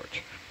on the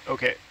porch.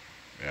 Okay.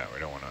 Yeah, we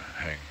don't want to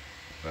hang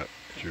that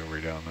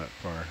jewelry down that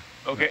far.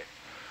 Okay.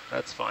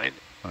 That's fine.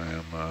 I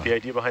am. The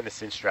idea behind the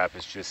cinch strap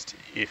is just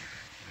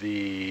if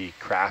the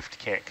craft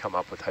can't come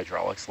up with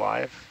hydraulics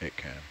live. It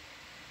can.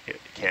 It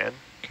can?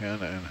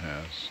 Can and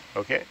has.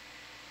 Okay.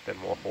 Then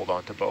we'll hold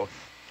on to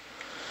both.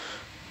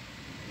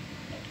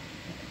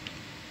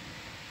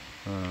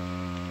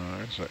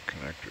 Where's that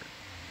connector?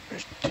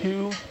 There's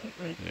two.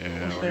 Right,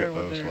 Yeah, we'll there, get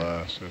those there.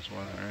 last. There's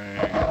one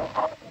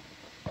right,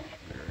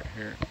 should be right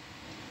here.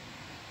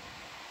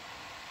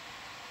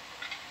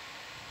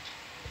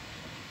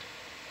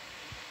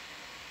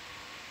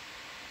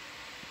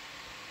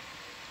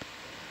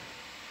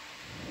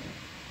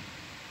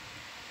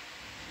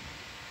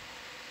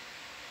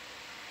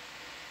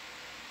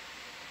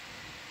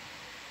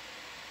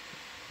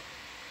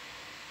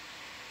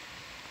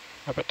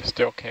 I bet the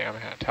still cam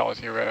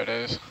tells you where it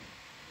is.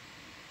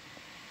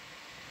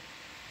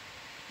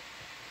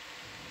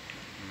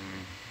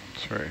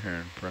 It's right here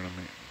in front of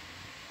me.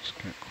 Just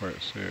can't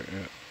quite see it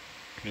yet.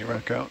 Can you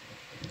back out?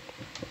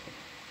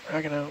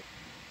 Backing out.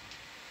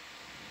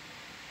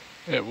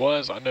 It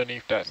was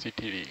underneath that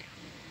CTD.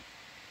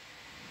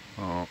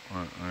 Oh,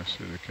 I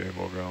see the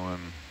cable going.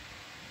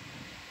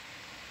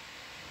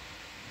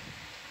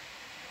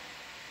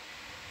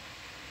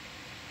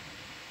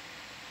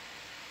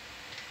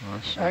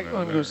 That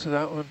one goes to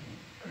that one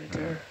right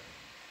there.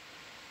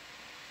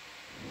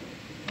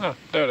 Oh,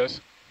 there it is.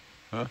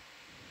 Huh?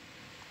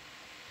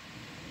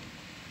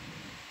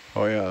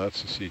 Oh yeah,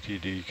 that's the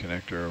CTD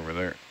connector over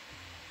there.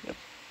 Yep.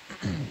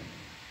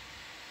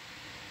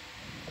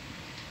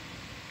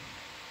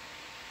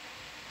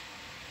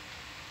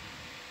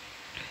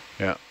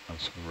 Yeah,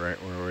 that's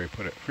right where we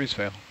put it. Freeze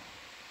fail.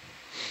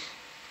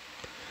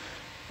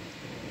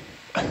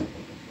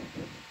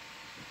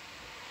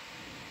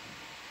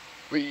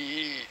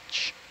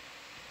 Reach.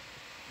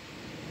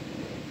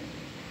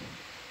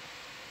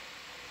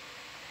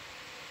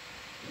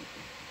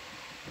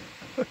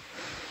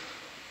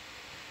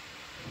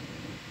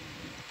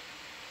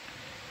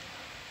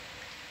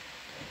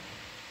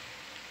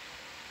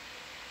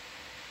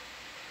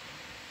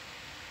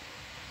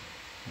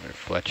 We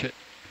fletch it.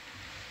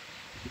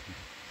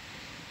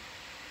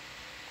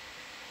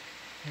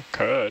 You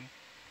could.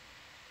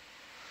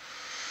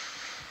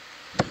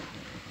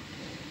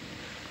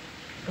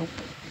 Nope.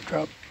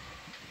 Drop.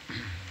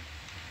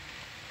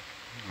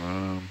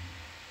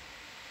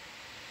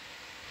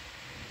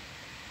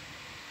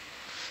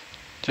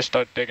 Just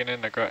start digging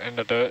in the dirt and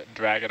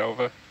drag it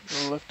over.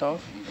 We'll lift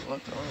off.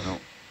 Lift off. No.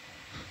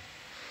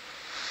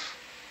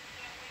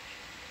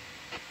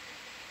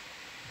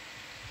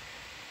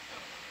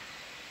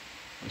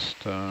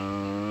 Just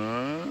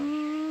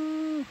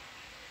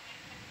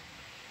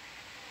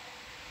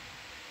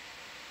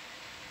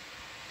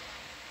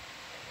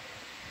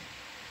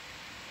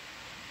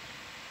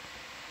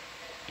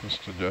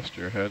just adjust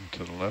your head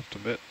to the left a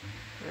bit.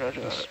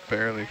 Roger Just that.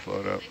 barely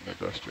float up and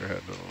adjust your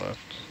head to the left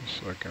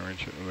so I can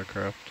reach it with the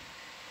craft.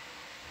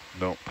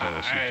 Don't pull the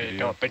I CTD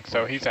don't off think the so.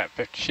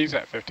 porch. She's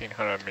at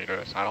 1,500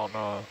 meters. I don't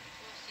know.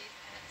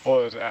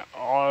 Or is that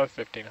all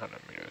 1,500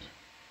 meters?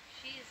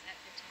 She's at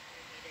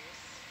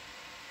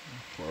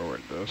 1,500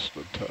 meters. Forward just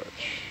a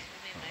touch.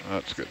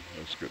 That's good.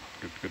 That's good.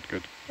 Good, good,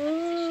 good.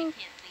 Obviously she can't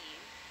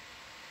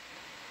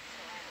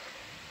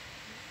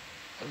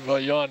leave. Well,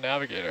 you're on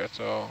navigator,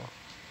 so. Yeah.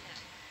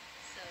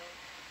 So.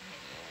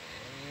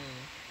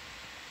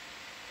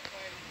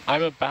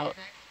 I'm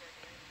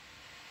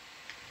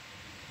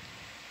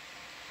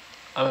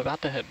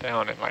about to head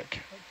down in like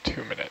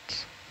 2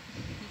 minutes.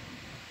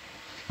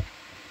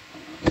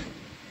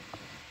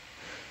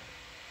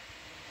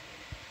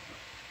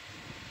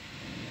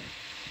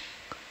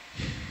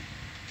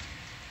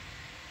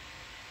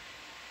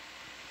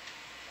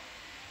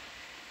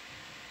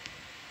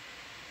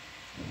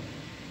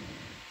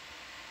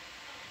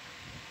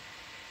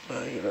 I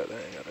got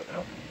it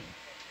now.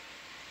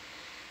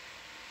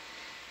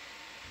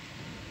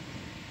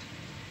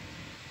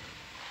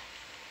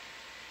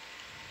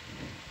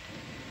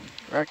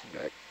 Racking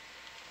back.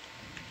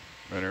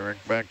 Better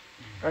rack back.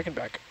 Racking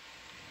back.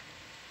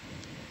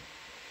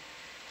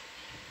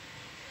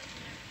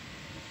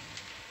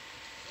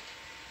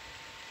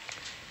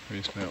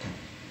 Freeze fail.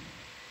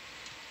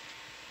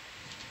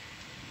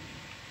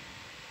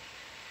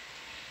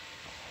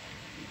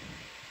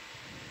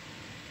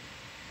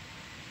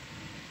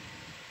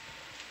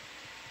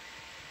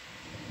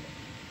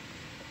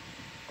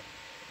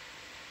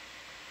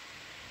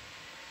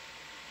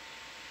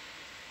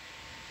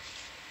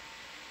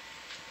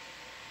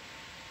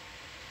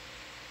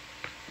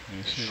 Can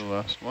you see the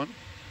last one?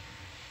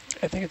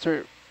 I think it's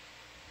right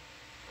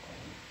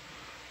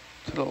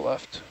to the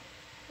left.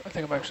 I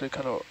think I'm actually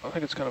kind of, I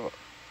think it's kind of,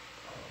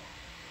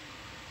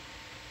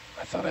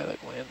 I thought I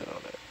like landed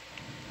on it.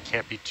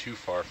 Can't be too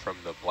far from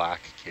the black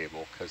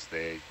cable because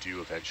they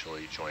do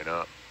eventually join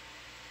up.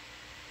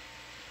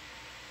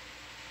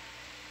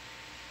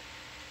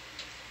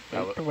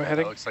 That, We're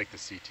heading? that looks like the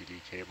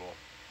CTD cable.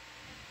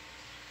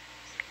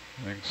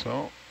 I think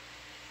so.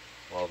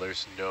 Well,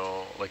 there's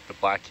no, like the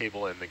black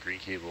cable and the green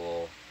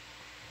cable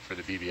for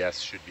the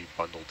BBS should be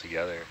bundled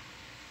together.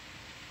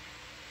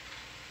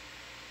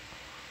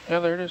 Yeah,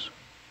 there it is.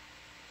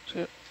 See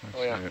it?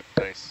 Oh yeah,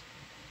 nice.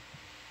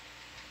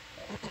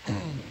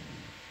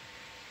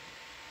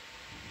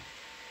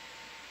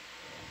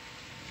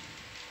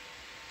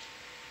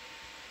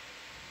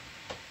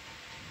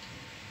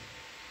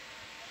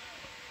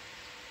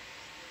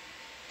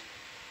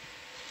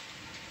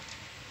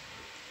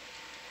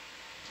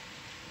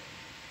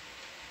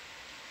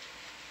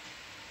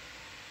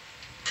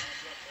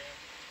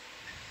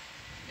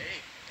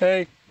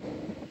 Hey.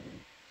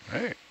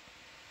 Hey.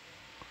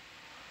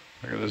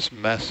 Look at this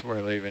mess we're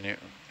leaving you.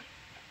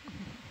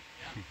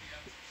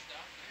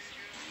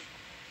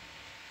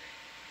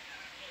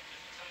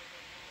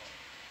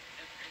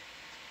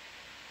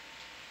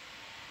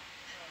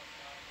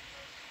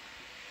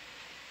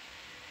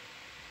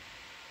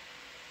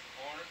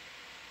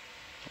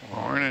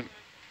 Morning.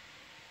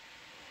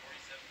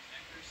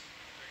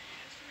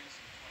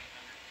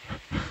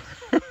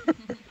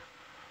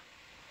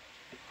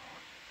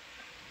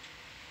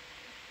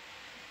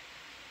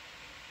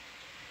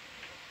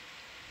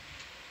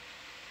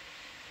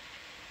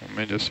 Let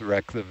me just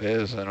wreck the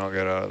viz and I'll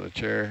get out of the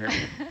chair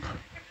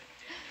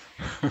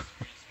here.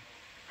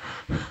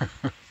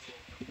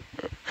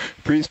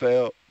 Please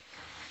fail.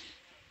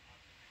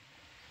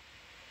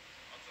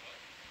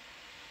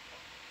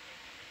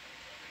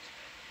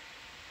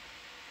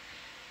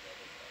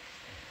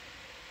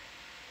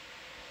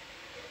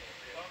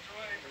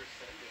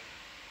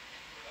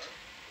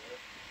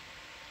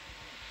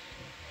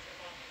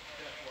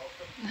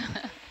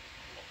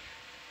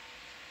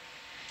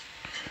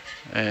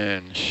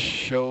 And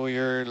show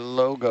your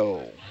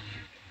logo.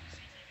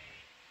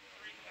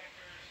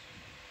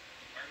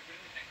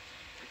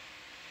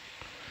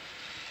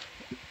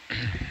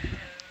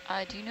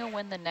 Do you know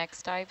when the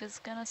next dive is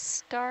gonna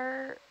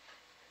start?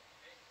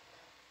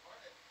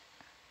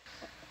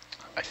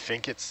 I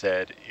think it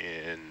said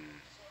in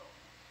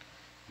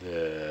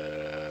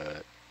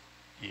the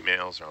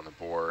emails or on the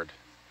board.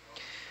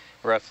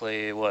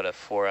 Roughly, what, a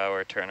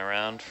 4-hour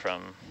turnaround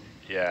from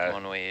Yeah.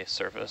 when we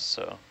surface,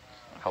 so.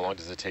 How long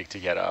does it take to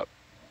get up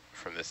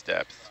from this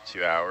depth?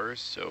 2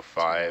 hours, so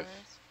 5 2 hours.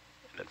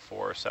 and then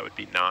 4, so that would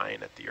be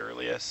 9 at the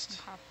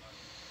earliest. Okay.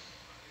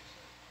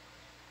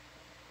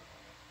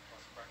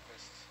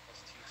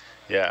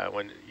 Yeah,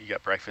 when you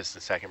got breakfast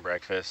and second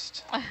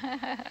breakfast.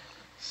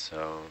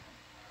 So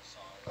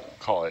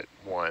call it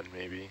 1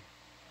 maybe.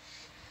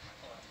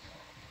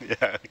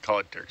 Yeah, call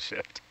it dirt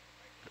shift.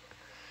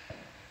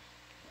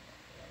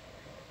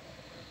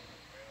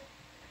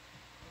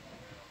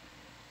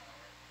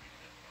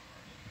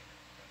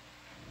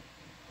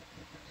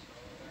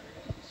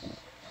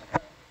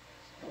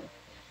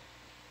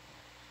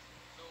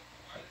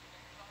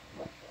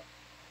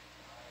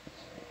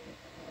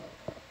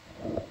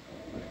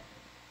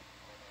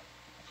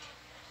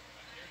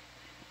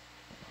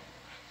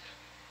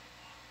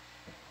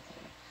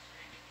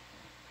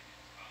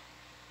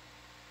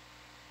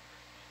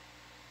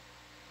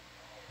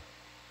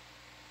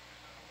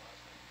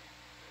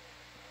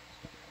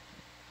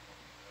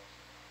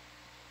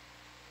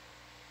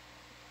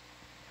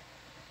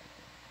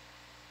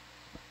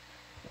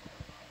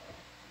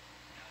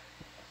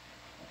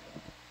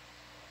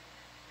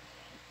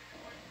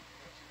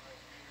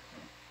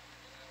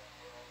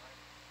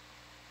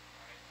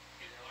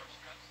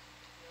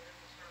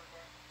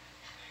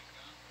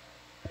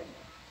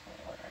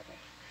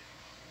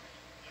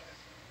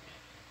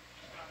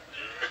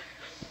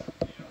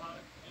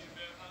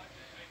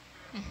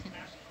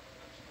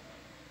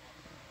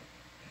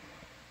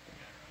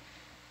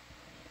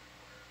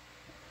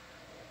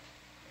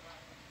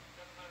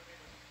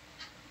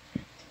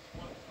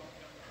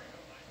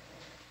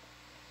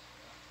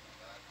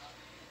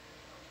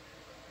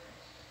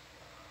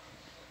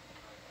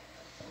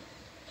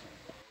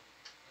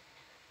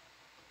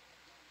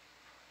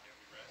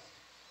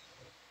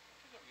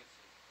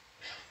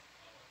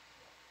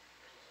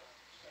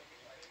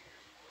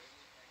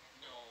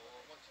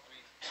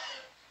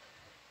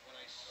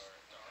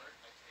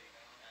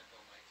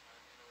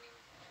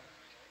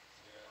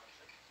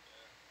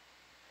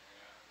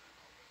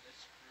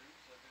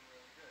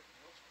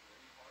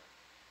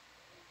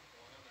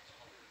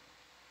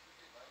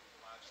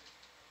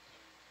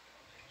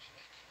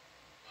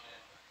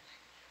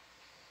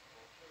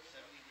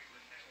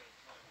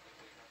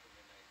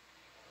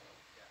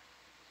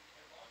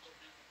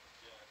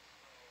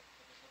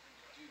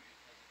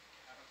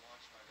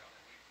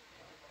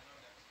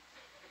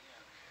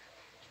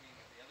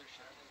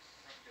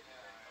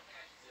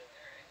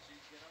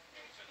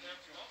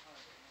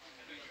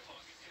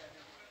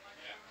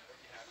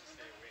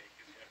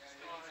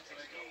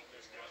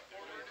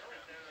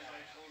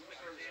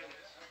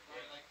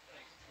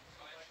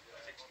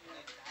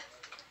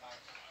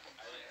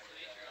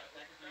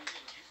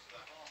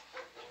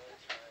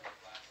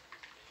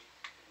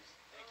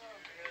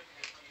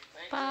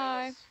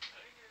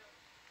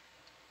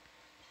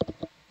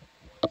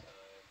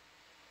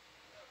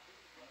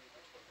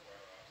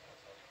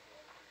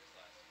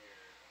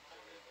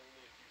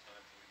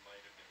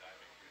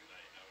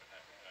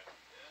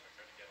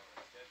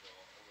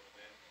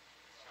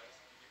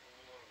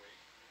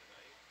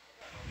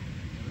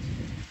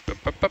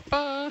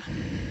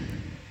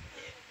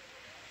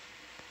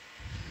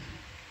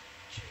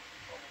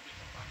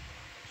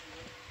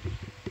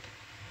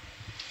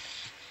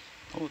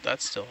 Oh,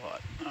 that's still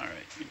hot. All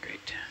right,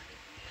 great.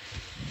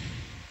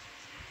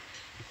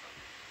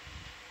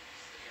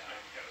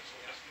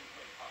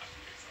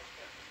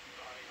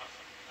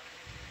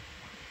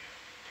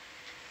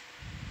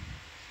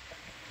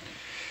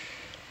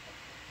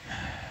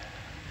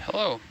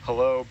 Hello.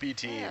 Hello, B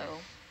team. Hello.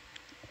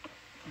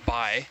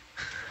 Bye.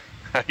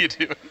 How you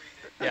doing?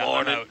 Yeah,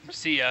 I'm out.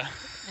 See ya.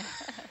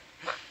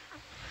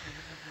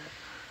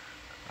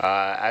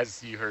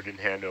 As you heard in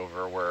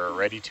handover, we're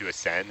ready to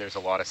ascend. There's a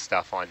lot of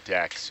stuff on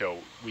deck, so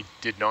we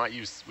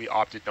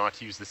opted not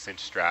to use the cinch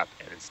strap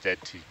and instead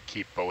to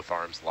keep both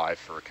arms live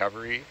for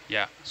recovery.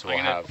 Yeah, So I'm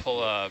we'll gonna have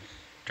pull a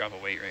drop a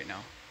weight right now.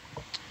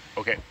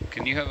 Okay.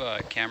 Can you have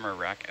a camera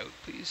rack out,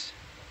 please?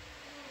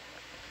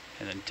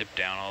 And then dip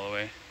down all the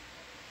way.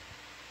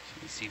 So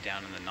you can see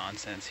down in the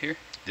nonsense here.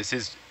 This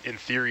is, in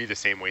theory, the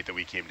same weight that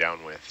we came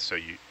down with, so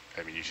you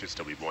should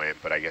still be buoyant,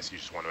 but I guess you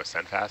just want to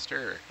ascend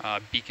faster? Or?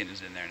 Beacon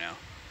is in there now.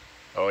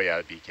 Oh yeah,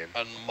 the beacon.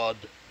 And mud.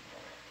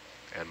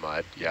 And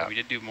mud, yeah. We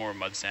did do more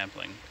mud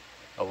sampling.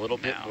 A little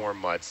bit more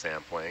mud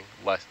sampling.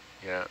 Less,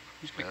 yeah. I'm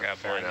just going to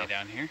grab blindly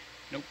down here.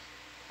 Nope,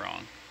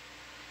 wrong.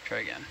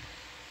 Try again.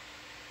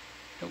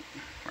 Nope,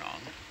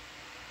 wrong.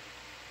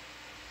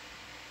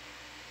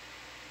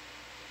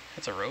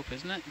 That's a rope,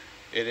 isn't it?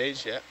 It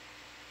is, yeah.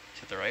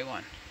 Is it the right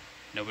one?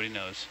 Nobody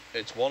knows.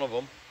 It's one of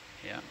them.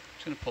 Yeah, I'm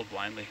just going to pull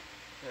blindly.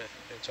 Yeah,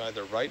 it's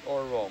either right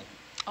or wrong.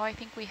 Oh, I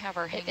think we have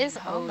our hanging It is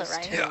on the hose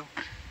right. too.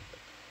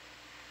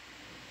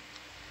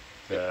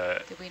 Yeah.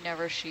 Did we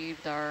never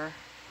sheathed our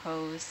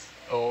hose?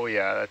 Oh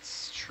yeah,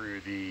 that's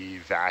true. The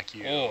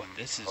vacuum. Oh,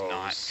 this is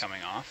not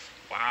coming off.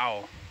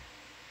 Wow.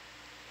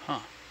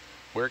 Huh.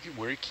 Where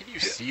can you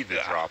see the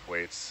drop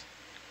weights?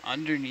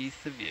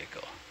 Underneath the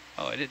vehicle.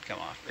 Oh, it did come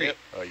off. Great. Yep.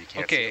 Oh, you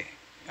can't Okay. see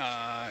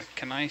it?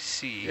 Can I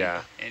see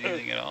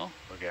anything at all?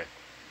 Okay.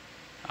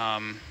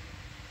 I'd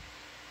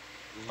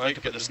like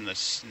to put this in the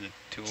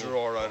tool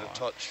drawer out of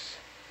touch.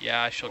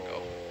 Yeah, she'll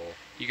go.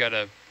 You got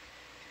a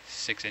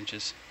 6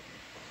 inches.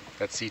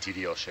 That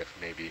CTD will shift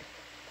maybe.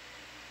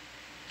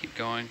 Keep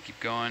going,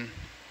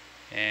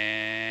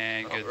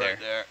 and good right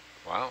there.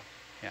 Wow.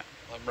 Yeah.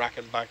 I'm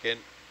racking back in.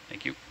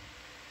 Thank you.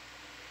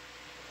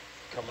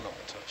 Coming up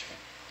a touch.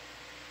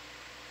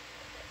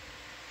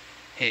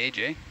 Hey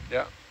AJ.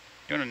 Yeah.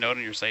 You want to note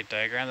on your site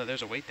diagram that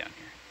there's a weight down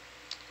here?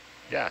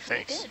 Yeah,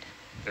 thanks.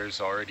 There's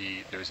a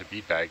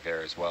bead bag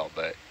there as well,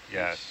 but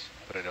yeah,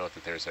 put a note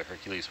that there's a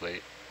Hercules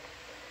weight.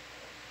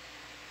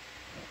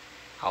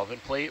 Alvin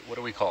plate, what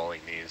are we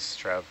calling these,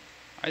 Trev?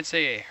 I'd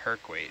say a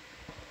Herc weight.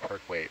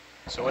 Herc weight.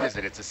 So what is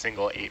it? It's a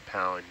single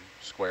 8-pound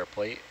square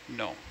plate?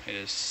 No, it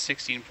is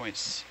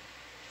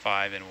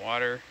 16.5 in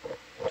water,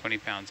 20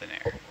 pounds in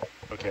air.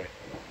 Okay.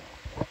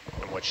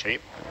 And what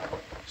shape?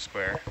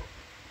 Square.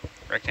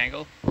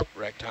 Rectangle?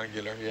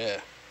 Rectangular,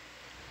 yeah.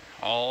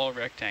 All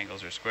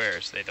rectangles are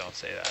squares. They don't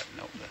say that.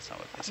 Nope, that's not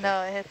what they say.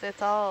 No,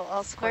 it's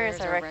all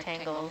squares are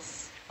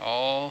rectangles.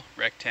 All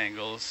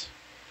rectangles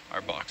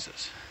are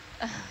boxes.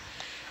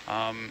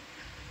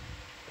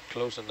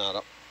 Closing that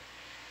up.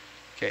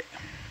 Okay.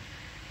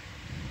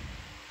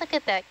 Look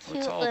at that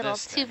cute all little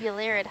this then?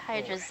 tubularid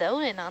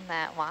hydrozoan on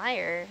that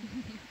wire.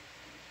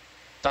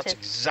 That's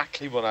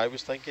exactly what I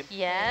was thinking.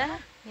 Yeah?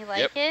 You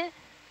like it?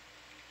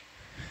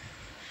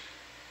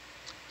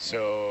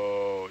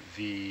 So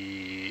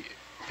this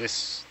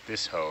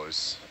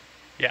hose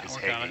is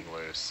hanging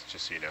loose,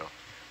 just so you know.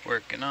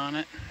 Working on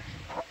it.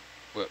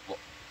 What?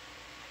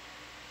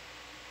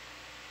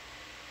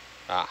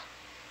 Ah.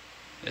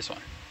 This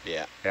one.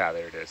 Yeah. Yeah,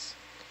 there it is.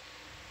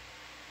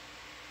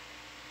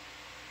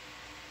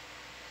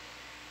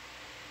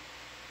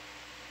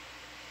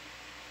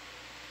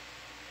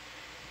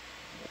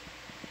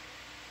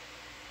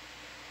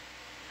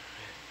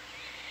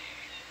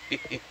 And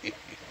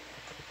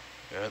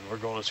we're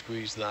going to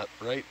squeeze that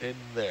right in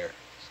there.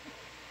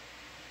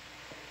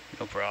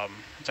 No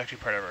problem. It's actually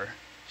part of our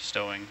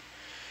stowing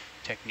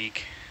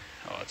technique.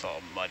 Oh, it's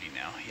all muddy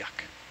now.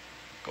 Yuck.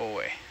 Go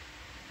away.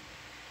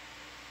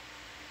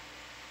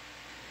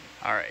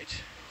 All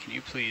right. Can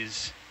you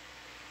please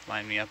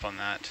line me up on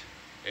that?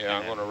 Yeah,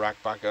 I'm going to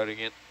rack back out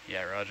again.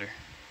 Yeah, roger.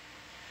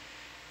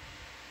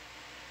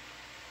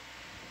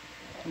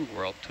 Ooh,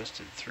 we're all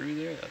twisted through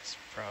there. That's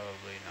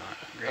probably not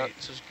great.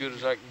 That's as good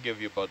as I can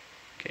give you, bud.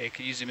 Okay,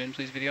 could you zoom in,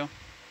 please, video?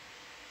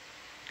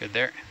 Good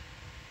there.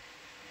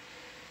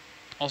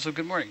 Also,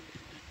 good morning.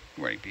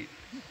 Good morning, Pete.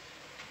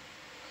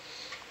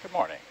 Good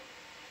morning.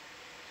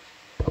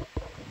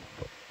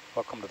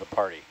 Welcome to the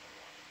party.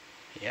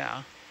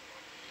 Yeah.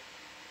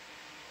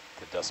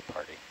 The dust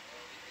party.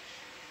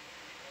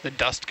 The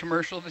dust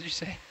commercial, did you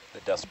say?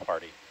 The dust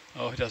party.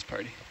 Oh, dust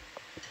party.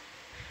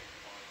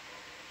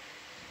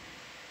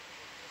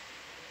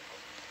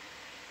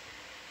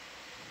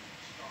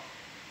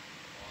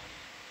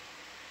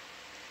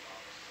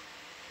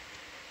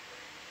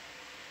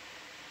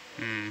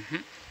 Mm-hmm.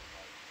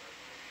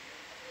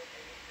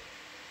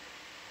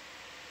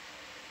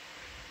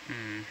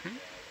 Mm-hmm.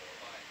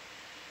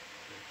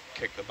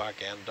 Kick the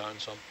back end down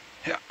some.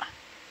 Yeah.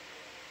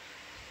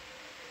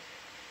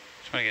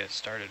 Just want to get it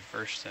started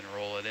first, then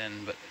roll it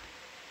in, but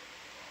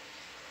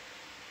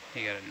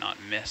You gotta not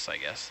miss, I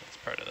guess. That's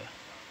part of it.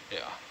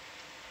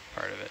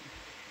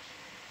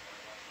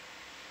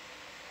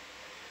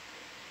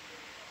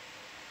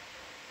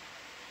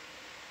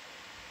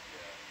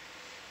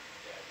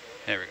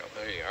 There we go.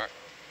 There you are.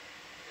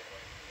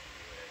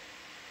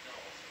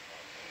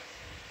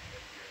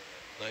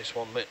 Nice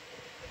one, mate.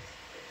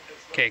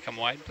 Okay, come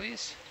wide,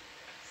 please.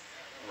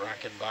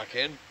 Racking back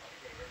in.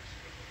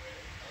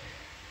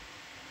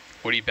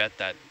 What do you bet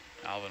that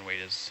Alvin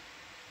weight is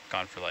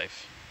gone for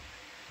life?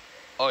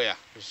 Oh yeah,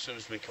 as soon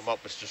as we come up,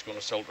 it's just going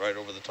to silt right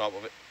over the top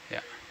of it.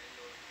 Yeah.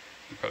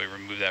 You probably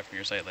remove that from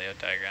your site layout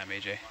diagram,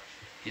 AJ.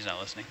 He's not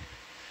listening.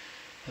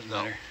 Doesn't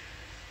matter.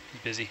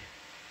 He's busy.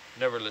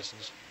 Never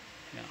listens.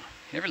 No.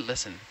 You never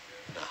listen.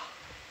 No.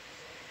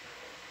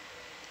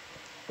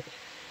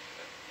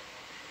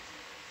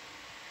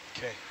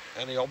 Okay.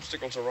 Any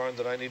obstacles around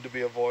that I need to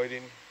be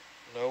avoiding?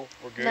 No,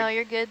 we're good? No,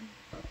 you're good.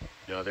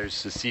 No,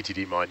 there's a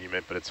CTD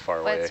monument, but it's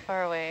far But away. it's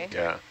far away.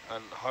 Yeah.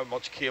 And how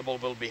much cable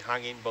will be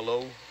hanging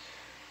below?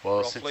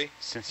 Well, roughly?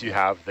 since you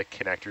have the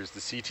connectors, the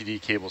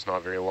CTD cable's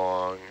not very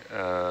long.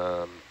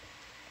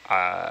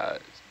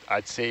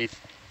 I'd say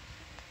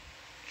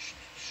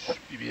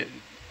maybe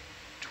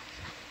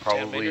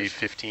probably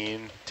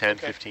 10, okay.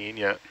 15,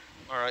 yeah.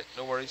 All right,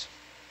 no worries.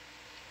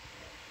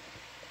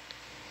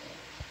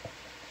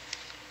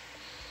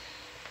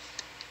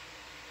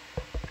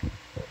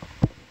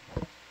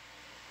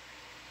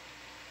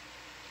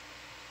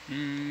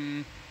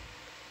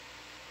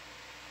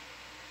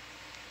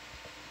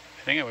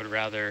 I think I would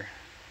rather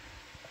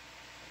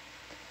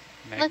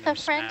Look, a friend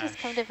smash. has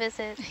come to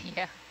visit.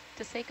 Yeah,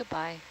 to say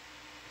goodbye.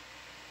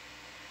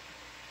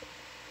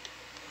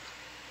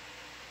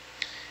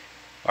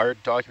 Our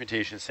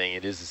documentation is saying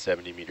it is a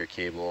 70-meter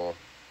cable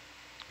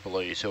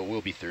below you, so it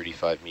will be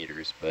 35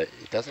 meters, but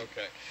it doesn't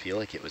feel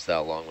like it was that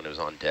long when it was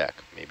on deck.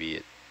 Maybe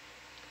it...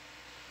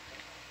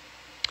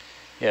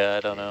 Yeah,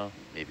 I don't know.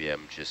 Maybe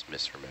I'm just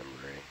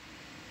misremembering.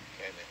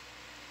 Okay,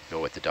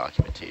 Go with the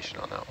documentation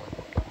on that one.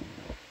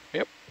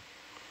 Yep.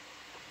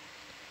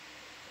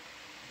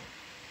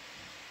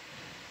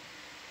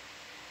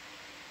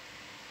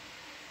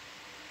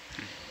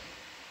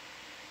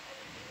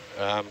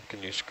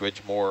 Can you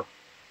squidge more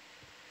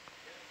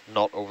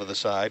not over the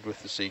side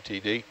with the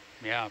CTD?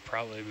 Yeah,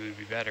 probably would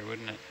be better,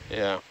 wouldn't it?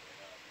 Yeah.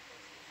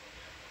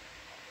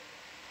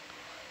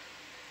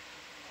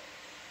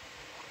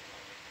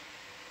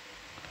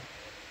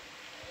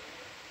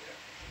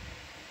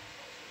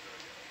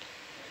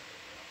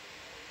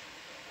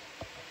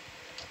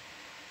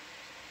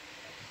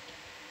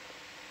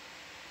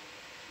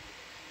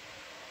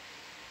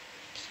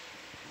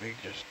 Let me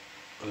just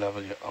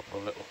level you up a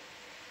little.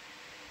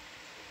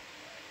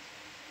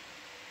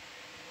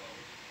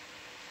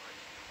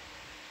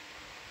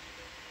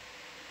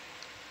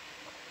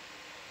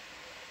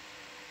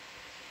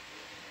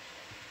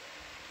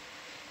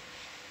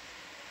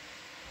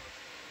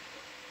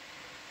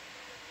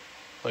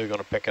 Are you going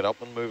to pick it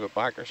up and move it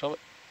back or something?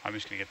 I'm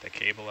just going to get the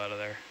cable out of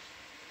there.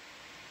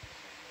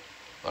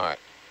 All right.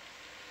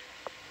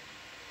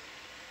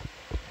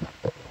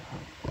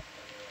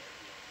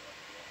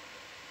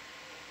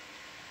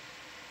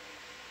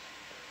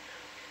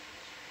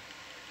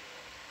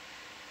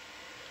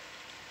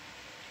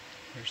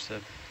 Where's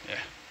the... Yeah.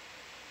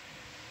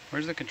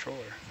 Where's the controller?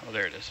 Oh,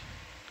 there it is.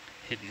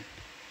 Hidden.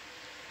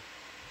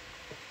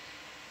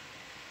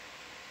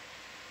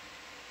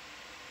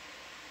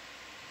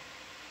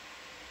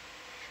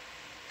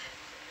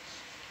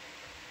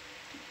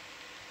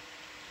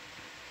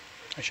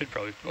 I should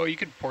probably... Oh, you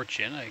could porch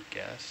in, I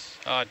guess.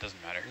 Oh, it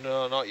doesn't matter.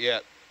 No, not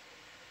yet.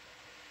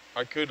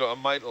 I could, I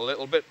might a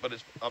little bit, but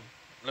it's.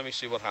 Let me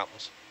see what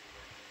happens.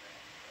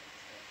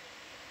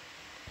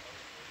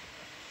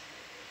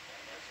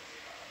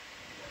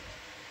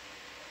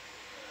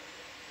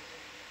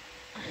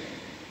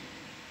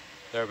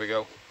 There we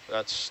go.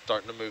 That's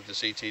starting to move the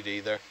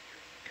CTD there.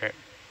 Okay.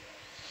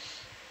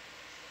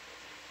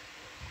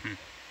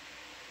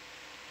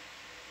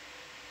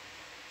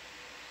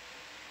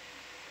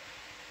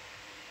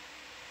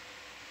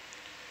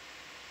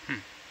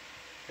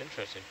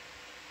 Interesting.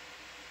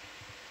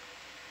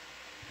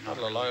 Not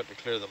That'll allow it to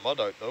clear the mud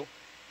out though.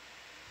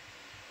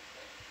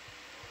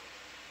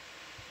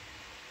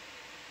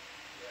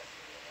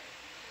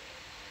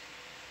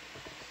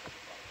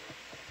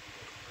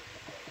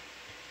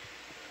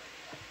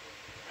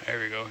 There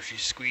we go.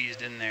 She's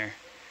squeezed in there.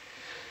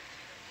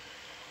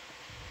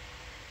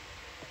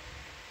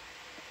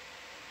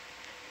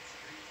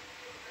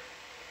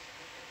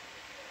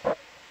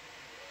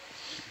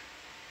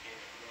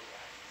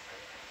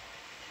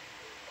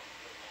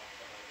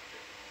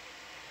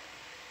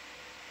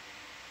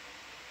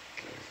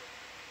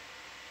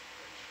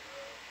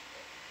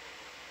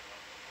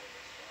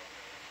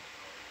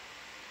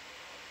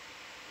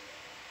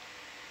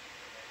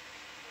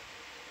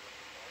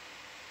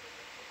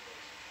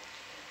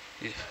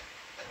 Yeah.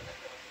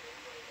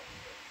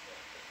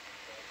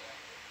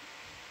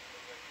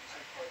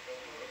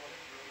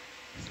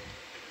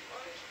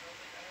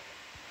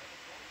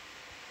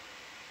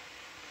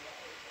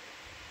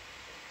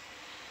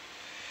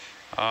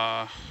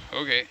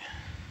 Okay.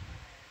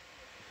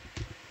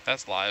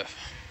 That's live.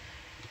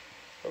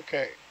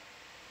 Okay.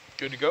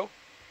 Good to go?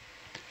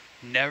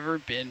 Never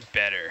been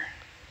better.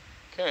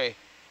 Okay.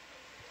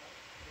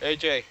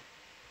 AJ.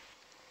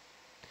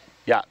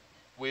 Yeah.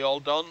 We all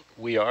done?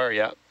 We are,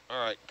 yeah.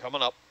 All right,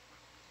 coming up.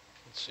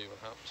 Let's see what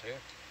happens here.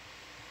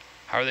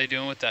 How are they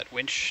doing with that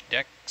winch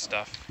deck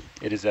stuff?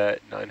 It is at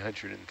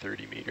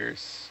 930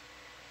 meters.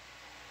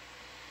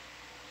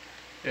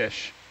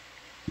 Ish.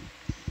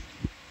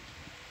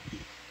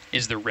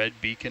 Is the red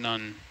beacon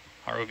on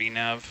ROV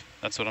nav?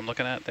 That's what I'm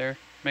looking at there,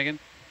 Megan?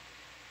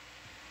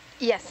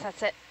 Yes,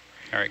 that's it.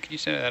 All right, can you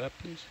set that up,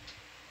 please?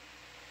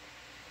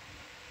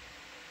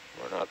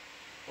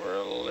 We're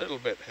a little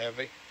bit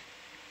heavy.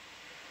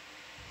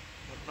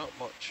 But not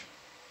much.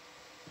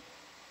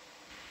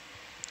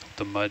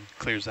 The mud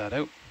clears that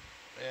out.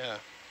 Yeah.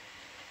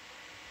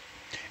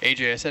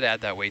 AJ, I said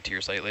add that weight to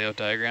your site layout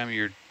diagram.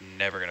 You're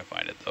never going to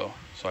find it, though,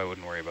 so I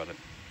wouldn't worry about it.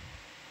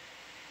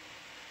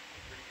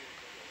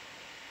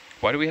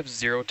 Why do we have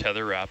 0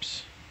 tether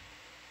wraps?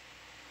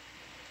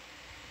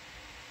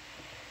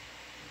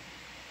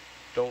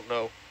 Don't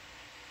know.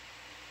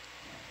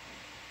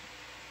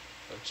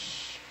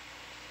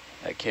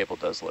 That cable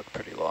does look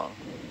pretty long.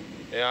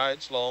 Yeah,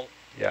 it's long.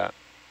 Yeah.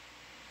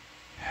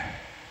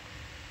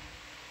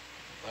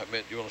 That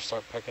meant you want to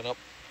start picking up?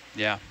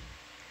 Yeah.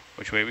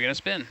 Which way are we going to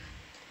spin?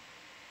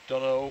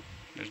 Don't know.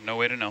 There's no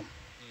way to know.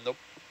 Nope.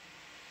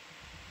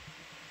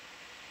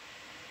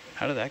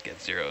 How did that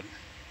get zeroed?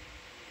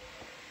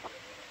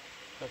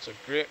 That's a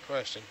great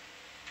question.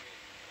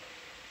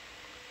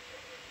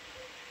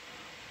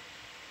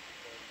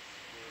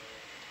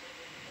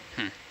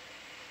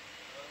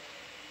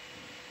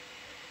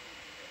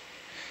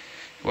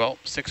 Well,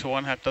 6 of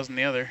one, half dozen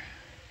the other.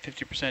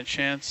 50%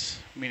 chance,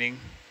 meaning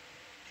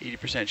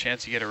 80%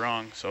 chance you get it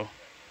wrong, so.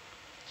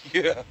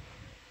 Yeah.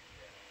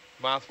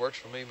 Math works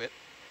for me, mate.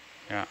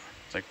 Yeah,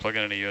 it's like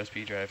plugging in a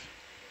USB drive.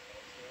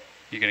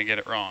 You're going to get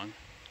it wrong.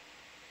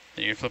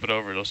 Then you flip it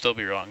over, it'll still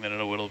be wrong. Then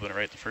it would have been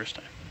right the first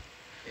time.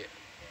 Yeah.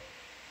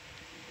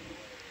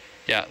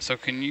 Yeah, so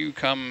can you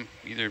come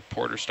either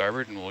port or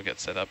starboard and we'll get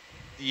set up?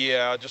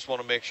 Yeah, I just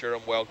want to make sure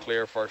I'm well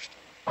clear first.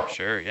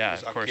 Sure, yeah,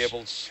 of Our course.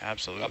 cable's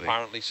absolutely.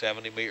 apparently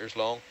 70 meters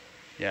long.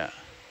 Yeah.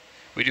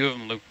 We do have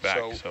them looped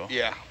back, so.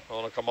 Yeah, I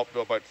want to come up to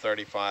about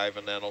 35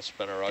 and then I'll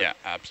spin her out. Yeah,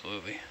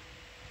 absolutely.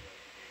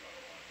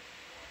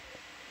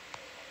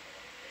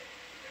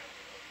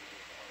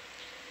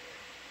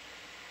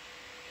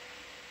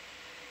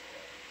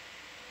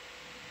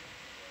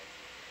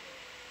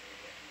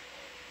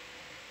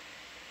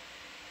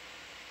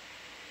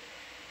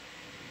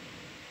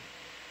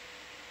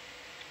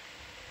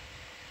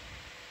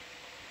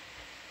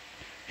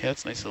 Yeah,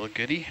 that's a nice little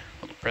goodie,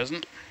 little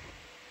present.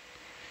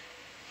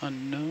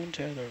 Unknown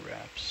tether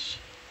wraps.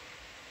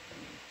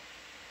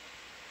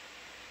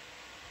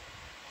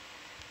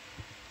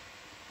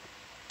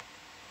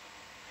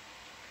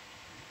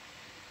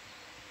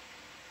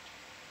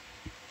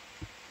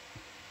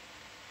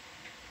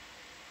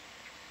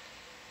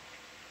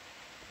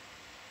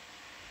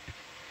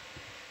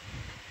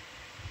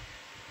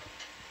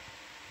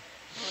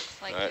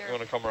 Looks like All right, I'm going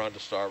to come around to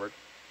starboard.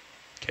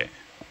 Okay.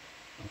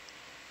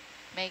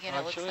 Megan,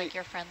 it looks like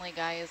your friendly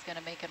guy is going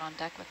to make it on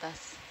deck with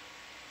us.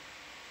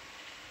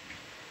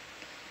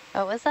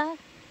 What was that?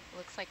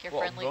 Looks like your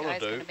What friendly I'm gonna guy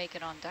is going do to make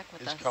it on deck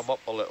with is us. come up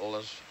a little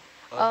as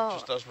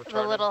just as we're the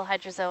turning. little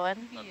hydrozoan.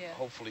 And Yeah.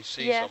 hopefully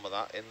see Yeah. some of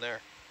that in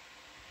there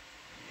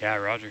Yeah,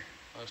 roger.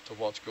 as to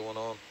what's going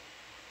on.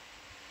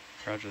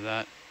 Roger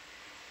that.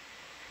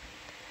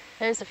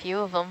 There's a few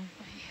of them,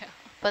 Yeah.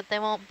 but they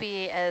won't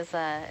be as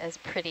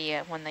pretty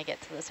when they get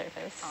to the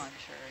surface. Oh, I'm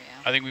sure,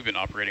 yeah. I think we've been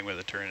operating with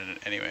a turn in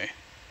it anyway.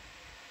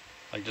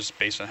 Like just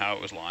based on how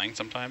it was lying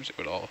sometimes, it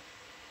would all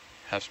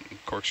have some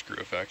corkscrew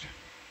effect.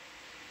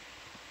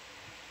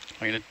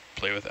 I'm going to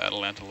play with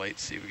Atalanta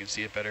lights, see if we can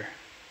see it better.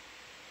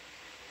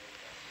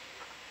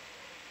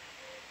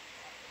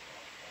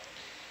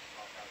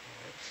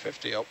 Right,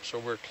 50 up, so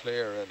we're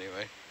clear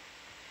anyway.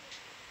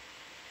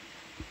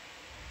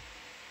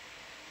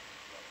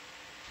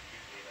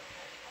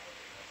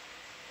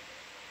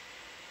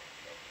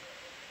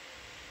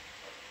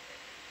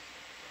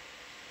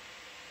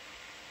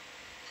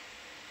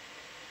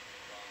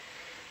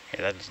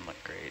 Hey, that doesn't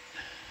look great.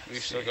 You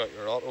Let's still see. got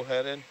your auto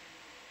head in?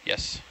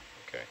 Yes,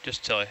 Okay.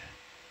 just till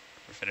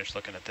we're finished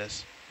looking at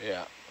this.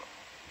 Yeah.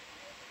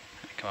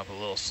 Come up a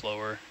little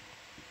slower.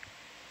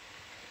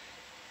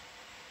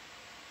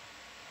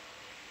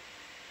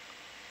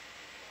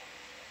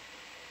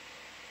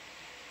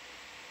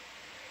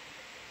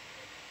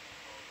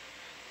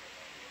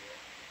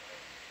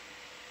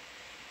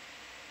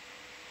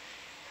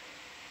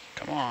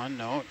 Come on,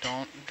 no,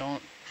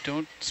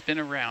 don't spin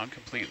around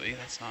completely.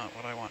 That's not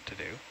what I want to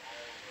do.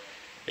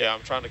 Yeah,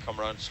 I'm trying to come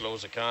around as slow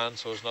as I can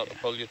so as not to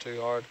pull you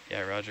too hard.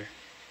 Yeah, roger.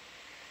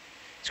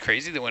 It's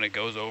crazy that when it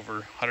goes over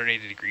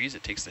 180 degrees,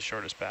 it takes the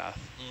shortest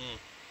path.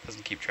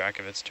 Doesn't keep track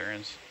of its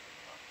turns.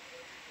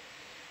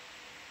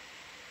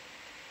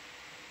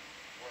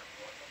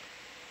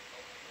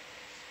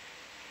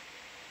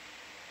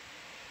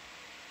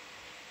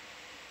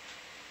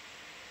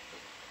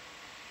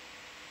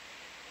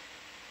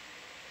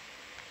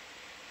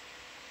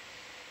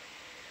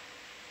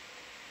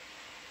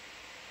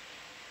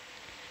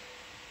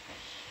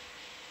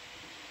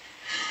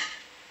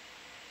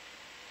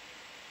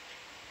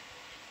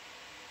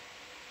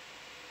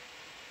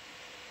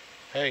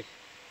 Hey,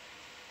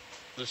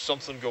 there's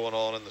something going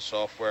on in the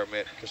software,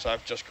 mate, because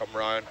I've just come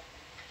round.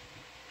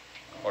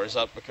 Or is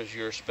that because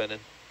you're spinning?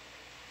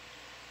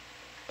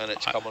 And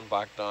it's coming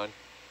back down?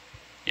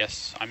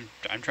 Yes, I'm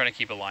trying to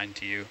keep a line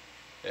to you.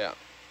 Yeah.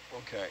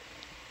 Okay.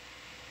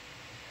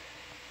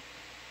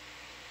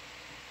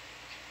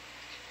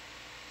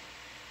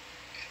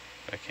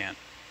 But I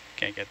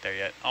can't get there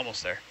yet.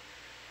 Almost there.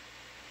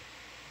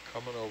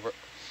 Coming over.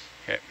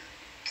 Okay.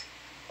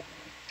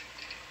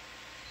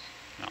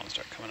 Now I'll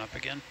start coming up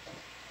again.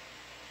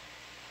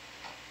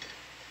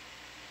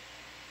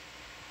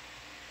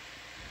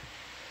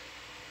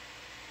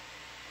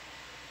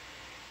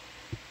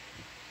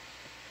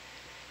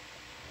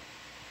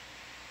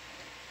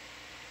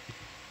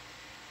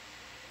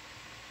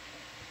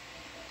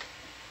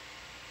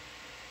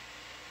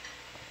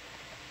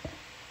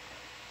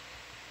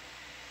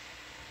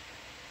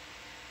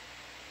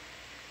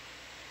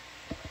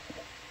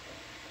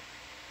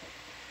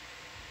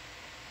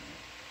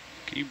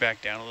 Can you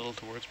back down a little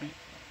towards me?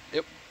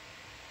 Yep.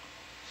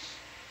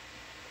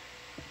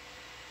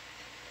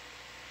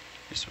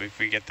 Just so if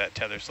we get that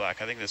tether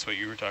slack, I think that's what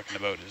you were talking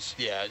about is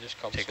Yeah, just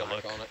come take a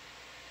slack look on it.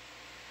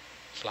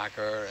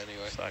 Slacker,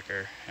 anyway.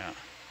 slacker, yeah.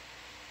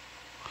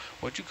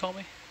 What'd you call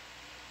me?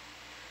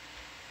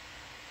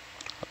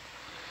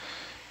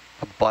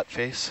 A butt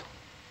face.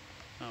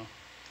 Oh.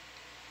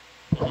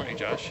 Morning,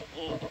 Josh.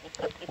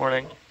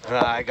 Morning.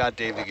 I got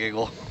Dave the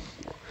giggle.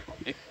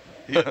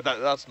 Yeah,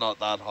 that's not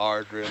that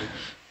hard, really.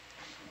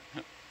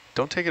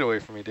 Don't take it away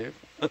from me, Dave.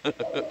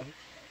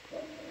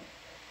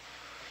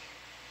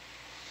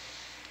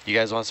 You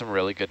guys want some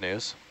really good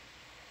news?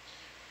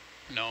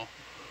 No.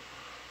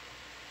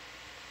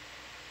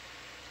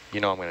 You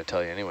know I'm going to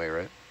tell you anyway,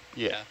 right?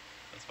 Yeah.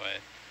 That's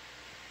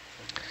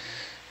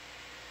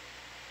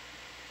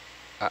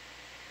why.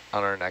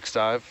 On our next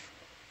dive,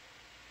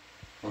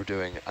 we're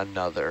doing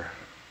another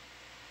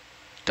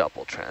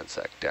double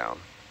transect down.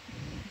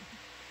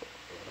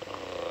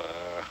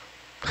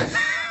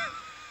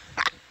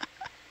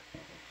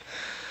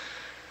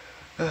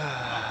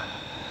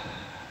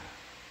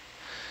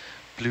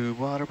 Blue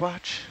water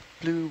watch,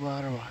 blue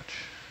water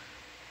watch.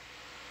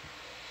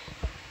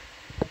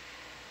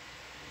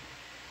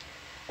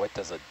 What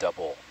does a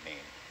double mean?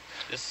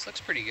 This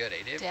looks pretty good,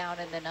 eh, Dave? Down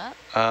and then up?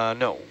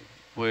 No,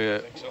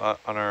 we're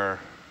on our...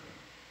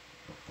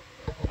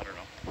 I don't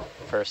know.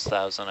 First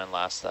 1,000 and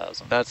last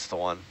 1,000. That's the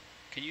one.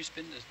 Can you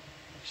spin the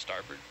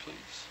starboard,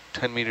 please?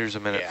 10 meters a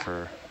minute Yeah.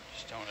 for...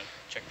 Just want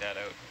to check that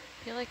out.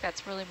 I feel like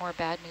that's really more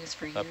bad news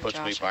for you, That puts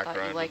me Josh. back I thought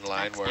you around in liked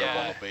line next where I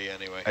level. want to be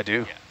anyway. I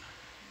do. Yeah.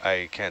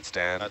 I can't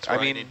stand... That's where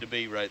I mean, need to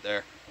be right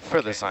there.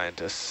 for the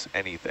scientists,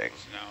 anything.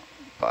 No.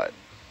 But...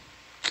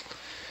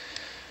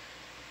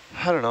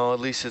 I don't know, at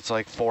least it's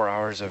like 4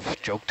 hours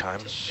of joke time.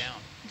 Tilt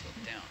down.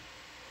 Tilt down.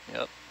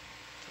 Yep.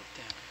 Tilt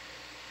down.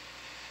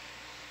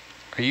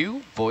 Are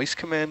you voice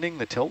commanding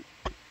the tilt?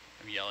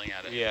 I'm yelling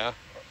at it. Yeah.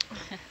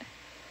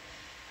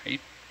 Are you?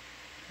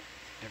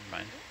 Never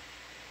mind.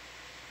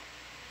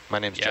 My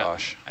name's Yeah,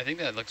 Josh. I think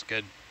that looks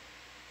good.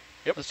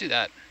 Yep. Let's do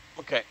that.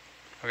 Okay.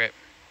 Okay.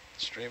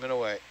 Streaming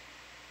away.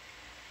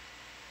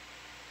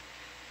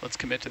 Let's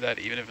commit to that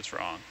even if it's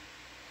wrong.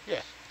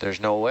 Yeah. There's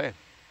no way.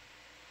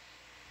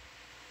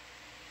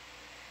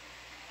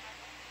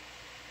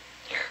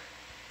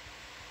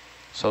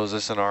 So is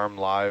this an arm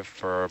live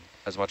for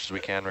as much as we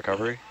can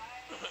recovery?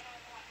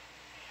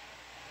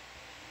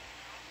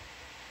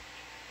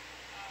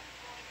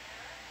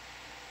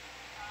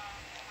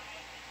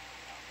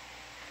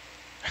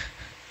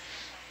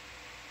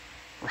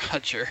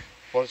 Roger.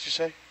 What did you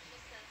say?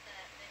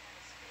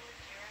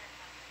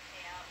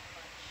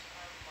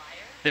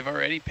 They've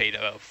already paid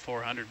about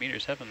 400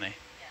 meters, haven't they?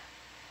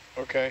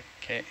 Okay.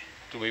 Okay.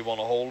 Do we want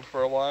to hold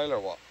for a while or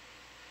what?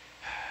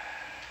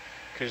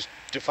 Because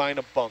define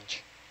a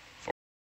bunch.